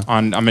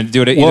 I'm going to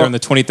do it either on the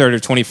 23rd or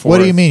 24th. What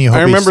do you mean you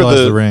hope he still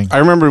has the ring? I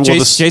remember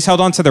Jace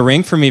held on to the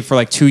ring for me for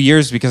like 2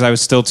 years because I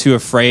was still too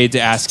afraid to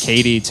ask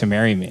Katie to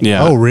marry me.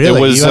 Yeah. Oh,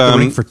 really? You had the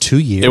ring for 2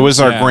 years? It was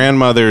our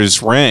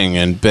grandmother's ring,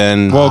 and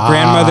Ben... Well,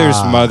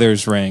 grandmother's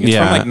mother's ring. It's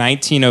from like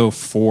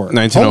 1904.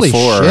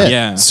 1904. Holy shit.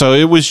 Yeah. So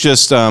it was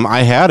just,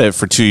 I had it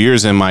for 2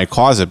 years in my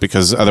closet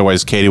because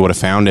otherwise Katie would have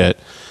found it.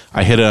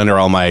 I hid it under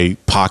all my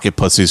pocket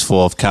pussies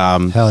full of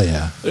cum. Hell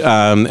yeah.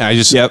 I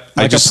just... Yep.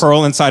 Like a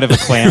pearl inside of a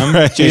clam.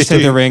 Right. Jace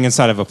hid the ring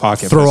inside of a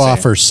pocket Throw pussy.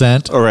 off her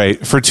scent. All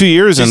right. For 2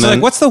 years She's and then...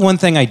 like, what's the one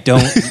thing I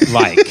don't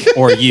like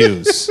or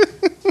use?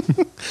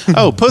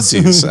 Oh,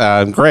 pussies.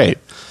 Great.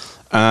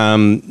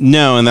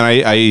 No, and then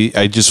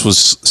I just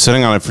was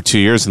sitting on it for 2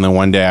 years, and then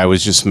one day I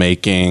was just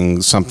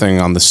making something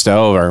on the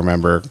stove, I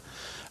remember.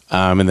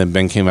 And then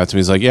Ben came up to me,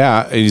 he's like,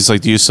 yeah. And he's like,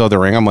 do you still have the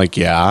ring? I'm like,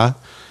 yeah.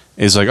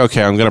 He's like,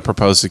 okay, I'm going to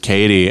propose to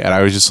Katie. And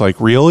I was just like,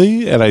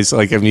 really? And I was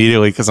like,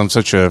 immediately, because I'm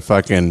such a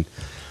fucking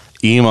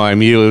emo,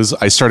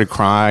 I started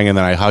crying, and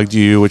then I hugged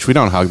you, which we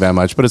don't hug that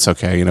much, but it's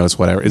okay. You know, it's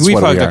whatever. We've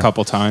hugged a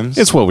couple times.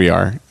 It's what we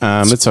are.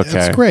 It's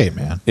okay. It's great,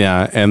 man.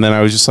 Yeah. And then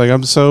I was just like,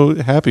 I'm so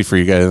happy for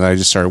you guys. And I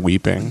just started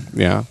weeping.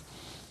 Yeah.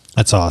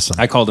 That's awesome.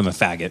 I called him a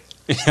faggot.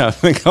 Yeah,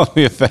 they called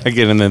me a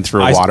faggot and then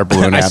threw a water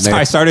balloon at me.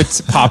 I started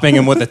popping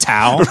him with a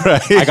towel.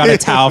 Right. I got a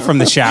towel from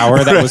the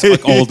shower that was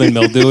like old and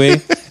mildewy,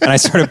 and I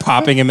started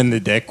popping him in the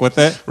dick with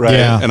it. Right.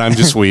 Yeah. And I'm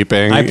just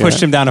weeping. I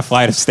pushed him down a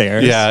flight of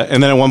stairs. Yeah.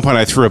 And then at one point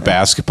I threw a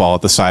basketball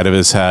at the side of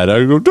his head.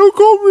 I go, don't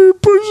call me a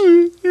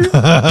pussy. You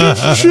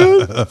piece of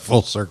shit.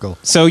 Full circle.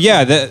 So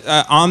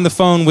yeah, on the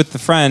phone with the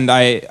friend,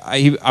 I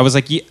was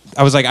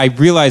like, I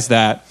realized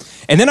that.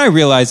 And then I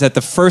realized that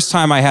the first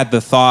time I had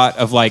the thought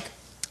of like,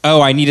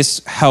 oh, I need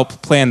to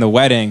help plan the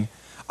wedding,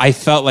 I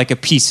felt like a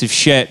piece of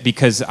shit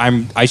because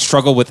I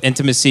struggle with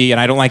intimacy and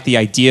I don't like the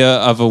idea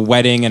of a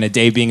wedding and a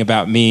day being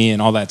about me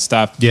and all that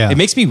stuff. Yeah. It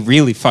makes me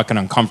really fucking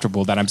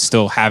uncomfortable that I'm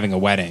still having a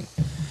wedding.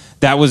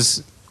 That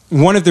was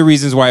one of the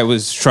reasons why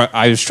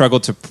I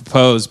struggled to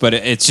propose, but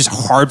it's just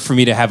hard for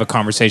me to have a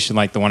conversation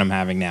like the one I'm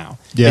having now.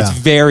 Yeah. It's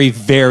very,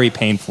 very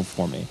painful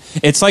for me.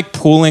 It's like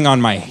pulling on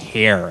my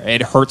hair.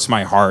 It hurts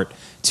my heart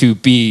to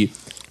be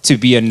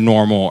a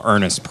normal,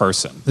 earnest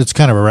person. It's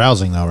kind of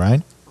arousing, though,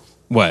 right?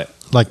 What?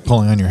 Like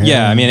pulling on your hair.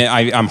 Yeah, I mean,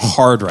 I'm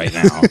hard right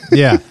now.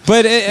 Yeah.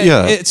 But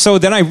so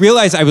then I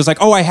realized I was like,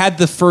 oh, I had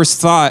the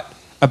first thought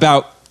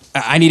about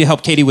I need to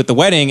help Katie with the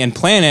wedding and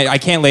plan it. I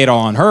can't lay it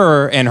all on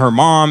her and her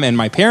mom and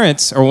my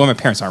parents, or well, my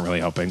parents aren't really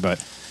helping,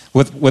 but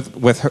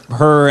with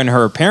her and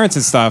her parents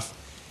and stuff.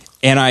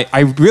 And I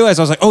realized,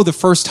 I was like, oh, the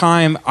first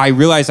time I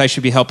realized I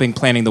should be helping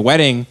planning the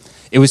wedding,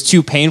 it was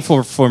too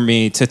painful for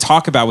me to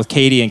talk about with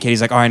Katie, and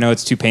Katie's like, oh, I know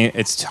it's too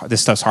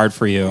this stuff's hard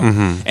for you.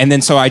 Mm-hmm. And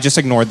then so I just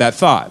ignored that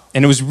thought.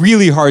 And it was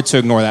really hard to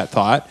ignore that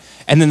thought.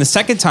 And then the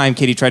second time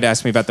Katie tried to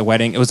ask me about the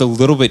wedding, it was a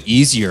little bit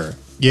easier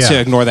to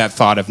ignore that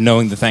thought of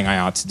knowing the thing I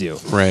ought to do.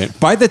 Right.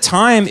 By the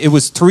time it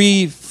was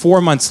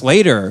 3-4 months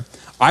later,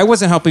 I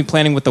wasn't helping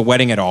planning with the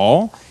wedding at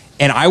all.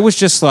 And I was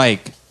just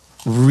like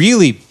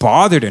really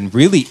bothered and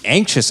really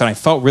anxious, and I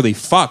felt really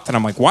fucked. And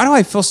I'm like, why do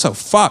I feel so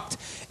fucked?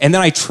 And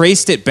then I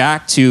traced it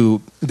back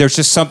to there's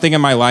just something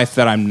in my life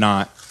that I'm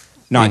not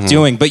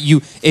doing. But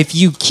if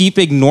you keep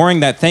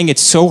ignoring that thing,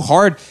 it's so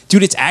hard.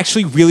 Dude, it's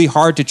actually really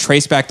hard to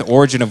trace back the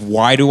origin of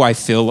why do I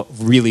feel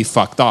really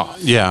fucked off.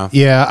 Yeah.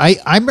 Yeah,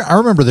 I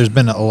remember there's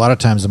been a lot of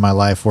times in my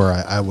life where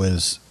I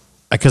was,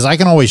 because I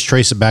can always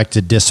trace it back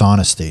to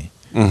dishonesty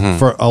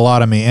for a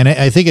lot of me. And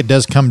I think it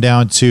does come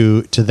down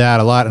to that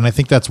a lot. And I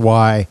think that's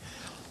why,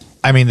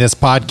 I mean, this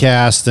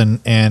podcast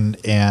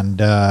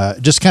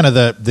and just kind of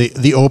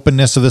the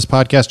openness of this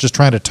podcast, just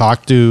trying to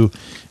talk to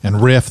and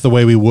riff the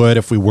way we would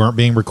if we weren't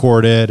being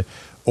recorded,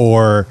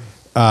 or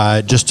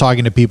just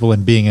talking to people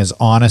and being as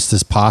honest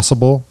as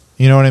possible.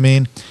 You know what I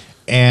mean?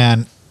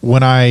 And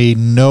when I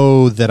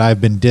know that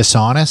I've been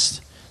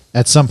dishonest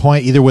at some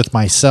point, either with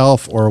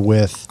myself or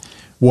with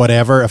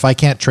whatever, if I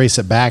can't trace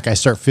it back, I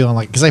start feeling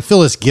like, because I feel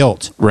this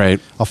guilt.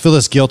 Right. I'll feel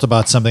this guilt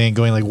about something and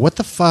going like, what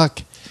the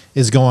fuck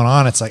is going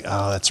on? It's like,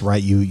 oh, that's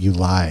right. You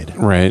lied.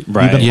 Right. You've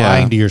been Yeah.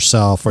 lying to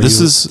yourself, or This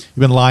you've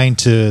been lying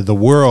to the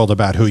world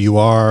about who you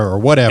are or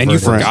whatever. And you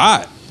it is.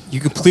 forgot.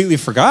 You completely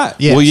forgot.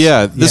 Yes. Well,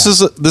 yeah, this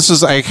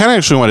is. I kind of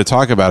actually want to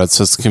talk about it,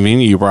 so it's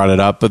convenient you brought it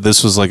up. But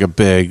this was like a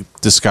big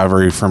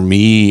discovery for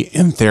me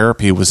in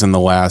therapy. Was in the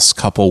last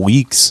couple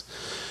weeks.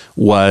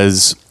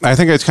 I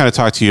think I kind of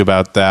talked to you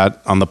about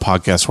that on the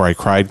podcast where I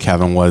cried.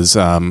 Kevin was.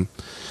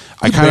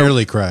 I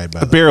barely cried.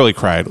 By the way. barely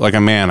cried like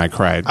a man. I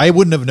cried. I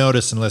wouldn't have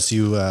noticed unless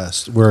you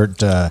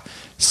weren't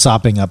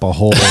sopping up a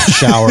whole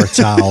shower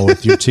towel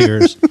with your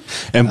tears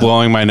and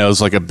blowing my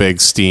nose like a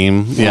big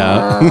steam.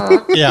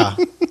 Yeah. Yeah.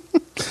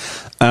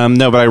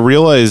 No, but I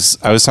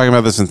realized I was talking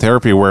about this in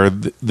therapy where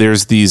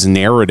there's these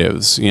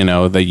narratives,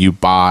 that you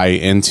buy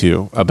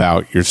into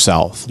about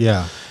yourself.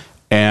 Yeah.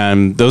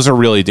 And those are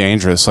really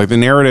dangerous. Like the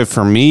narrative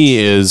for me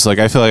is like,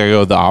 I feel like I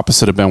go the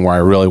opposite of Ben, where I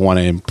really want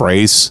to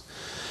embrace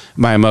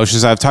my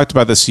emotions. I've talked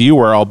about this to you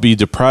where I'll be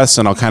depressed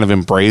and I'll kind of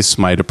embrace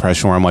my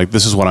depression, where I'm like,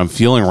 this is what I'm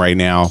feeling right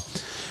now.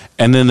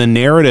 And then the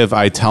narrative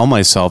I tell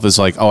myself is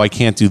like, oh, I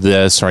can't do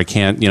this, or I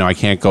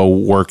can't go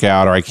work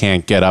out, or I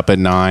can't get up at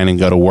 9 and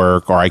go to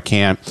work, or I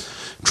can't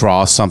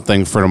draw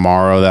something for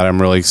tomorrow that I'm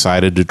really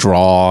excited to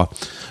draw,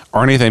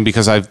 or anything,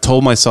 because I've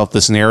told myself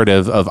this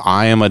narrative of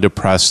I am a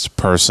depressed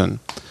person.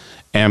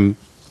 And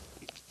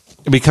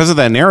because of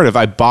that narrative,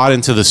 I bought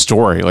into the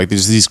story. Like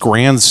there's these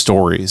grand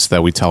stories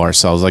that we tell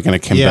ourselves, like in a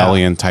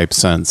Campbellian type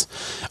sense.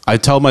 I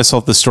tell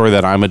myself the story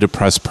that I'm a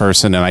depressed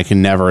person and I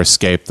can never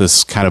escape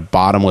this kind of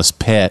bottomless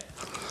pit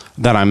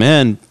that I'm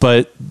in.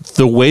 But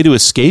the way to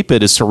escape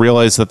it is to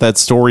realize that that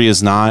story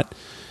is not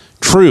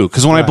true.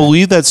 Because when I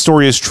believe that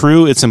story is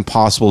true, it's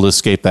impossible to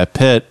escape that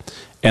pit.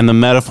 And the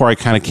metaphor I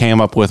kind of came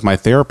up with my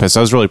therapist,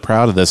 I was really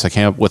proud of this. I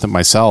came up with it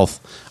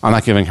myself. I'm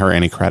not giving her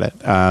any credit.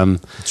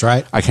 That's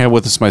right. I came up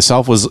with this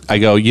myself. I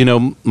go,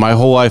 my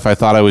whole life I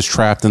thought I was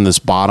trapped in this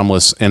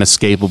bottomless,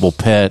 inescapable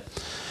pit.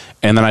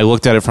 And then I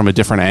looked at it from a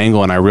different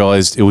angle and I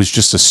realized it was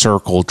just a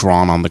circle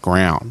drawn on the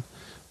ground.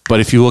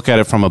 But if you look at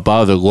it from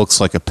above, it looks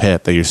like a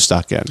pit that you're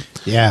stuck in.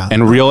 Yeah.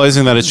 And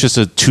realizing that it's just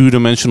a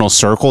 2-dimensional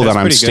circle that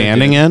I'm pretty good,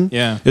 standing in.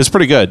 Yeah. It's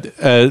pretty good.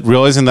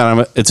 Realizing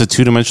that it's a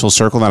 2-dimensional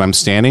circle that I'm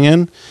standing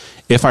in.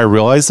 If I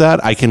realize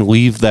that, I can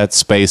leave that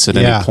space at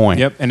any point.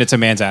 Yep. And it's a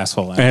man's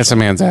asshole. And it's a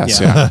man's ass,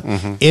 yeah.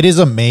 Mm-hmm. It is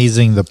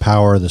amazing the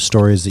power of the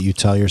stories that you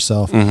tell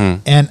yourself.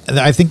 Mm-hmm. And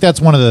I think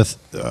that's one of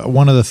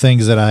the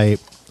things that I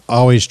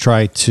always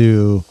try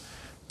to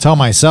tell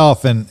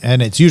myself, and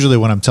it's usually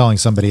when I'm telling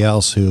somebody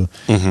else who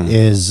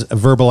is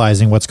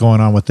verbalizing what's going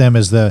on with them,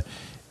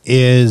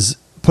 is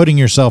putting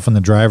yourself in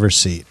the driver's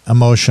seat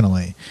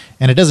emotionally.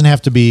 And it doesn't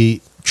have to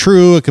be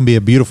true. It can be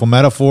a beautiful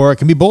metaphor. It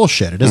can be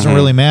bullshit. It doesn't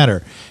really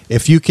matter.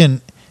 If you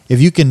can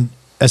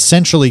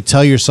essentially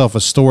tell yourself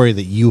a story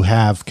that you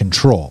have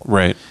control.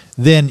 Right.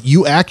 Then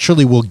you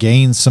actually will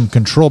gain some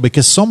control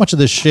because so much of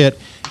this shit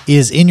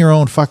is in your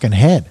own fucking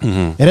head.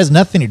 It has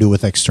nothing to do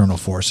with external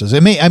forces.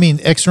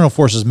 External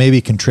forces may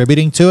be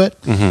contributing to it,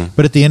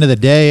 but at the end of the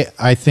day,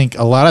 I think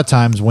a lot of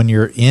times when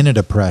you're in a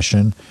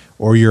depression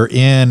or you're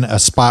in a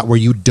spot where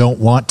you don't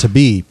want to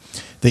be,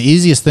 the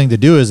easiest thing to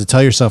do is to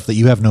tell yourself that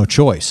you have no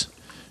choice,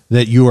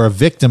 that you are a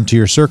victim to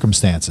your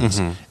circumstances,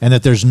 and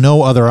that there's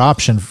no other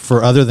option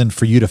other than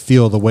for you to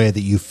feel the way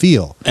that you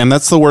feel. And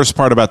that's the worst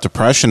part about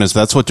depression is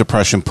that's what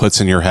depression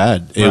puts in your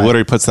head. It Right.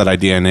 literally puts that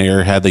idea in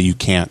your head that you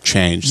can't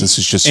change. This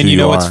is just And who you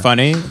know are. what's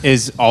funny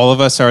is all of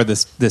us are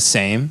the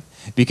same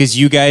because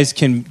you guys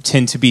can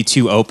tend to be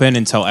too open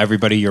and tell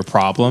everybody your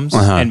problems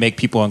and make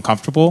people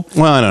uncomfortable.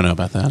 Well, I don't know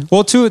about that.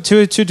 Well, to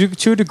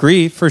a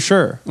degree, for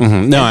sure.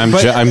 No,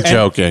 I'm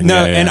joking.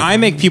 No, Yeah, and yeah. I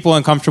make people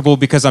uncomfortable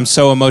because I'm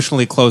so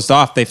emotionally closed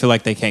off. They feel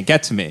like they can't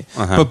get to me.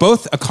 But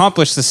both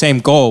accomplish the same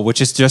goal, which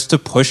is just to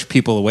push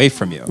people away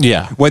from you.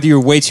 Yeah. Whether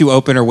you're way too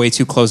open or way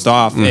too closed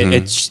off,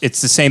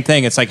 it's the same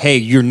thing. It's like, hey,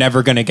 you're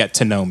never going to get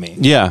to know me.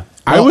 Yeah.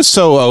 I was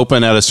so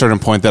open at a certain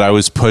point that I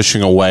was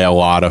pushing away a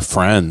lot of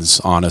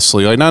friends,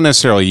 honestly. Like, not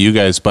necessarily you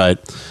guys,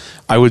 but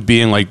I would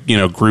be in, like,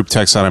 group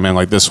texts that I'm in,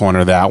 like this one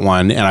or that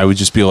one, and I would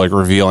just be, like,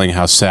 revealing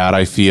how sad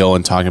I feel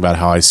and talking about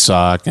how I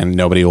suck and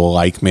nobody will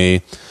like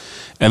me.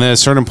 And then at a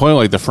certain point,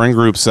 like, the friend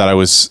groups that I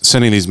was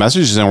sending these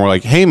messages in were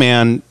like, hey,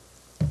 man,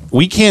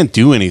 we can't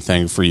do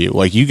anything for you.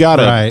 Like, you got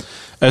to... Right.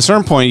 At a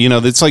certain point,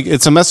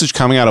 it's a message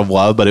coming out of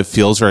love, but it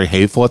feels very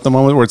hateful at the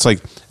moment where it's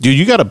like, dude,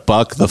 you got to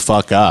buck the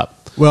fuck up.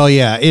 Well,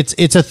 yeah,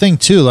 it's a thing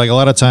too. Like a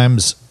lot of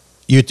times,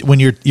 when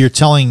you're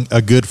telling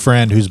a good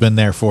friend who's been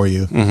there for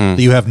you that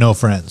you have no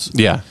friends.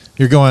 Yeah.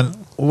 You're going,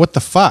 what the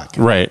fuck?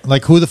 Right.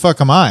 Like, who the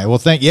fuck am I? Well,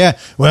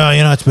 well,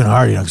 it's been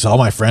hard, because all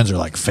my friends are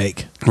like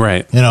fake.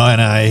 Right. And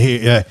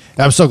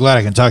I'm so glad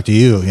I can talk to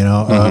you,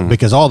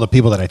 because all the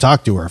people that I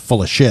talk to are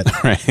full of shit.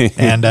 Right.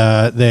 And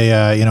I'm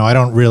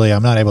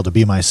not able to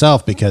be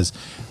myself because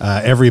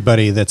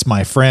everybody that's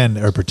my friend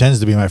or pretends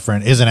to be my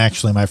friend isn't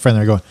actually my friend.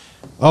 They're going,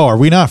 oh, are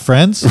we not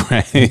friends?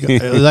 Right.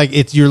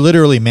 Like you're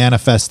literally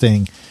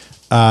manifesting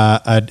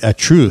a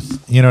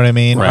truth. You know what I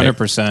mean? Right.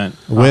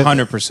 100%. With-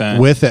 100%.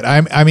 With it.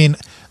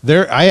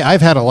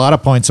 I've had a lot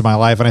of points in my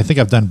life, and I think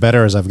I've done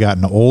better as I've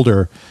gotten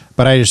older.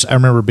 But I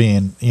remember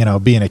being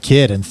a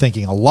kid and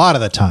thinking a lot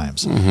of the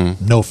times,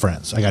 no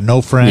friends. I got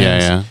no friends.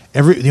 Yeah,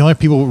 yeah. The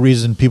only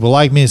reason people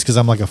like me is because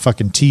I'm like a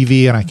fucking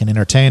TV and I can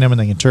entertain them, and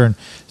they can turn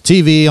the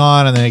TV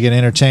on and then they get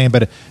entertained.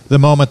 But the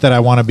moment that I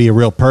want to be a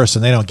real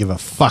person, they don't give a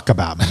fuck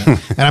about me.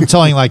 And I'm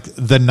telling like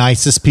the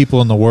nicest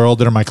people in the world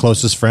that are my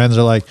closest friends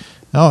are like,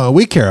 oh,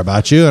 we care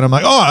about you, and I'm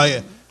like,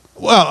 oh,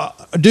 well.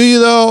 Do you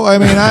though? I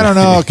mean, I don't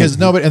know, because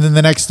nobody. And then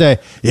the next day,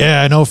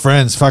 yeah, no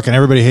friends. Fucking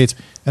everybody hates.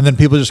 And then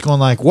people just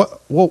going like,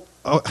 what? Whoa,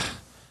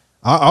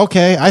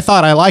 okay. I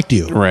thought I liked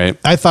you. Right.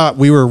 I thought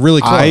we were really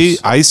close.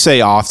 I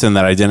say often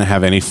that I didn't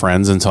have any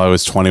friends until I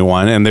was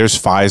 21, and there's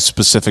 5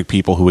 specific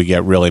people who would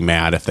get really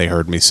mad if they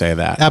heard me say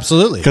that.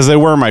 Absolutely. Because they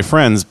were my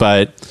friends,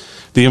 but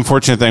the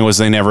unfortunate thing was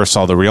they never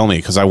saw the real me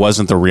because I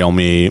wasn't the real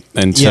me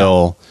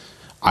until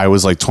I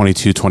was like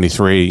 22,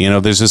 23.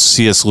 There's this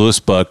C.S. Lewis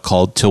book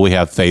called Till We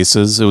Have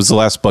Faces. It was the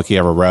last book he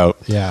ever wrote.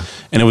 Yeah.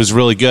 And it was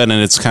really good,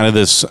 and it's kind of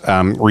this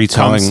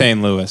retelling.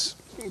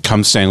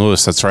 Come St.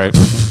 Louis. That's right.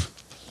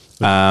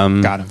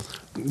 Got him.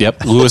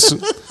 Yep,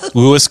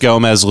 Louis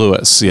Gomez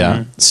Lewis.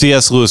 Yeah,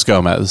 C.S. Lewis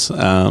Gomez.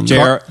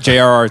 J.R.R.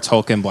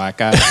 Tolkien, black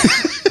guy.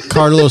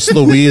 Carlos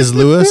Luis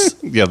Lewis.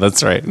 Yeah,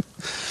 that's right.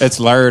 It's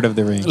Lord of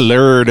the Rings.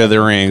 Lord of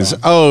the Rings.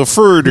 Oh,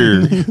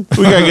 further. We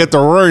gotta get the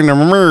ring of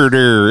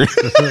murder.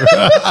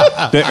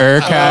 The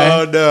Urkai.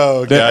 Oh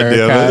no, The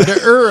goddamn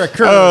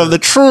it. Oh, the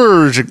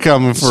Trurs are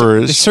coming for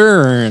The us.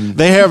 Cern.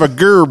 They have a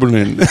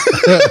Gerblin.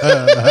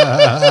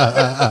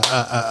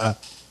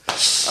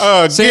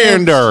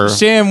 Gandalf.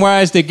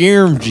 Samwise the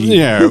Gimji.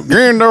 Yeah,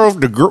 Gandalf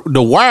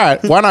the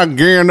white. Why not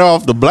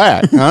Gandalf the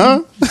black?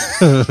 Huh?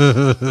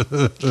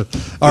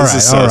 All This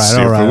is so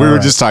stupid. We were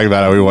just talking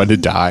about how we wanted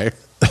to die.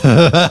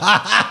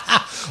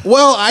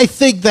 Well, I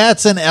think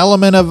that's an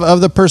element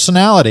of the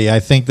personality. I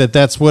think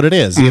that's what it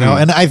is,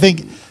 Mm-hmm. And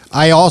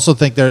I also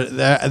think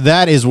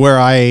that is where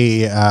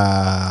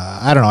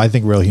I don't know. I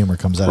think real humor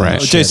comes out of Right.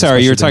 that shit, Jay,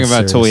 sorry, you were especially talking about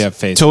being Till We serious. Have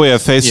Faces. Till We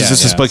Have Faces. Yeah,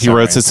 It's this yeah, book he sorry.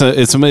 wrote.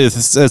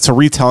 It's a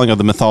retelling of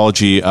the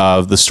mythology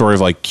of the story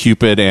of like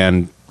Cupid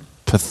and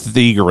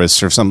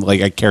Pythagoras or something,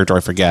 like a character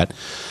I forget.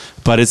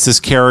 But it's this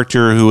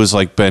character who has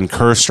like been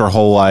cursed her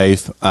whole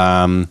life.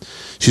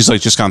 She's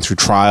like just gone through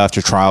trial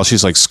after trial.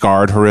 She's like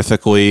scarred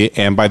horrifically,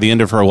 and by the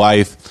end of her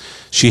life,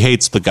 she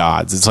hates the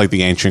gods. It's like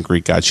the ancient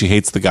Greek gods. She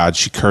hates the gods.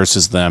 She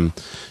curses them.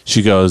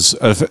 She goes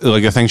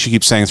like a thing she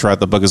keeps saying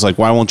throughout the book is like,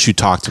 "Why won't you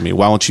talk to me?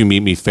 Why won't you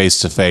meet me face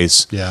to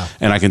face? Yeah.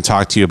 And I can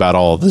talk to you about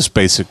all this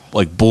basic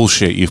like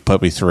bullshit you've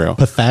put me through."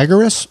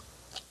 Pythagoras.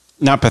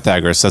 Not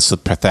Pythagoras. That's the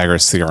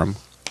Pythagoras theorem.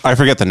 I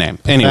forget the name.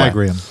 Anyway.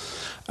 Pythagorean.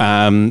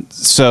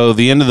 So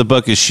the end of the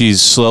book is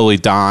she's slowly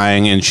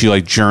dying, and she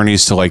like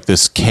journeys to like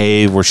this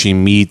cave where she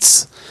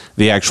meets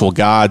the actual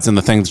gods, and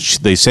the things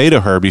they say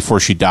to her before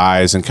she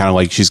dies, and kind of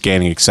like she's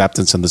gaining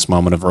acceptance in this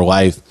moment of her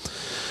life,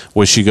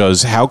 where she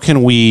goes, "How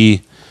can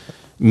we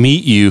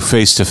meet you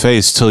face to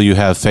face till you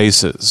have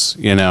faces?"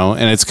 You know,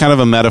 and it's kind of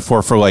a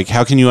metaphor for like,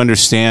 how can you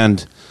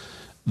understand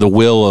the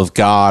will of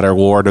God or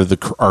Lord or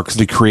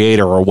the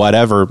Creator or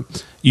whatever?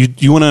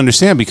 You want to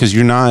understand because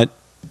you're not.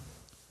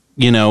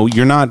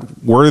 You're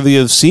not worthy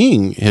of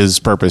seeing his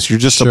purpose. You're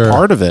just a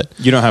part of it.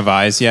 You don't have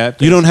eyes yet.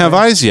 You don't have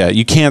eyes yet.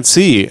 You can't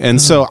see. And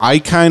so I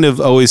kind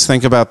of always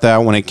think about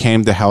that when it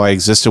came to how I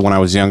existed when I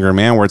was younger,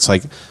 man, where it's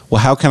like,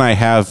 well, how can I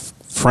have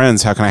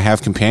friends? How can I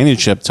have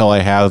companionship till I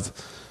have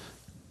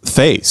a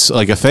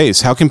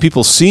face? How can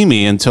people see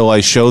me until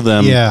I show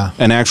them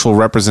an actual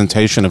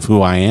representation of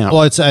who I am?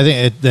 Well, I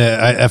think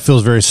it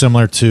feels very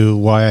similar to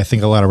why I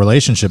think a lot of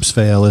relationships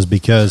fail is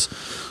because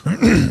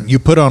you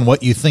put on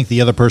what you think the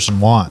other person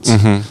wants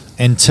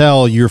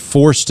until you're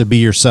forced to be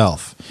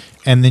yourself.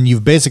 And then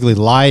you've basically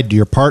lied to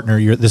your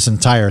partner this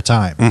entire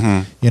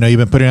time. You've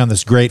been putting on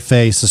this great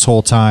face this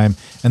whole time.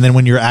 And then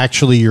when you're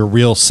actually your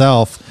real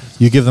self,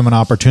 you give them an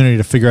opportunity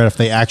to figure out if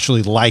they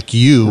actually like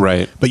you.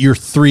 Right. But you're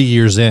 3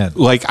 years in.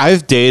 Like,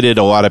 I've dated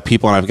a lot of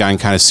people, and I've gotten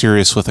kind of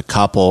serious with a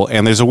couple.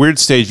 And there's a weird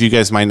stage you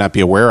guys might not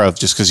be aware of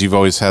just because you've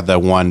always had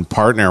that one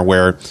partner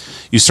where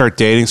you start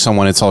dating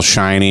someone, it's all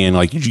shiny, and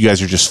like you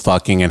guys are just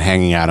fucking and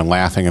hanging out and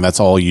laughing, and that's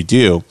all you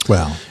do.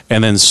 Well.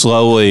 And then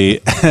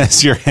slowly,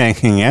 as you're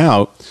hanging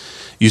out,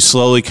 you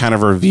slowly kind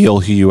of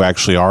reveal who you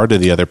actually are to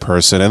the other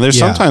person. And there's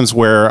sometimes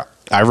where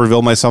I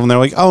reveal myself, and they're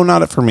like, "Oh,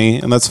 not for me,"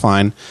 and that's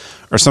fine.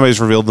 Or somebody's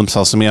revealed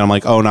themselves to me, and I'm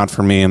like, "Oh, not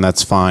for me," and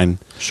that's fine.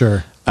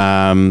 Sure.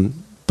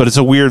 But it's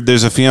a weird.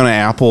 There's a Fiona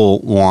Apple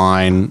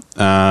line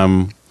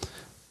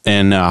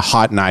in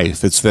 "Hot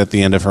Knife." It's at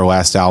the end of her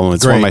last album.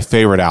 It's one of my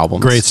favorite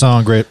albums. Great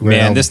song. Great Man,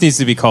 album. this needs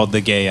to be called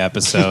the gay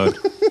episode.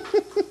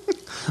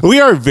 We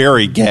are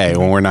very gay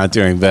when we're not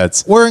doing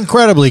bits. We're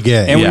incredibly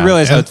gay. And we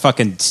realize how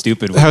fucking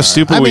stupid we are. How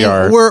stupid we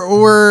are.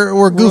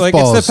 We're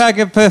goofballs. Like,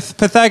 it's the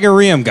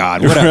Pythagorean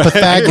god. Whatever.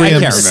 I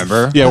can't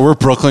remember. Yeah, we're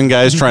Brooklyn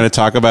guys trying to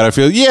talk about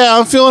it.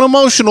 I'm feeling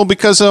emotional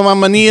because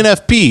I'm an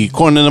ENFP,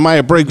 according to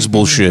Maya Briggs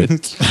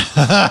bullshit.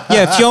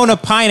 Yeah, Fiona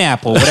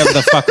Pineapple, whatever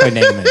the fuck her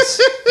name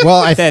is.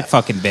 Well, that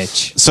fucking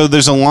bitch. So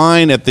there's a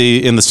line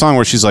in the song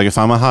where she's like, "If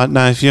I'm a hot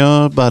knife,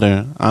 you're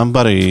butter. I'm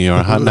butter, you're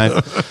a hot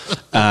knife."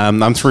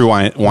 I'm 3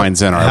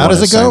 wines in. How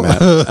does it go?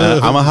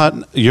 I'm a hot.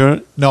 You're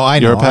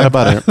a pat of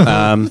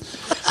butter.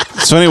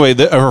 So anyway,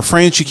 a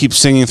refrain she keeps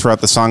singing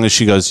throughout the song is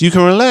she goes, "You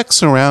can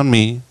relax around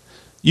me.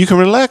 You can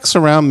relax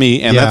around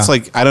me," and that's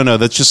like, I don't know.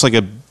 That's just like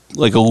a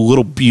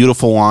little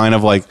beautiful line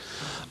of like,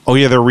 oh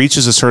yeah, there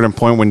reaches a certain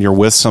point when you're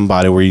with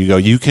somebody where you go,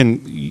 you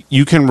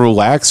can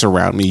relax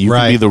around me. You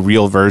can be the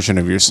real version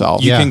of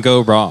yourself. You can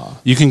go raw.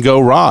 You can go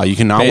raw. You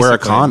can not wear a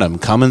condom.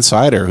 Come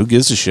inside her. Who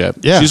gives a shit?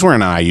 Yeah. She's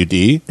wearing an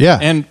IUD. Yeah.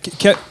 And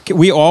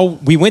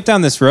we went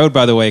down this road,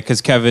 by the way, because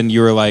Kevin,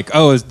 you were like,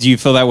 "Oh, do you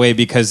feel that way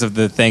because of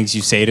the things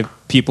you say to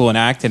people and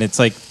act?" And it's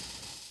like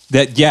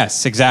that.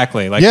 Yes,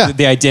 exactly. Like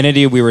the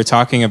identity we were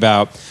talking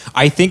about.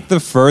 I think the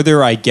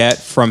further I get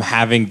from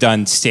having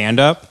done stand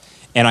up,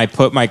 and I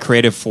put my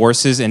creative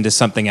forces into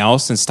something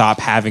else and stop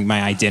having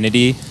my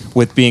identity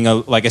with being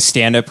a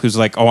stand-up who's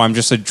like, "Oh, I'm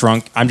just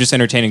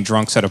entertaining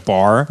drunks at a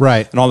bar,"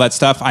 right, and all that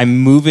stuff. I'm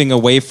moving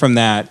away from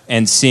that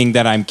and seeing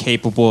that I'm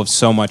capable of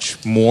so much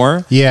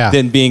more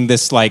than being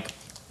this like,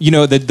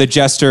 the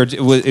jester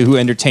who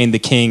entertained the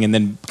king and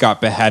then got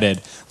beheaded.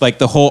 Like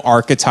the whole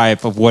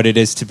archetype of what it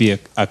is to be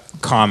a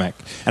comic.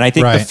 And I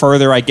think the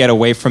further I get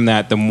away from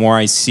that, the more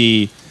I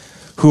see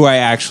who I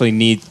actually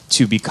need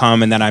to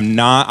become, and that I'm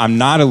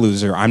not a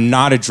loser. I'm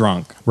not a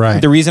drunk.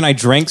 Right. The reason I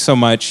drank so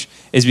much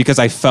is because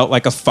I felt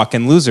like a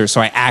fucking loser,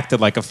 so I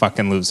acted like a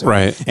fucking loser.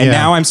 Right. And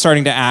now I'm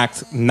starting to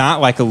act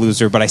not like a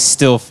loser, but I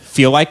still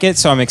feel like it.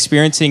 So I'm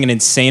experiencing an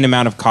insane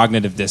amount of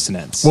cognitive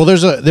dissonance. Well,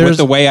 there's with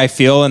the way I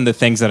feel and the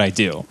things that I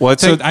do. Well,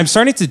 so I'm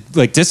starting to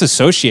like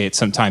disassociate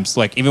sometimes.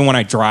 Like even when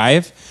I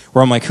drive,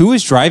 where I'm like, who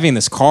is driving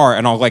this car?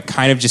 And I'll like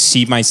kind of just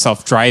see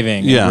myself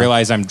driving and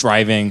realize I'm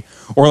driving.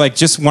 Or like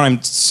just when I'm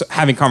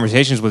having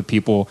conversations with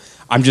people,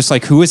 I'm just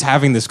like, who is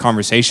having this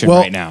conversation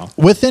right now?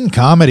 Within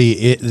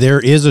comedy, there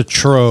is a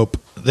trope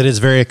that is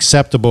very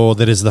acceptable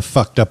that is the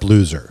fucked up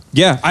loser.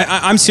 Yeah,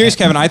 I'm serious,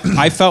 Kevin.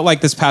 I felt like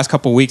this past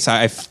couple of weeks,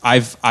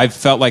 I've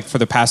felt like for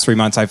the past 3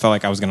 months, I felt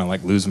like I was going to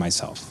like lose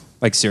myself.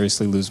 Like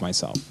seriously lose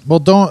myself. Well,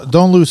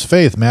 don't lose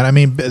faith, man. I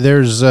mean,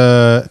 there's...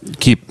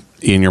 Keep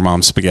eating your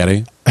mom's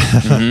spaghetti.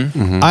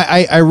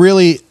 I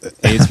really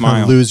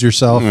smile. lose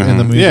yourself in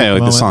the music. Yeah,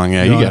 like moment. the song.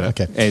 Yeah, you get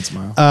it. Okay.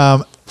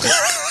 Smile.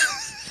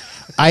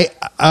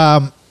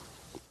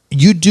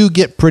 You do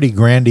get pretty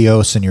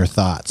grandiose in your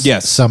thoughts.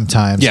 Yes.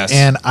 Sometimes. Yes.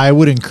 And I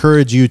would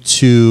encourage you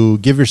to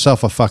give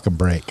yourself a fucking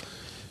break.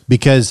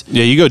 Because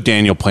you go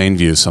Daniel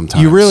Plainview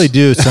sometimes. You really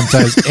do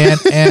sometimes.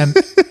 and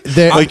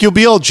like you'll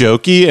be all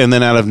jokey, and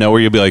then out of nowhere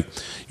you'll be like,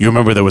 "You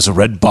remember there was a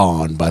red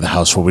barn by the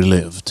house where we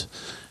lived,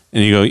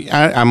 And you go,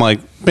 I'm like,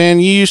 man,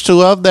 you used to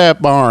love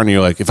that bar. And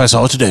you're like, if I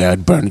saw it today,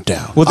 I'd burn it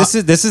down. Well, this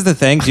is the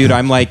thing, dude.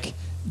 I'm like,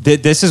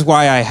 this is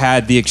why I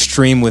had the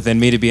extreme within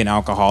me to be an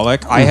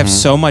alcoholic. I have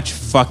so much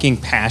fucking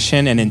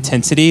passion and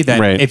intensity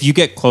that if you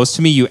get close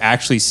to me, you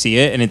actually see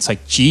it. And it's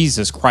like,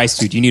 Jesus Christ,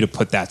 dude, you need to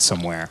put that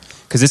somewhere.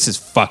 Because this is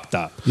fucked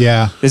up.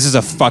 Yeah. This is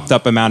a fucked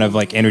up amount of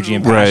like energy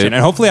and passion.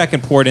 And hopefully I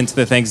can pour it into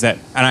the things that,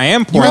 and I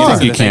am pouring into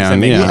the things that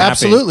make me You happy.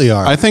 absolutely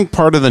are. I think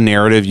part of the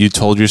narrative you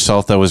told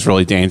yourself that was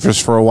really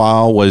dangerous for a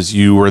while was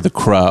you were the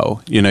crow.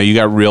 You know, you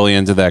got really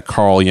into that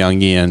Carl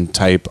Jungian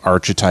type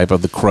archetype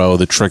of the crow,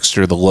 the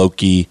trickster, the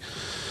Loki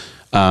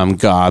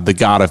god, the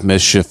god of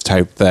mischief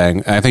type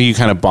thing. And I think you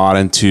kind of bought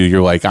into,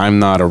 you're like, I'm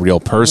not a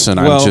real person.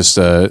 I'm just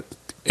a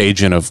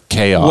agent of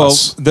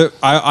chaos. Well,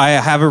 I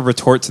have a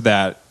retort to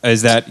that,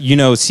 is that, you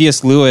know,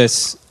 C.S.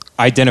 Lewis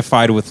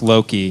identified with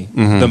Loki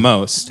the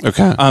most.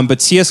 Okay.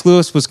 But C.S.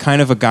 Lewis was kind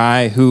of a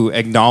guy who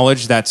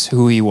acknowledged that's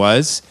who he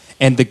was.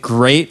 And the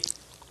great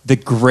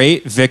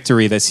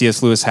victory that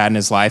C.S. Lewis had in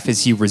his life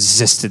is he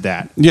resisted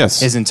that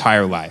his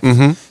entire life.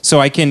 So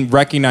I can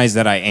recognize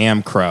that I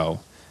am Crow,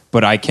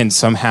 but I can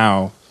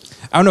somehow,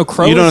 I don't know,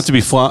 Crow. You don't have to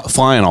be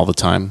flying all the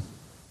time.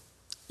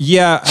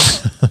 Yeah.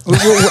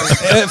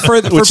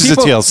 for Which is a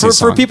people, TLC for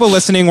song. people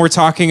listening, we're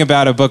talking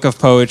about a book of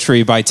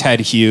poetry by Ted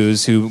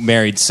Hughes, who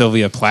married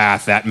Sylvia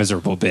Plath, that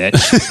miserable bitch,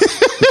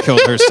 who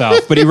killed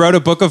herself. But he wrote a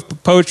book of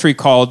poetry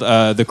called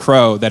The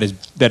Crow that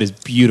is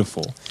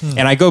beautiful.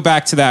 And I go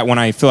back to that when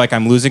I feel like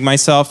I'm losing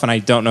myself and I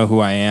don't know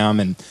who I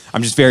am and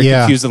I'm just very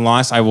confused and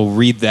lost. I will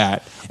read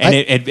that. And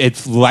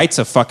it lights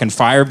a fucking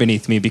fire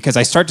beneath me because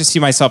I start to see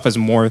myself as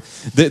more.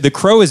 The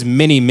Crow is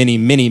many, many,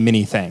 many,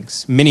 many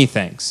things. Many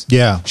things.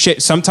 Yeah.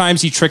 Shit.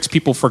 Sometimes he tricks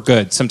people for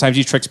good. Sometimes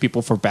he tricks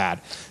people for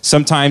bad.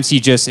 Sometimes he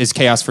just is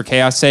chaos for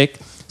chaos sake.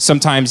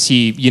 Sometimes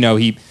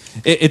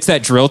it's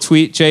that drill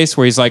tweet, Jace,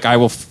 where he's like, I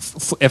will,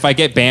 if I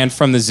get banned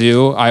from the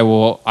zoo, I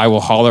will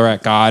holler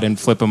at God and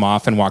flip him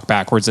off and walk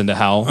backwards into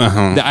hell.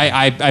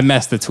 I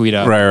messed the tweet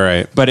up.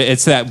 Right. But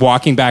it's that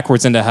walking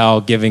backwards into hell,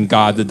 giving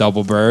God the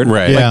double bird.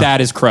 Right. Like Yeah. that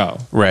is Crow.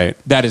 Right.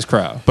 That is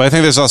Crow. But I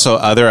think there's also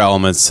other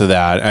elements to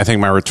that. I think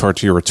my retort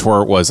to your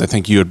retort was, I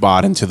think you had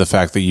bought into the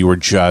fact that you were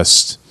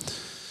just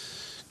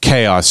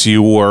chaos.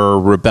 You were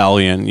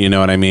rebellion. You know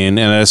what I mean?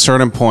 And at a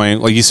certain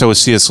point, like you said with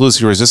C.S.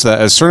 Lewis, you resist that.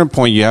 At a certain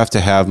point, you have to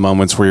have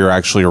moments where you're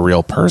actually a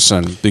real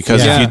person.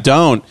 Because if you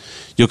don't,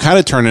 you'll kind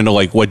of turn into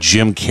like what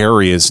Jim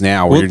Carrey is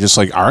now, where you're just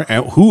like,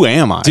 who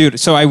am I? Dude,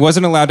 so I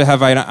wasn't allowed to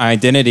have an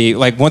identity.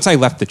 Like once I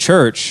left the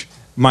church,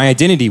 my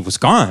identity was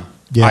gone.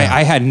 Yeah.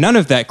 I had none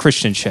of that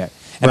Christian shit.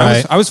 And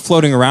I was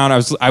floating around.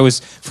 I was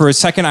for a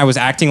second I was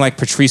acting like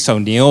Patrice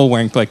O'Neill,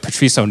 wearing like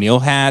Patrice O'Neill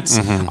hats.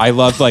 I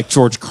loved like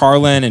George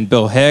Carlin and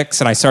Bill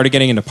Hicks, and I started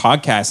getting into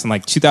podcasts in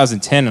like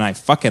 2010, and I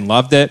fucking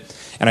loved it.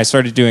 And I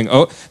started doing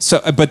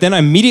but then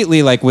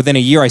immediately, like within a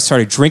year, I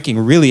started drinking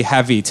really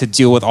heavy to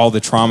deal with all the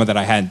trauma that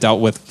I hadn't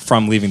dealt with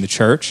from leaving the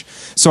church.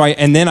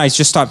 And then I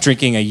just stopped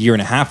drinking a year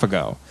and a half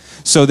ago.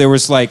 So it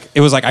was like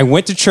I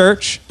went to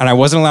church and I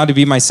wasn't allowed to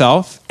be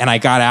myself, and I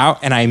got out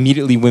and I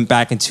immediately went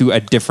back into a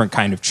different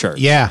kind of church.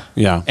 Yeah.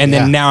 And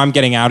then now I'm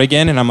getting out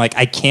again, and I'm like,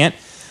 I can't.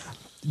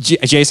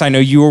 Jace, I know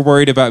you were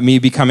worried about me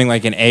becoming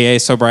like an AA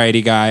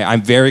sobriety guy.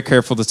 I'm very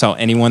careful to tell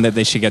anyone that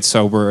they should get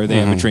sober or they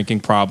have a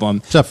drinking problem.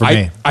 Except for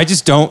me. I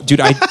just don't,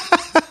 dude.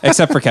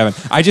 Except for Kevin.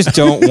 I just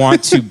don't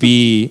want to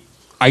be.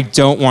 I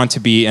don't want to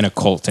be in a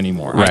cult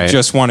anymore. I Right.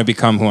 just want to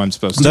become who I'm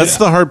supposed to be. That's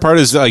the hard part,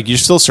 is like you're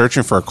still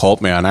searching for a cult,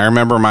 man. I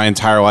remember my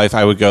entire life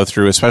I would go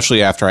through,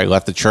 especially after I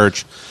left the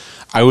church,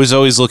 I was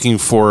always looking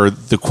for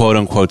the quote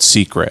unquote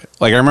secret.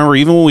 Like I remember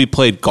even when we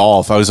played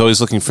golf, I was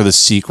always looking for the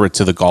secret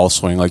to the golf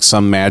swing, like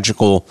some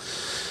magical,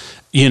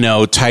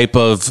 type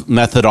of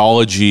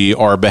methodology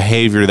or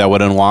behavior that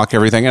would unlock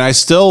everything. And I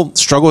still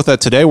struggle with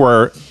that today,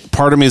 where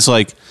part of me is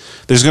like,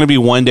 there's going to be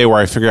one day where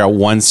I figure out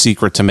one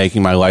secret to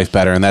making my life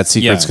better, and that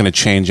secret's going to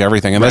change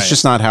everything. And that's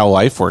just not how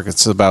life works.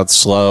 It's about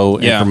slow,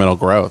 incremental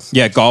growth.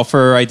 Yeah,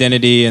 golfer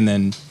identity, and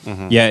then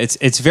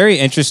it's very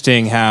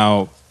interesting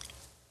how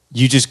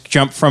you just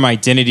jump from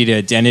identity to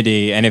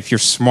identity, and if you're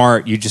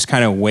smart, you just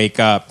kind of wake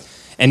up.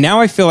 And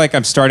now I feel like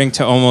I'm starting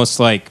to almost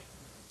like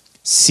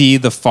see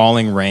the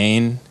falling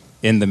rain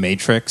in the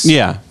Matrix.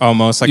 Yeah.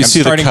 Almost like You I'm see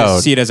the starting to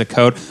code. see it as a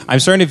code.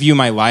 I'm starting to view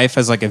my life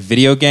as like a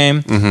video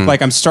game.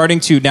 Like I'm starting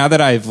to, now that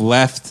I've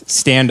left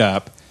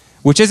stand-up,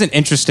 which isn't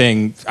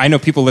interesting. I know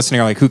people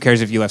listening are like, who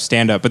cares if you left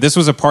stand-up? But this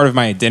was a part of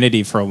my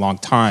identity for a long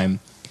time.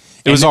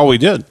 It was all we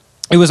did.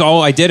 It was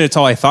all I did. It's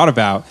all I thought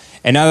about.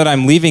 And now that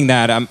I'm leaving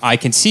that, I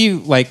can see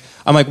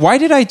I'm like, why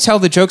did I tell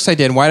the jokes I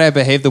did? Why did I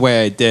behave the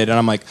way I did? And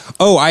I'm like,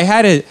 oh, I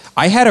had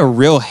a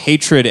real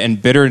hatred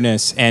and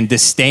bitterness and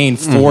disdain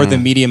for the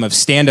medium of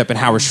stand-up and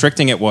how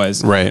restricting it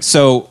was. Right.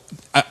 So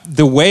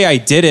the way I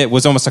did it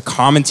was almost a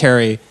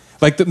commentary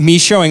Like me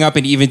showing up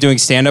and even doing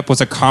stand up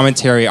was a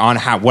commentary on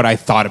what I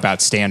thought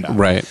about stand up.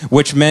 Right.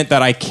 Which meant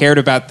that I cared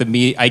about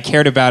I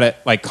cared about it,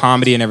 like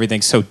comedy and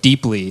everything, so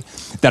deeply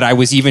that I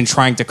was even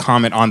trying to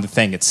comment on the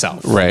thing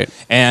itself. Right.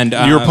 And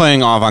you were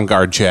playing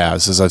avant-garde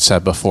jazz, as I've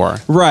said before.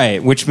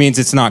 Right, which means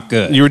it's not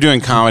good. You were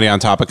doing comedy on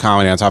top of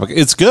comedy on top of.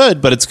 It's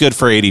good, but it's good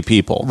for 80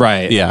 people.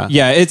 Right. Yeah.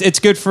 Yeah. It's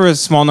good for a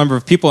small number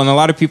of people, and a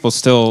lot of people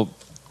still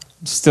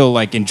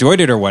like enjoyed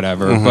it or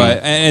whatever. Mm-hmm.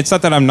 But and it's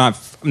not that I'm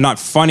not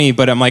funny,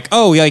 but I'm like,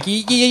 oh, like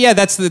yeah,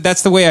 that's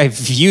the way I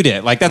viewed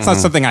it. Like that's not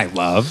something I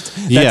loved.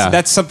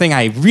 That's something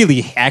I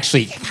really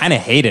actually kind of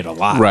hated a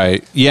lot.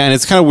 Right. Yeah, and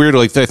it's kind of weird.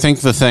 Like I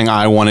think the thing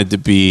I wanted to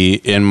be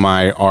in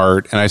my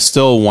art, and I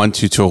still want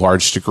to a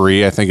large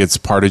degree. I think it's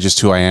part of just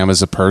who I am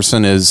as a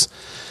person. Is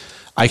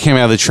I came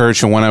out of the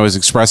church, and when I was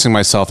expressing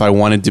myself, I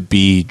wanted to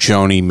be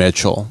Joni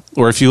Mitchell.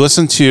 Or if you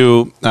listen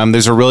to,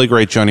 there's a really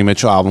great Joni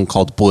Mitchell album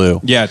called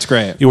Blue. Yeah, it's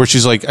great. Where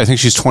she's like, I think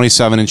she's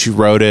 27 and she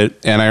wrote it.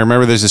 And I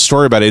remember there's a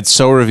story about it. It's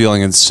so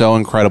revealing and so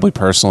incredibly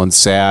personal and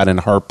sad and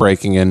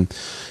heartbreaking and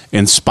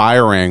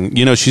inspiring.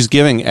 You know, she's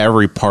giving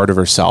every part of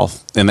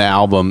herself in the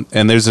album.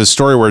 And there's a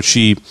story where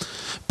she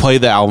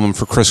played the album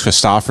for Chris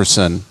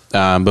Christopherson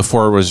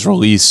before it was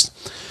released.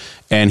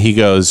 And he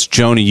goes,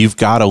 Joni, you've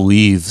got to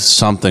leave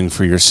something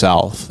for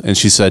yourself. And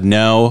she said,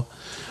 no.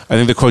 I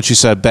think the quote she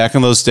said, back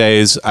in those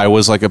days, I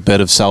was like a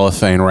bit of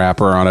cellophane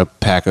wrapper on a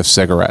pack of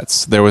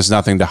cigarettes. There was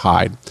nothing to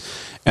hide.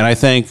 And I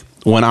think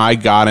when I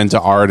got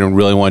into art and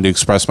really wanted to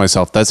express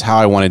myself, that's how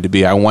I wanted to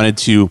be. I wanted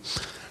to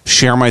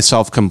share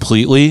myself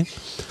completely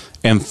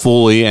and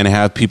fully and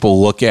have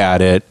people look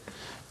at it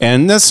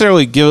and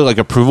necessarily give it like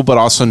approval, but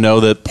also know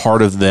that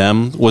part of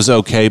them was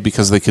okay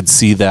because they could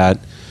see that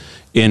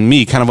in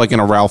me, kind of like in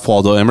a Ralph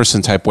Waldo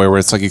Emerson type way, where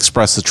it's like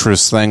express the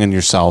truest thing in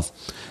yourself,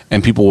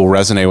 and people will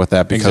resonate with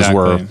that because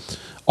we're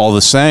all the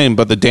same.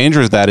 But the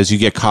danger of that is you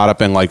get caught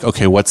up in like,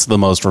 okay, what's the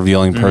most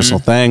revealing personal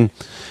thing?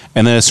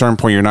 And then at a certain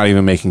point, you're not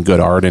even making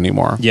good art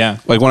anymore. Yeah.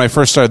 Like when I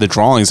first started the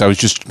drawings, I was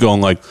just going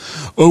like,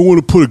 I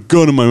want to put a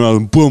gun in my mouth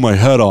and blow my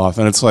head off.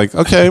 And it's like,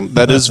 okay,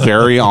 that is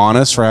very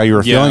honest for how you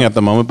were feeling at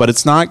the moment, but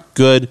it's not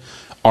good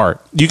art.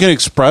 You can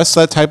express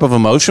that type of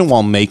emotion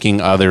while making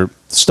other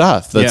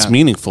stuff that's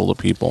meaningful to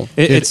people.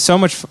 It's so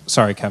much.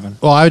 Sorry, Kevin.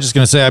 Well, I was just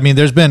going to say, I mean,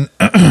 there's been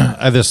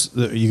this,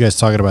 you guys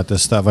talking about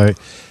this stuff.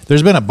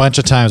 There's been a bunch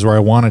of times where I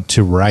wanted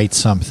to write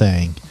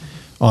something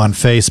on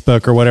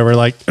Facebook or whatever.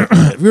 Like,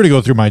 if you were to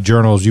go through my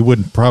journals, you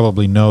wouldn't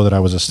probably know that I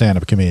was a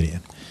stand-up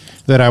comedian,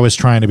 that I was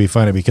trying to be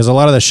funny, because a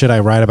lot of the shit I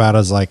write about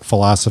is like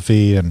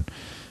philosophy and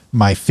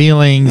my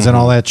feelings and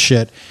all that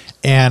shit.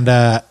 And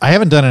I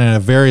haven't done it in a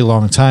very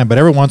long time, but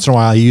every once in a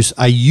while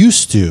I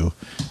used to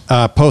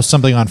post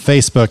something on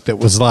Facebook that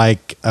was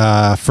like,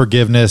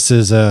 forgiveness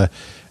is a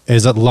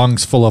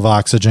lungs full of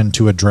oxygen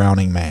to a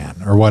drowning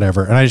man or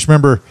whatever. And I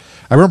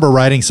remember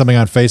writing something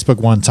on Facebook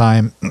one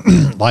time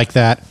like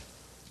that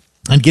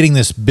and getting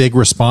this big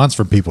response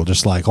from people,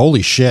 just like,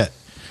 holy shit,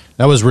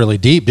 that was really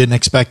deep. Didn't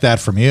expect that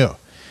from you.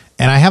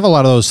 And I have a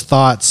lot of those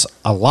thoughts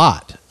a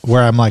lot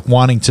where I'm like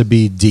wanting to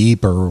be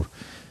deep or,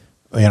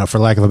 you know, for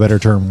lack of a better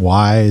term,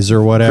 wise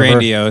or whatever.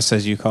 Grandiose,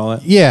 as you call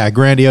it. Yeah,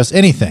 grandiose,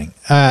 anything.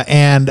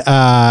 And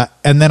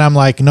then I'm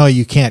like, no,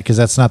 you can't, because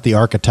that's not the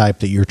archetype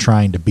that you're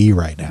trying to be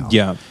right now.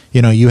 Yeah.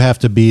 You know, you have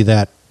to be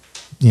that,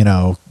 you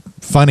know,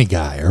 funny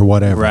guy or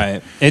whatever.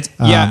 Right. And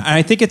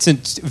I think it's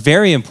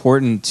very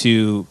important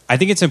to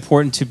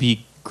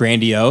be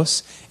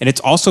grandiose, and it's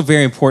also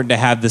very important to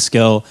have the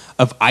skill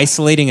of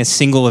isolating a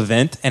single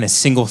event and a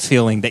single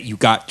feeling that you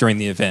got during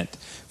the event.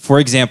 For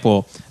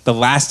example, the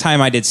last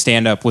time I did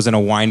stand-up was in a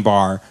wine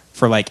bar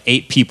for like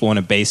 8 people in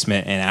a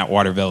basement in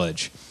Atwater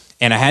Village.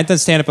 And I hadn't done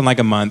stand-up in like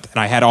a month, and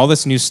I had all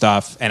this new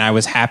stuff, and I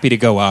was happy to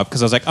go up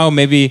because I was like, oh,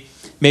 maybe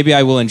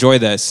I will enjoy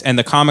this. And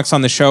the comics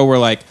on the show were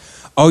like,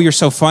 oh, you're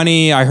so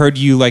funny. I heard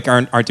you like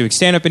aren't doing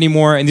stand-up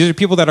anymore. And these are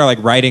people that are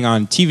like writing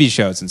on TV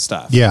shows and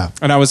stuff. Yeah.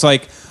 And I was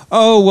like,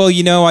 oh, well,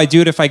 you know, I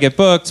do it if I get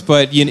booked,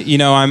 but you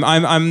know, I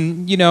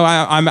want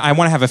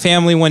to have a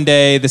family one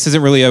day. This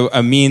isn't really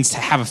a means to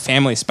have a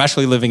family,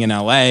 especially living in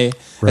LA,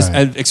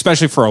 Right.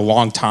 especially for a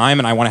long time.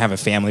 And I want to have a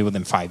family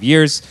within 5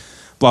 years,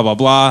 blah, blah,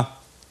 blah.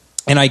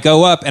 And I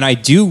go up and I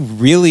do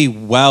really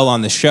well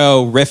on the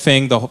show,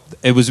 riffing.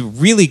 It was a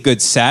really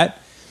good set.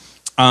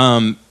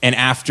 And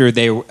after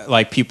they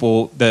like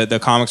people, the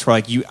comics were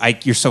like,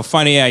 you're so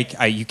funny.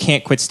 You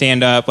can't quit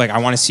stand up. Like, I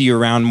want to see you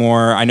around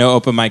more. I know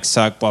open mics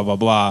suck, blah, blah,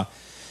 blah.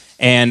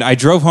 And I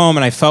drove home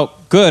and I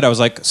felt good. I was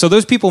like, so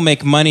those people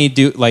make money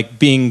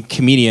being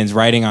comedians,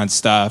 writing on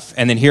stuff.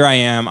 And then here I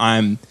am,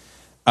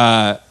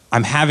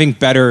 I'm having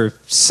better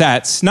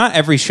sets. Not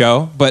every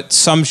show, but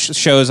some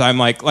shows I'm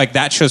like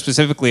that show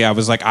specifically, I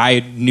was like, I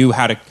knew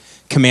how to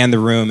command the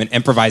room and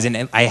improvise,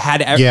 and I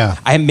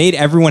had made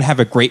everyone have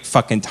a great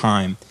fucking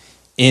time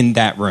in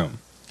that room.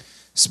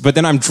 But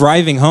then I'm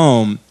driving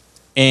home,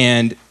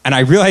 and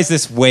I realized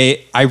this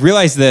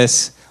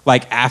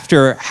like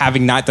after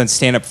having not done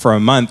stand up for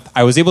a month,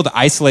 I was able to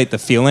isolate the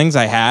feelings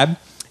I had,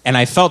 and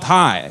I felt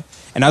high.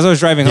 And as I was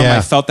driving home, I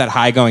felt that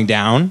high going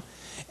down,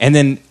 And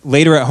then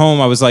later at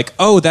home, I was like,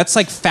 oh, that's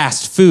like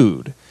fast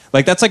food.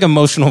 Like that's like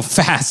emotional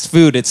fast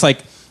food. It's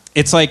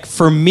like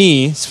for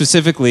me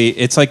specifically,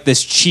 it's like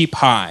this cheap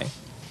high.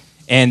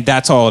 And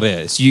that's all it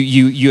is.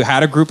 You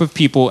had a group of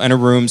people in a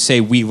room say,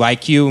 we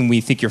like you and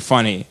we think you're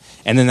funny.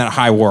 And then that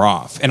high wore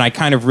off. And I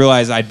kind of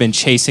realized I'd been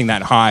chasing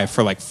that high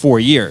for like 4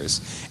 years.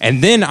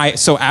 And then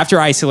so after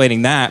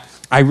isolating that,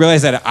 I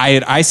realized that I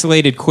had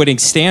isolated quitting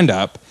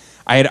stand-up.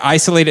 I had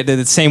isolated it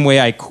the same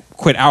way I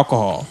quit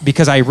alcohol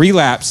because I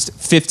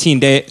relapsed 16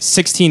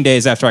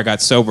 days after I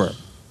got sober.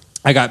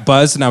 I got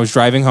buzzed and I was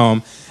driving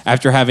home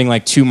after having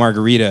like 2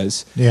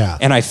 margaritas. Yeah.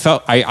 And I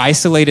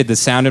isolated the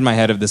sound in my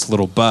head of this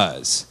little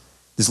buzz,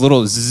 this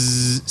little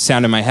zzz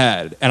sound in my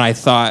head. And I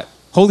thought,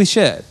 holy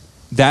shit.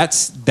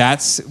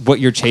 That's what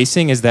you're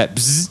chasing is that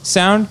bzz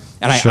sound.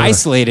 And I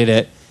isolated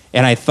it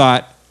and I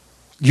thought,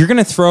 you're going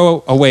to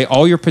throw away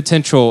all your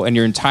potential and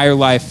your entire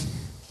life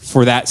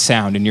for that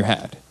sound in your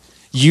head.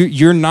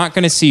 You're not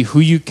going to see who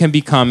you can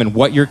become and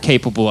what you're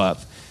capable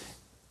of.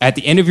 At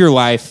the end of your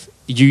life,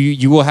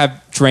 you will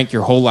have drank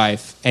your whole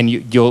life and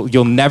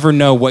you'll never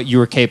know what you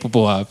were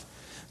capable of.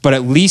 But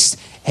at least,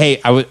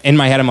 hey, in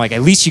my head, I'm like,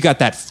 at least you got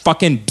that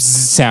fucking bzz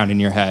sound in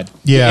your head.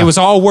 Yeah. It was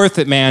all worth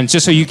it, man,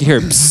 just so you could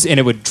hear bzz and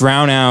it would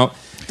drown out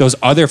those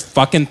other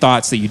fucking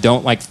thoughts that you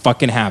don't like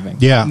fucking having.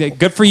 Yeah.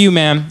 Good for you,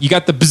 man. You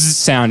got the bzz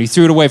sound. You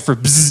threw it away for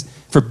bzz,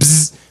 for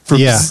bzz, for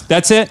Yeah. bzz.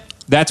 That's it?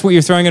 That's what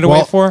you're throwing it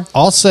away for?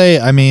 I'll say,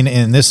 I mean,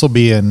 and this will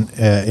be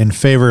in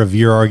favor of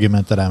your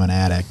argument that I'm an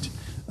addict.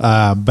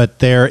 But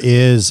there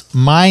is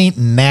my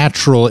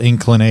natural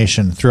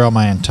inclination throughout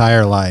my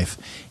entire life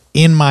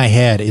in my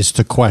head is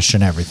to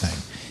question everything.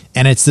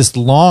 And it's this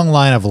long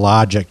line of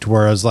logic to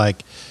where I was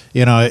like,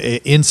 you know,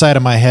 inside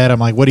of my head, I'm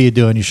like, what are you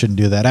doing? You shouldn't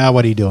do that.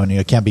 What are you doing?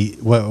 You can't be,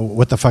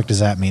 what the fuck does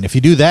that mean? If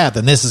you do that,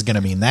 then this is going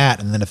to mean that.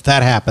 And then if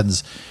that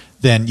happens,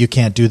 then you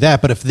can't do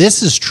that. But if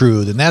this is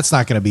true, then that's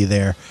not going to be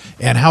there.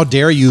 And how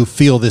dare you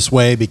feel this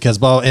way? Because,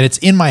 well, and it's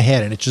in my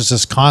head and it's just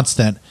this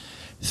constant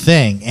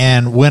thing.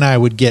 And when I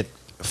would get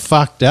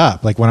fucked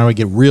up, like when I would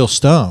get real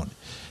stoned,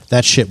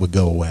 that shit would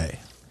go away.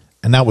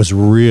 And that was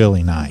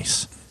really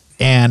nice.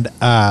 And,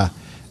 I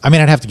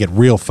mean, I'd have to get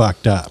real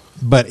fucked up.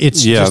 But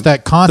it's just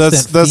that constant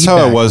That's how it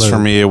feedback was loop. for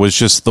me. It was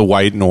just the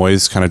white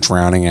noise kind of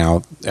drowning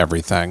out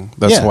everything.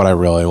 That's what I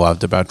really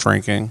loved about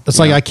drinking. It's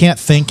like I can't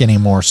think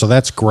anymore, so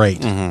that's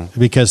great.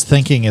 Because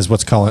thinking is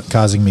what's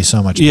causing me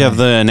so much pain. You have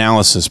the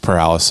analysis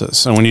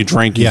paralysis. And when you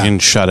drink, you can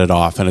shut it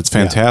off, and it's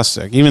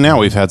fantastic. Even now,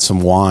 we've had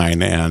some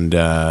wine, and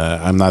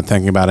I'm not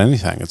thinking about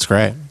anything. It's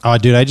great. Oh,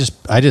 dude, I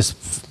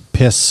just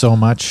piss so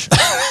much.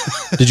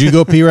 Did you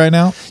go pee right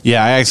now?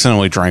 Yeah, I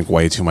accidentally drank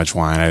way too much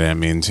wine. I didn't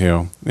mean to.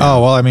 Yeah.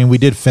 Oh, well, I mean, we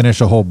did finish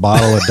a whole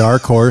bottle of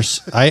Dark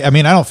Horse. I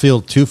mean, I don't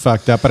feel too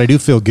fucked up, but I do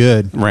feel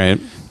good. Right.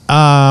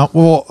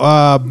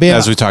 Ben,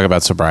 As we talk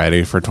about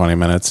sobriety for 20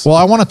 minutes. well,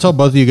 I want to tell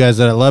both of you guys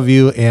that I love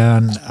you,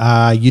 and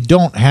you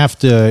don't have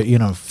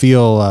to,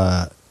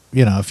 feel,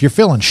 if you're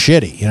feeling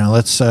shitty,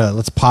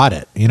 let's pot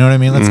it. You know what I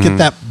mean? Let's get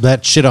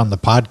that shit on the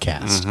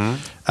podcast.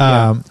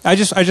 I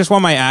just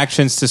want my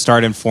actions to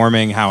start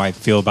informing how I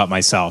feel about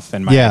myself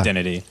and my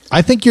identity.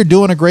 I think you're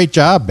doing a great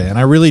job, man.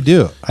 I really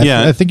do.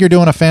 I think you're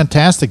doing a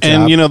fantastic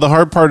job. And, the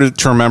hard part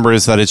to remember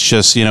is that it's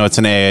just, it's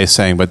an AA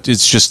saying, but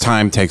it's just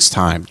time takes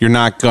time. You're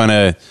not going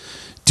to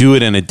do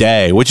it in a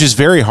day, which is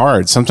very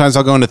hard. Sometimes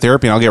I'll go into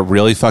therapy and I'll get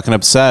really fucking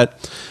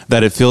upset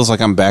that it feels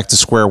like I'm back to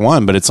square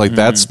one. But it's like,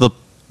 that's the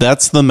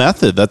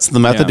method. That's the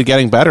method to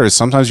getting better.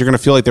 Sometimes you're going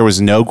to feel like there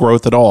was no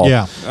growth at all.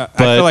 Yeah. I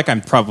feel like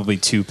I'm probably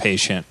too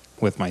patient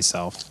with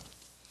myself.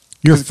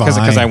 You're fine.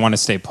 Because I want to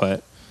stay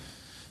put.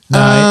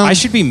 I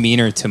should be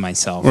meaner to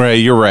myself. Right,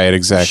 you're right,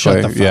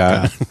 exactly. Shut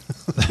the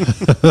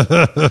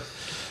fuck up.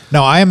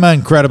 No, I am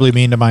incredibly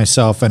mean to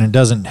myself, and it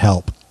doesn't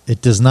help.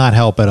 It does not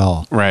help at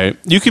all. Right.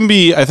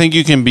 I think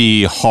you can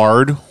be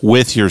hard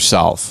with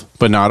yourself,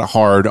 but not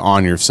hard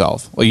on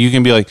yourself. Like you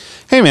can be like,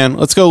 hey man,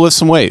 let's go lift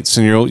some weights.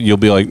 And you'll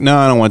be like, no,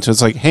 I don't want to.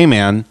 It's like, hey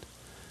man,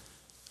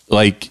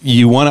 like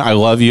I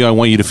love you. I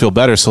want you to feel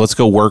better. So let's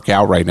go work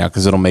out right now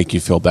because it'll make you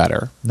feel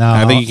better. No. And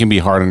I think you can be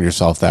hard on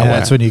yourself that way.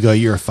 That's when you go,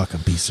 you're a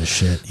fucking piece of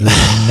shit. You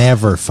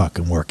never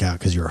fucking work out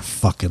because you're a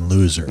fucking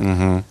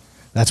loser.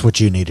 That's what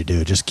you need to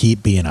do. Just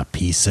keep being a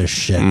piece of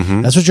shit.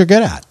 That's what you're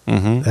good at.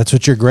 That's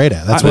what you're great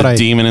at. That's what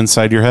demon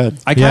inside your head.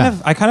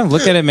 I kind of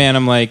look at it, man.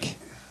 I'm like,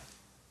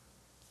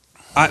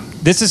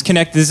 this is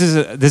connected. This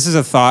is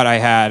a thought I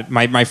had.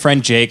 My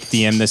friend Jake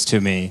DM'd this to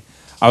me.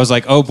 I was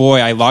like, oh boy,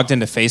 I logged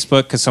into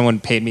Facebook because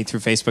someone paid me through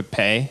Facebook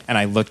Pay, and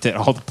I looked at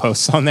all the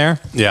posts on there.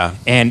 Yeah.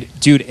 And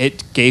dude,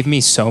 it gave me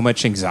so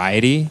much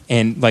anxiety,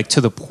 and like to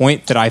the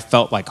point that I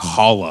felt like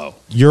hollow.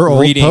 Your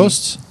old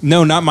posts?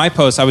 No, not my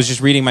posts. I was just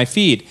reading my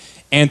feed.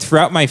 And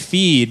throughout my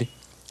feed,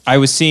 I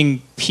was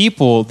seeing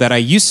people that I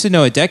used to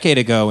know a decade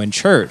ago in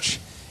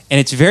church. And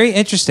it's very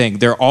interesting.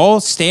 They're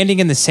all standing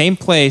in the same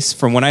place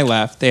from when I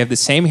left. They have the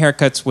same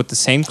haircuts with the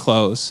same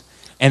clothes.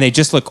 And they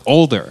just look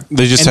older.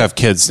 They just have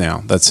kids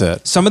now. That's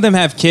it. Some of them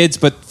have kids,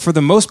 but for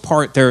the most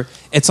part,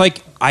 it's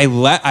like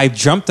I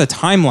jumped the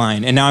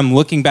timeline, and now I'm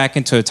looking back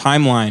into a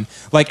timeline.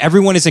 Like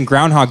everyone is in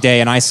Groundhog Day,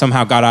 and I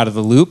somehow got out of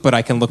the loop, but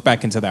I can look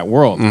back into that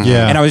world.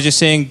 Yeah. And I was just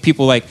saying,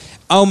 people like,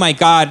 oh my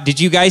God, did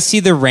you guys see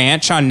The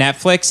Ranch on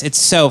Netflix? It's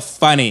so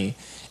funny.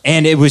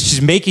 And it was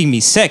just making me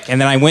sick. And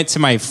then I went to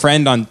my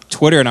friend on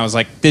Twitter, and I was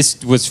like,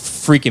 this was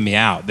freaking me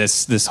out.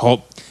 This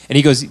whole, and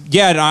he goes,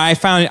 yeah, and I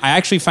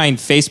actually find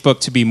Facebook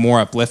to be more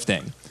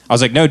uplifting. I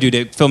was like, no, dude,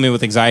 it filled me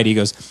with anxiety. He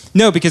goes,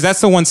 no, because that's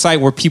the one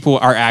site where people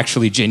are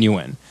actually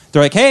genuine.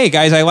 They're like, hey,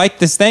 guys, I like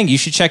this thing. You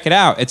should check it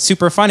out. It's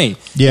super funny.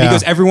 Yeah. And he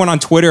goes, everyone on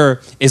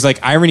Twitter is like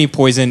irony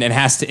poisoned and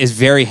is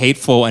very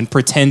hateful and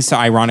pretends to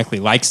ironically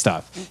like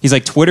stuff. He's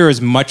like, Twitter is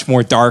much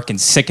more dark and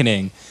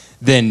sickening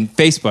than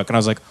Facebook. And I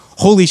was like,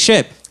 holy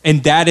shit.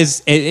 And that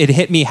is, it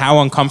hit me how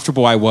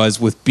uncomfortable I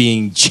was with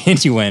being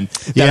genuine.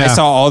 That I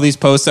saw all these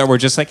posts that were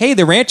just like, hey,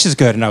 The Ranch is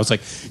good. And I was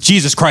like,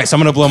 Jesus Christ, I'm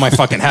going to blow my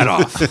fucking head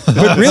off.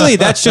 But really,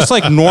 that's just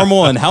like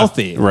normal and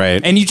healthy. Right.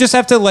 And you just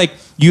have to like,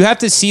 you have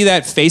to see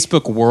that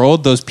Facebook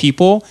world, those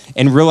people,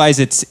 and realize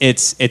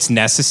it's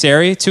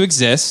necessary to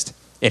exist.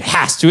 It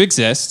has to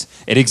exist.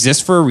 It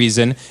exists for a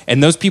reason.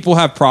 And those people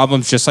have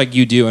problems just like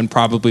you do and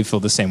probably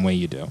feel the same way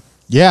you do.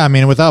 Yeah, I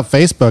mean, without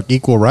Facebook,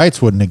 equal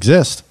rights wouldn't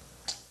exist.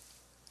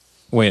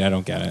 Wait, I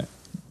don't get it.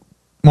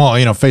 Well,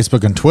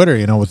 Facebook and Twitter,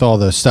 with all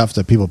the stuff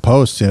that people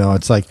post,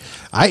 it's like,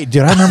 I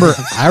remember,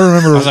 I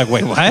was like,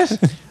 wait,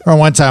 what? or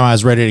one time I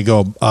was ready to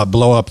go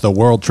blow up the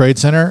World Trade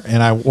Center,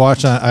 and I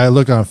looked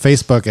on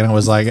Facebook, and it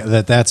was like,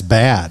 that's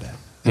bad.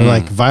 They're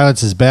like,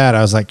 violence is bad.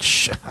 I was like,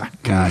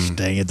 gosh,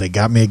 dang it, they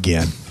got me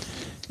again.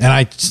 And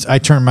I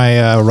turned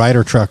my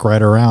Ryder truck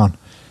right around,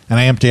 and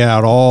I emptied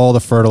out all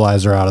the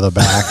fertilizer out of the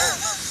back.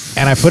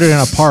 And I put it in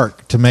a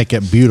park to make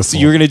it beautiful. So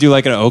you were going to do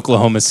like an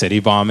Oklahoma City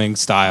bombing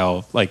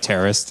style, like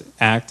terrorist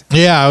act?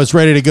 Yeah, I was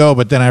ready to go,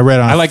 but then I read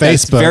on I like that.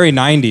 It's Facebook. very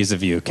 90s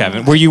of you,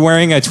 Kevin. Were you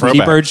wearing a Tweety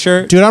Bird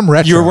shirt? Dude, I'm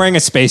retro. You were wearing a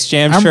Space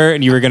Jam shirt,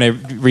 and you were going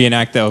to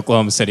reenact the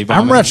Oklahoma City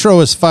bombing. I'm retro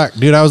as fuck,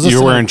 dude. I was listening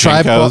You were wearing to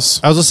Chenkos?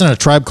 I was listening to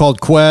Tribe Called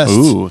Quest.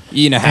 Ooh.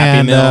 Eating a Happy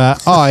And, Meal.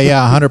 oh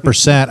yeah,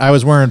 100%. I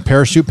was wearing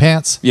parachute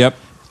pants. Yep.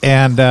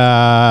 And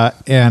yeah,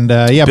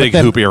 Big but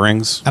then, hoop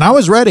earrings. and I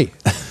was ready.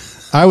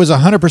 I was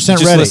 100%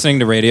 Just ready. listening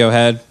to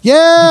Radiohead.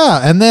 Yeah,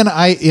 and then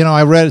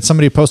I read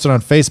somebody posted on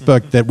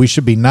Facebook that we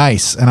should be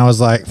nice, and I was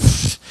like,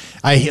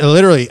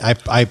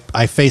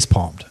 I face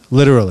palmed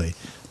literally,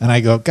 and I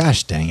go,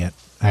 gosh dang it!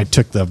 I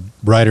took the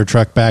Ryder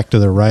truck back to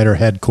the Ryder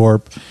Head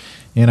Corp,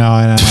 and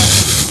I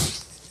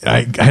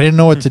didn't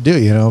know what to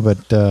do,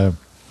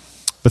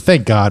 but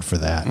thank God for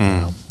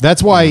that.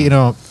 That's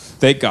why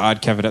Thank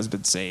God Kevin has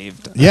been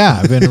saved. yeah,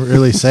 I've been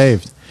really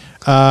saved.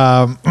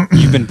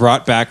 You've been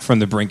brought back from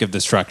the brink of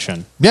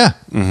destruction. Yeah.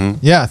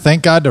 Yeah.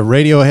 Thank God to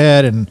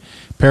Radiohead and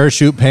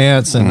parachute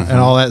pants and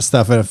all that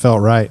stuff. And it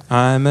felt right.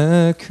 I'm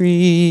a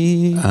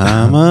creep.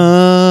 I'm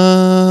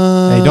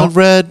a Hey, don't-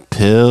 red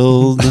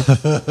pilled.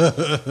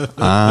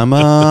 I'm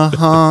a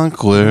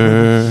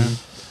honkler.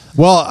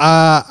 Well,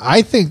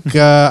 I think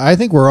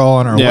we're all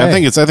on our way. Yeah, I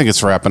think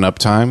it's wrapping up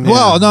time.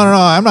 Well, no.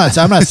 I'm not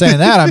saying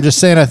that. I'm just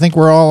saying I think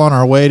we're all on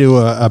our way to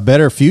a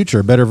better future,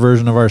 a better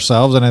version of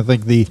ourselves. And I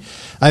think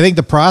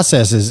the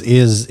process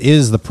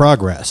is the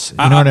progress.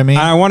 You know what I mean?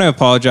 I want to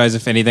apologize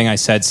if anything I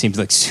said seems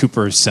like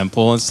super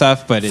simple and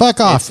stuff, but Fuck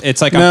off.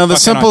 It's like No, I'm the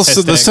fucking simple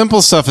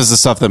autistic. stuff is the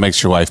stuff that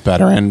makes your life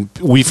better, and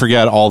we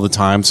forget all the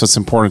time. So it's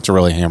important to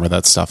really hammer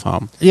that stuff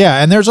home.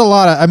 Yeah, and there's a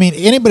lot of,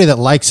 anybody that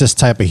likes this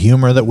type of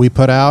humor that we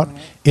put out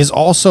is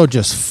also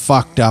just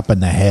fucked up in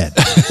the head.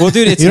 Well,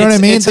 dude, You know what I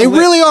mean? They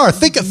really are.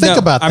 Think No,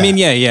 about that. I mean,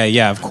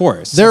 yeah, of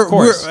course. They're- Of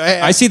course. we're-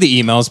 I see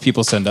the emails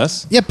people send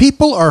us. Yeah,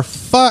 people are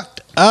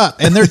fucked up,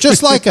 and they're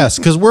just like us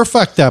because we're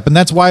fucked up, and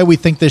that's why we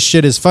think this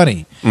shit is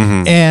funny.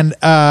 And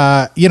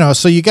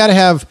so you got to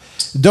have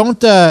don't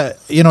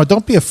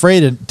be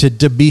afraid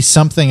to be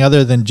something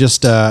other than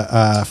just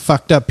a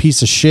fucked up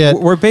piece of shit.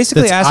 We're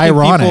basically that's asking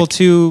ironic. people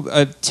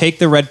to take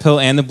the red pill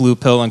and the blue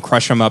pill and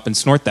crush them up and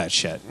snort that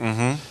shit.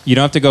 You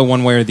don't have to go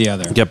one way or the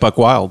other. Get buck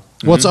wild.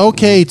 Well, it's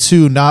okay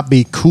to not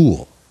be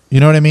cool. You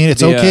know what I mean?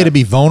 It's okay Yeah. to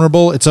be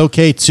vulnerable. It's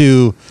okay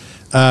to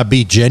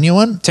be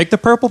genuine. Take the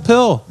purple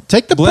pill.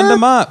 Take the blend perp.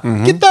 them up.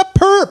 Get that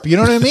perp. You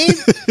know what I mean?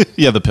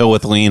 Yeah, the pill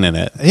with lean in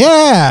it.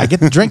 Yeah,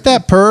 drink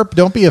that perp.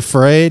 Don't be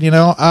afraid. Real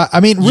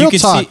You can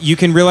talk. you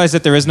can realize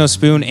that there is no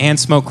spoon and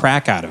smoke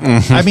crack out of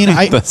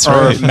it, That's or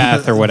right.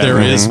 meth or whatever.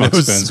 There it is smoke no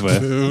spoons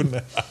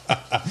with.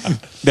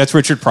 That's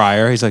Richard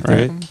Pryor. He's like,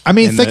 Right. "Dude," I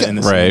mean, in think- the- in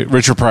the- Right.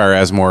 Richard Pryor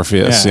as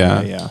Morpheus.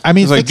 Yeah, Yeah. yeah. I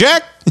mean, He's like,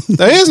 Jack,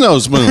 there is no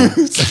spoon.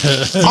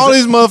 All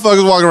these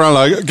motherfuckers walking around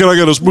like, can I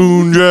get a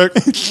spoon, Jack?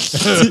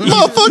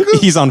 Motherfucker.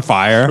 He's on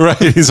fire. Right.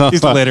 He's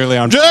fire. literally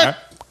on Jack,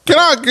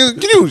 fire.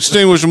 can you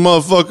extinguish a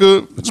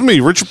motherfucker? It's me,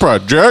 Richard Pryor.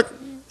 Jack.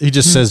 he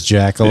just says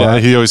Jack a Yeah,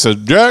 lot. he always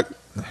said, Jack.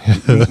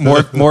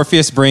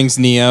 Morpheus brings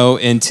Neo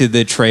into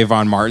the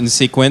Trayvon Martin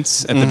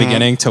sequence at the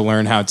beginning to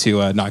learn how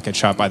to not get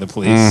shot by the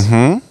police.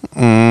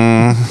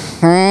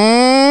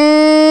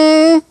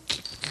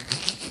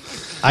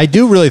 I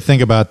do really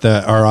think about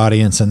our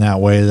audience in that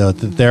way, though.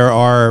 That there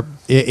are,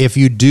 if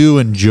you do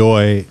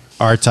enjoy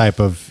our type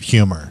of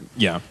humor,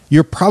 Yeah.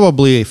 you're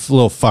probably a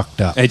little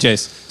fucked up. Hey,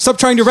 Jace, stop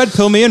trying to red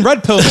pill me and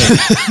red pill me.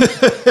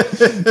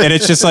 And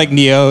it's just like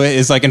Neo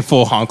is like in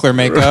full honkler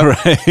makeup.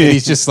 Right. And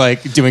he's just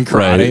like doing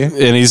karate.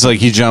 And he's like,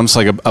 he jumps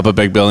like up a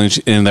big building,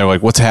 and they're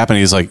like, "What's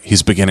happening?" He's like,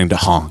 "He's beginning to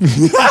honk."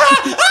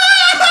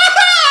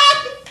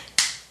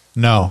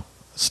 No,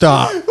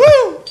 stop.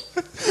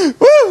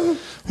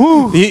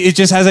 He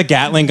just has a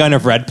Gatling gun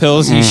of red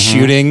pills. He's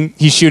shooting.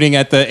 He's shooting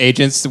at the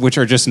agents, which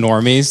are just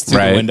normies through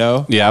the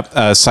window.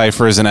 Yep.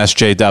 Cypher is an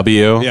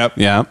SJW. Yep.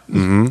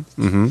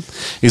 Yep.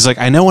 He's like,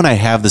 I know when I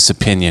have this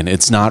opinion,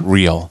 it's not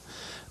real,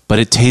 but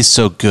it tastes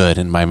so good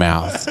in my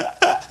mouth.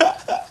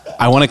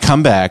 I want to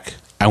come back.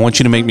 I want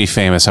you to make me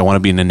famous. I want to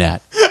be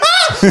Nanette.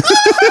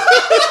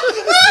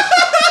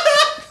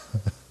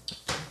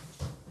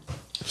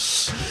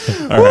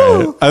 All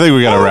right. I think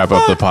we got to wrap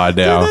up the pod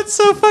now. That's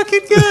so fucking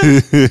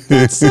good.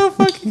 That's so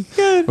fucking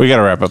good. We got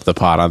to wrap up the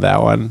pod on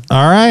that one.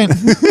 All right.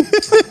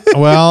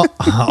 Well,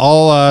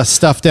 I'll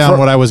stuff down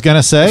what I was going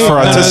to say. For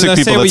autistic say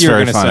people, what that's you were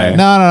very gonna funny. say.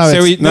 No. Say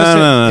It's, we-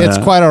 no, it's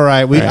quite all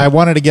right. I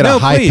wanted to get No, a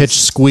high-pitched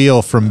please.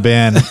 squeal from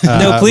Ben.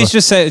 No, please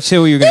just say what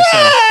you were going to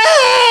say.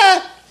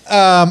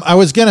 I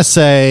was going to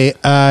say,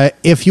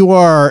 if you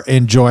are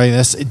enjoying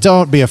this,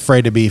 don't be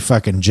afraid to be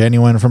fucking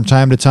genuine from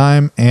time to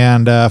time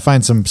and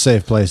find some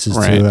safe places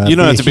Right. to You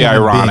don't have a to be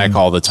human ironic being.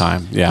 all the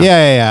time. Yeah.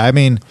 Yeah. I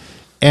mean,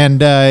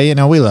 and,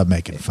 we love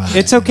making fun.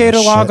 It's okay to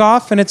log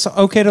off and it's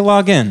okay to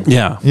log in.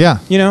 Yeah. Yeah.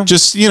 You know?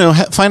 Just,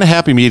 find a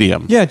happy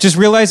medium. Yeah, just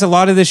realize a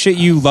lot of the shit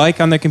you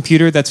like on the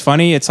computer that's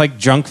funny, it's like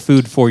junk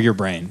food for your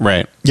brain.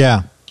 Right.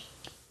 Yeah.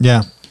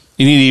 Yeah.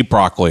 You need to eat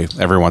broccoli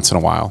every once in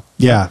a while.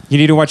 Yeah. You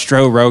need to watch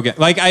Joe Rogan.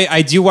 Like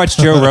I do watch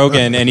Joe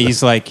Rogan and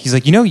he's like,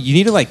 you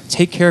need to like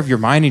take care of your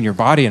mind and your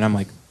body. And I'm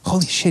like,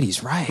 holy shit,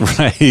 he's right.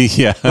 Right.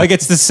 Yeah. Like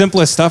it's the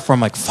simplest stuff where I'm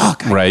like,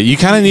 fuck. Right. You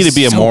kind of need to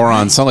be a so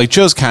moron. right. So, like,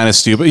 Joe's kind of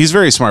stupid. He's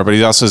very smart, but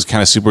he also is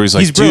kind of super. He's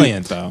like, He's dude-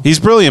 brilliant, though. He's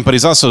brilliant, but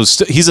he's also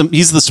he's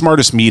the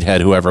smartest meathead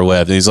who ever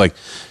lived. And he's like,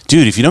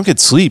 dude, if you don't get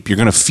sleep, you're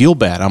gonna feel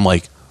bad. I'm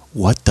like,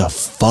 what the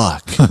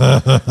fuck,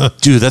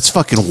 dude? That's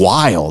fucking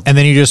wild. And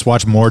then you just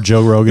watch more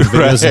Joe Rogan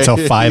videos until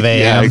 5 a.m.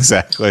 Yeah,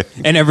 exactly.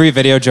 And every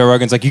video, Joe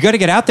Rogan's like, you got to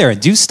get out there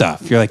and do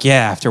stuff. You're like, yeah,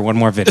 after one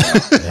more video.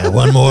 Yeah,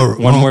 one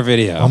more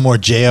video. One more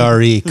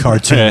JRE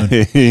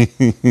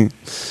cartoon.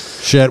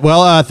 Shit.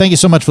 Well, thank you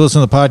so much for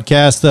listening to the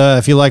podcast.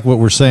 If you like what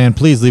we're saying,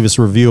 please leave us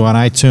a review on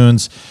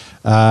iTunes.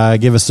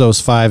 Give us those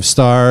 5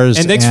 stars.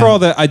 And thanks for all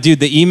the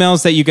the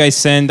emails that you guys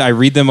send. I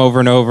read them over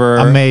and over.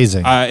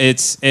 Amazing.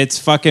 It's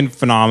fucking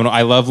phenomenal.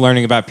 I love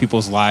learning about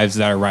people's lives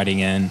that are writing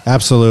in.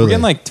 Absolutely. We're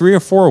getting like 3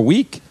 or 4 a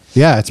week.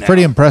 Yeah, it's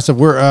pretty impressive.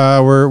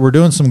 We're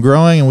doing some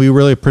growing, and we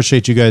really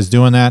appreciate you guys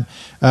doing that.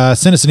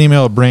 Send us an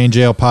email at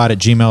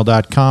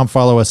brainjailpod@gmail.com.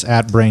 Follow us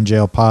at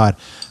brainjailpod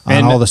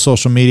on all the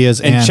social medias.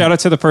 And shout out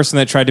to the person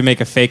that tried to make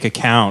a fake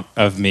account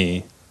of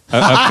me.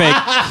 A fake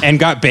and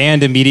got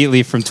banned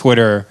immediately from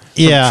Twitter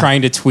from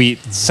trying to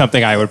tweet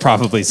something I would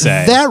probably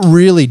say. That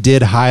really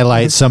did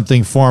highlight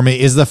something for me,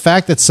 is the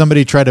fact that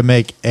somebody tried to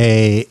make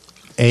a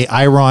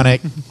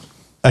ironic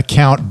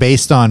account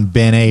based on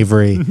Ben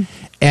Avery,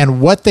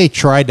 and what they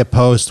tried to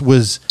post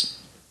was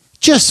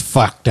just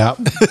fucked up.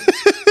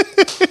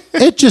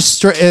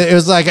 It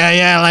was like,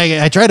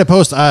 I tried to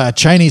post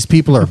Chinese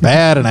people are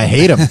bad and I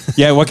hate them.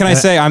 Yeah, what can I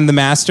say? I'm the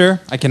master.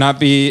 I cannot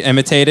be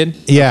imitated.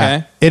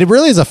 Yeah. Okay? It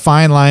really is a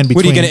fine line between...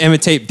 What are you going to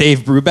imitate,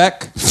 Dave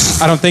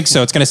Brubeck? I don't think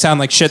so. It's going to sound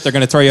like shit. They're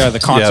going to throw you out of the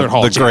concert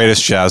hall. The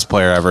greatest jazz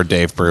player ever,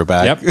 Dave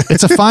Brubeck. Yep.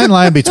 It's a fine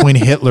line between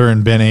Hitler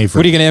and Ben Avery.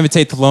 What are you going to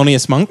imitate,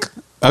 Thelonious Monk?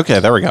 Okay,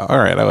 there we go. All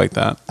right, I like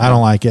that. I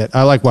don't like it.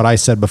 I like what I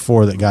said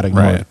before that got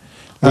ignored. Right.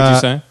 What'd you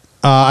say?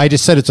 I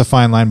just said it's a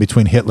fine line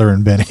between Hitler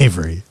and Ben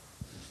Avery.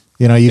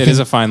 You know, It is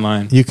a fine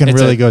line. You can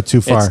really go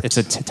too far. It's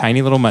a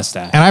tiny little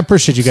mustache. And I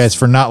appreciate you guys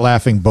for not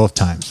laughing both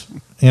times.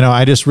 You know,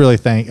 I just really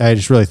thank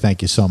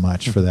you so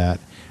much for that.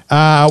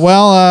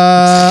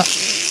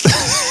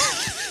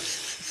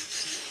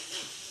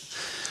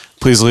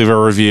 Please leave a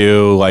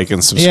review, like,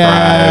 and subscribe.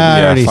 Yeah,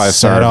 I already 5-star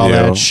said all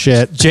review. that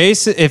shit.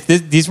 Jace, if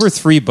these were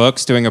 3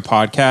 books doing a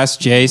podcast,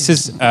 Jace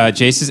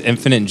is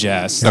Infinite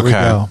Jest. Here we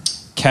go.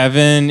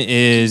 Kevin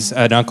is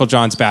an Uncle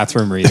John's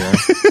bathroom reader.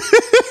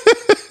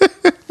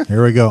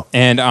 Here we go.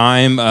 And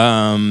I'm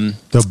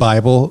The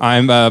Bible.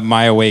 I'm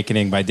My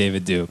Awakening by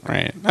David Duke.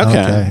 Right.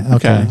 Okay.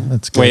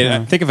 That's good.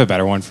 Wait, think of a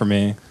better one for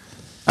me.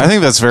 I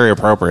think that's very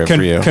appropriate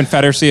for you.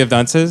 Confederacy of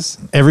Dunces.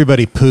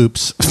 Everybody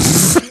poops.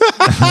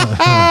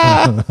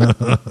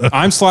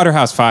 I'm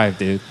Slaughterhouse 5,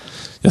 dude.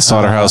 Yeah,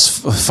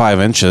 Slaughterhouse 5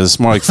 inches,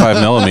 more like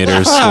 5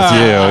 millimeters with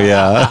you.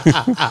 Yeah.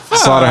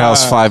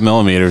 Slaughterhouse 5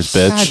 millimeters,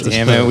 bitch. God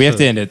damn it. We have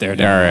to end it there.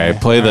 All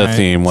right, play the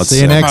theme. Let's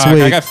See you next Fuck,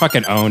 week. I got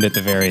fucking owned at the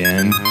very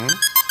end.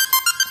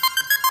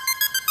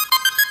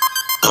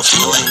 The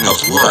feeling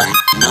of one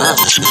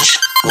nervousness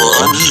will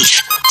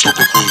unleash,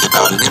 typically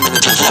about an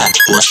imminent event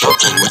or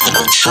something with an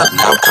uncertain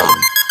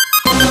outcome.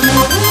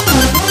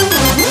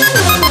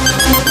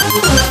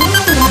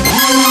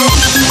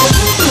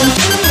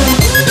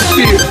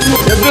 Shit,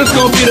 if this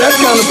gonna be that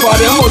kind of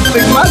party, I'm gonna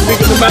stick my dick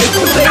in the mashed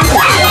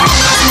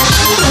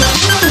potato.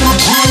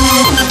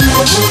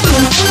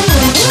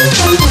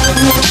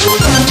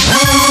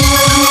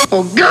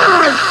 Oh,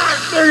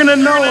 God! They're gonna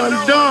know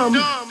I'm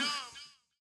dumb.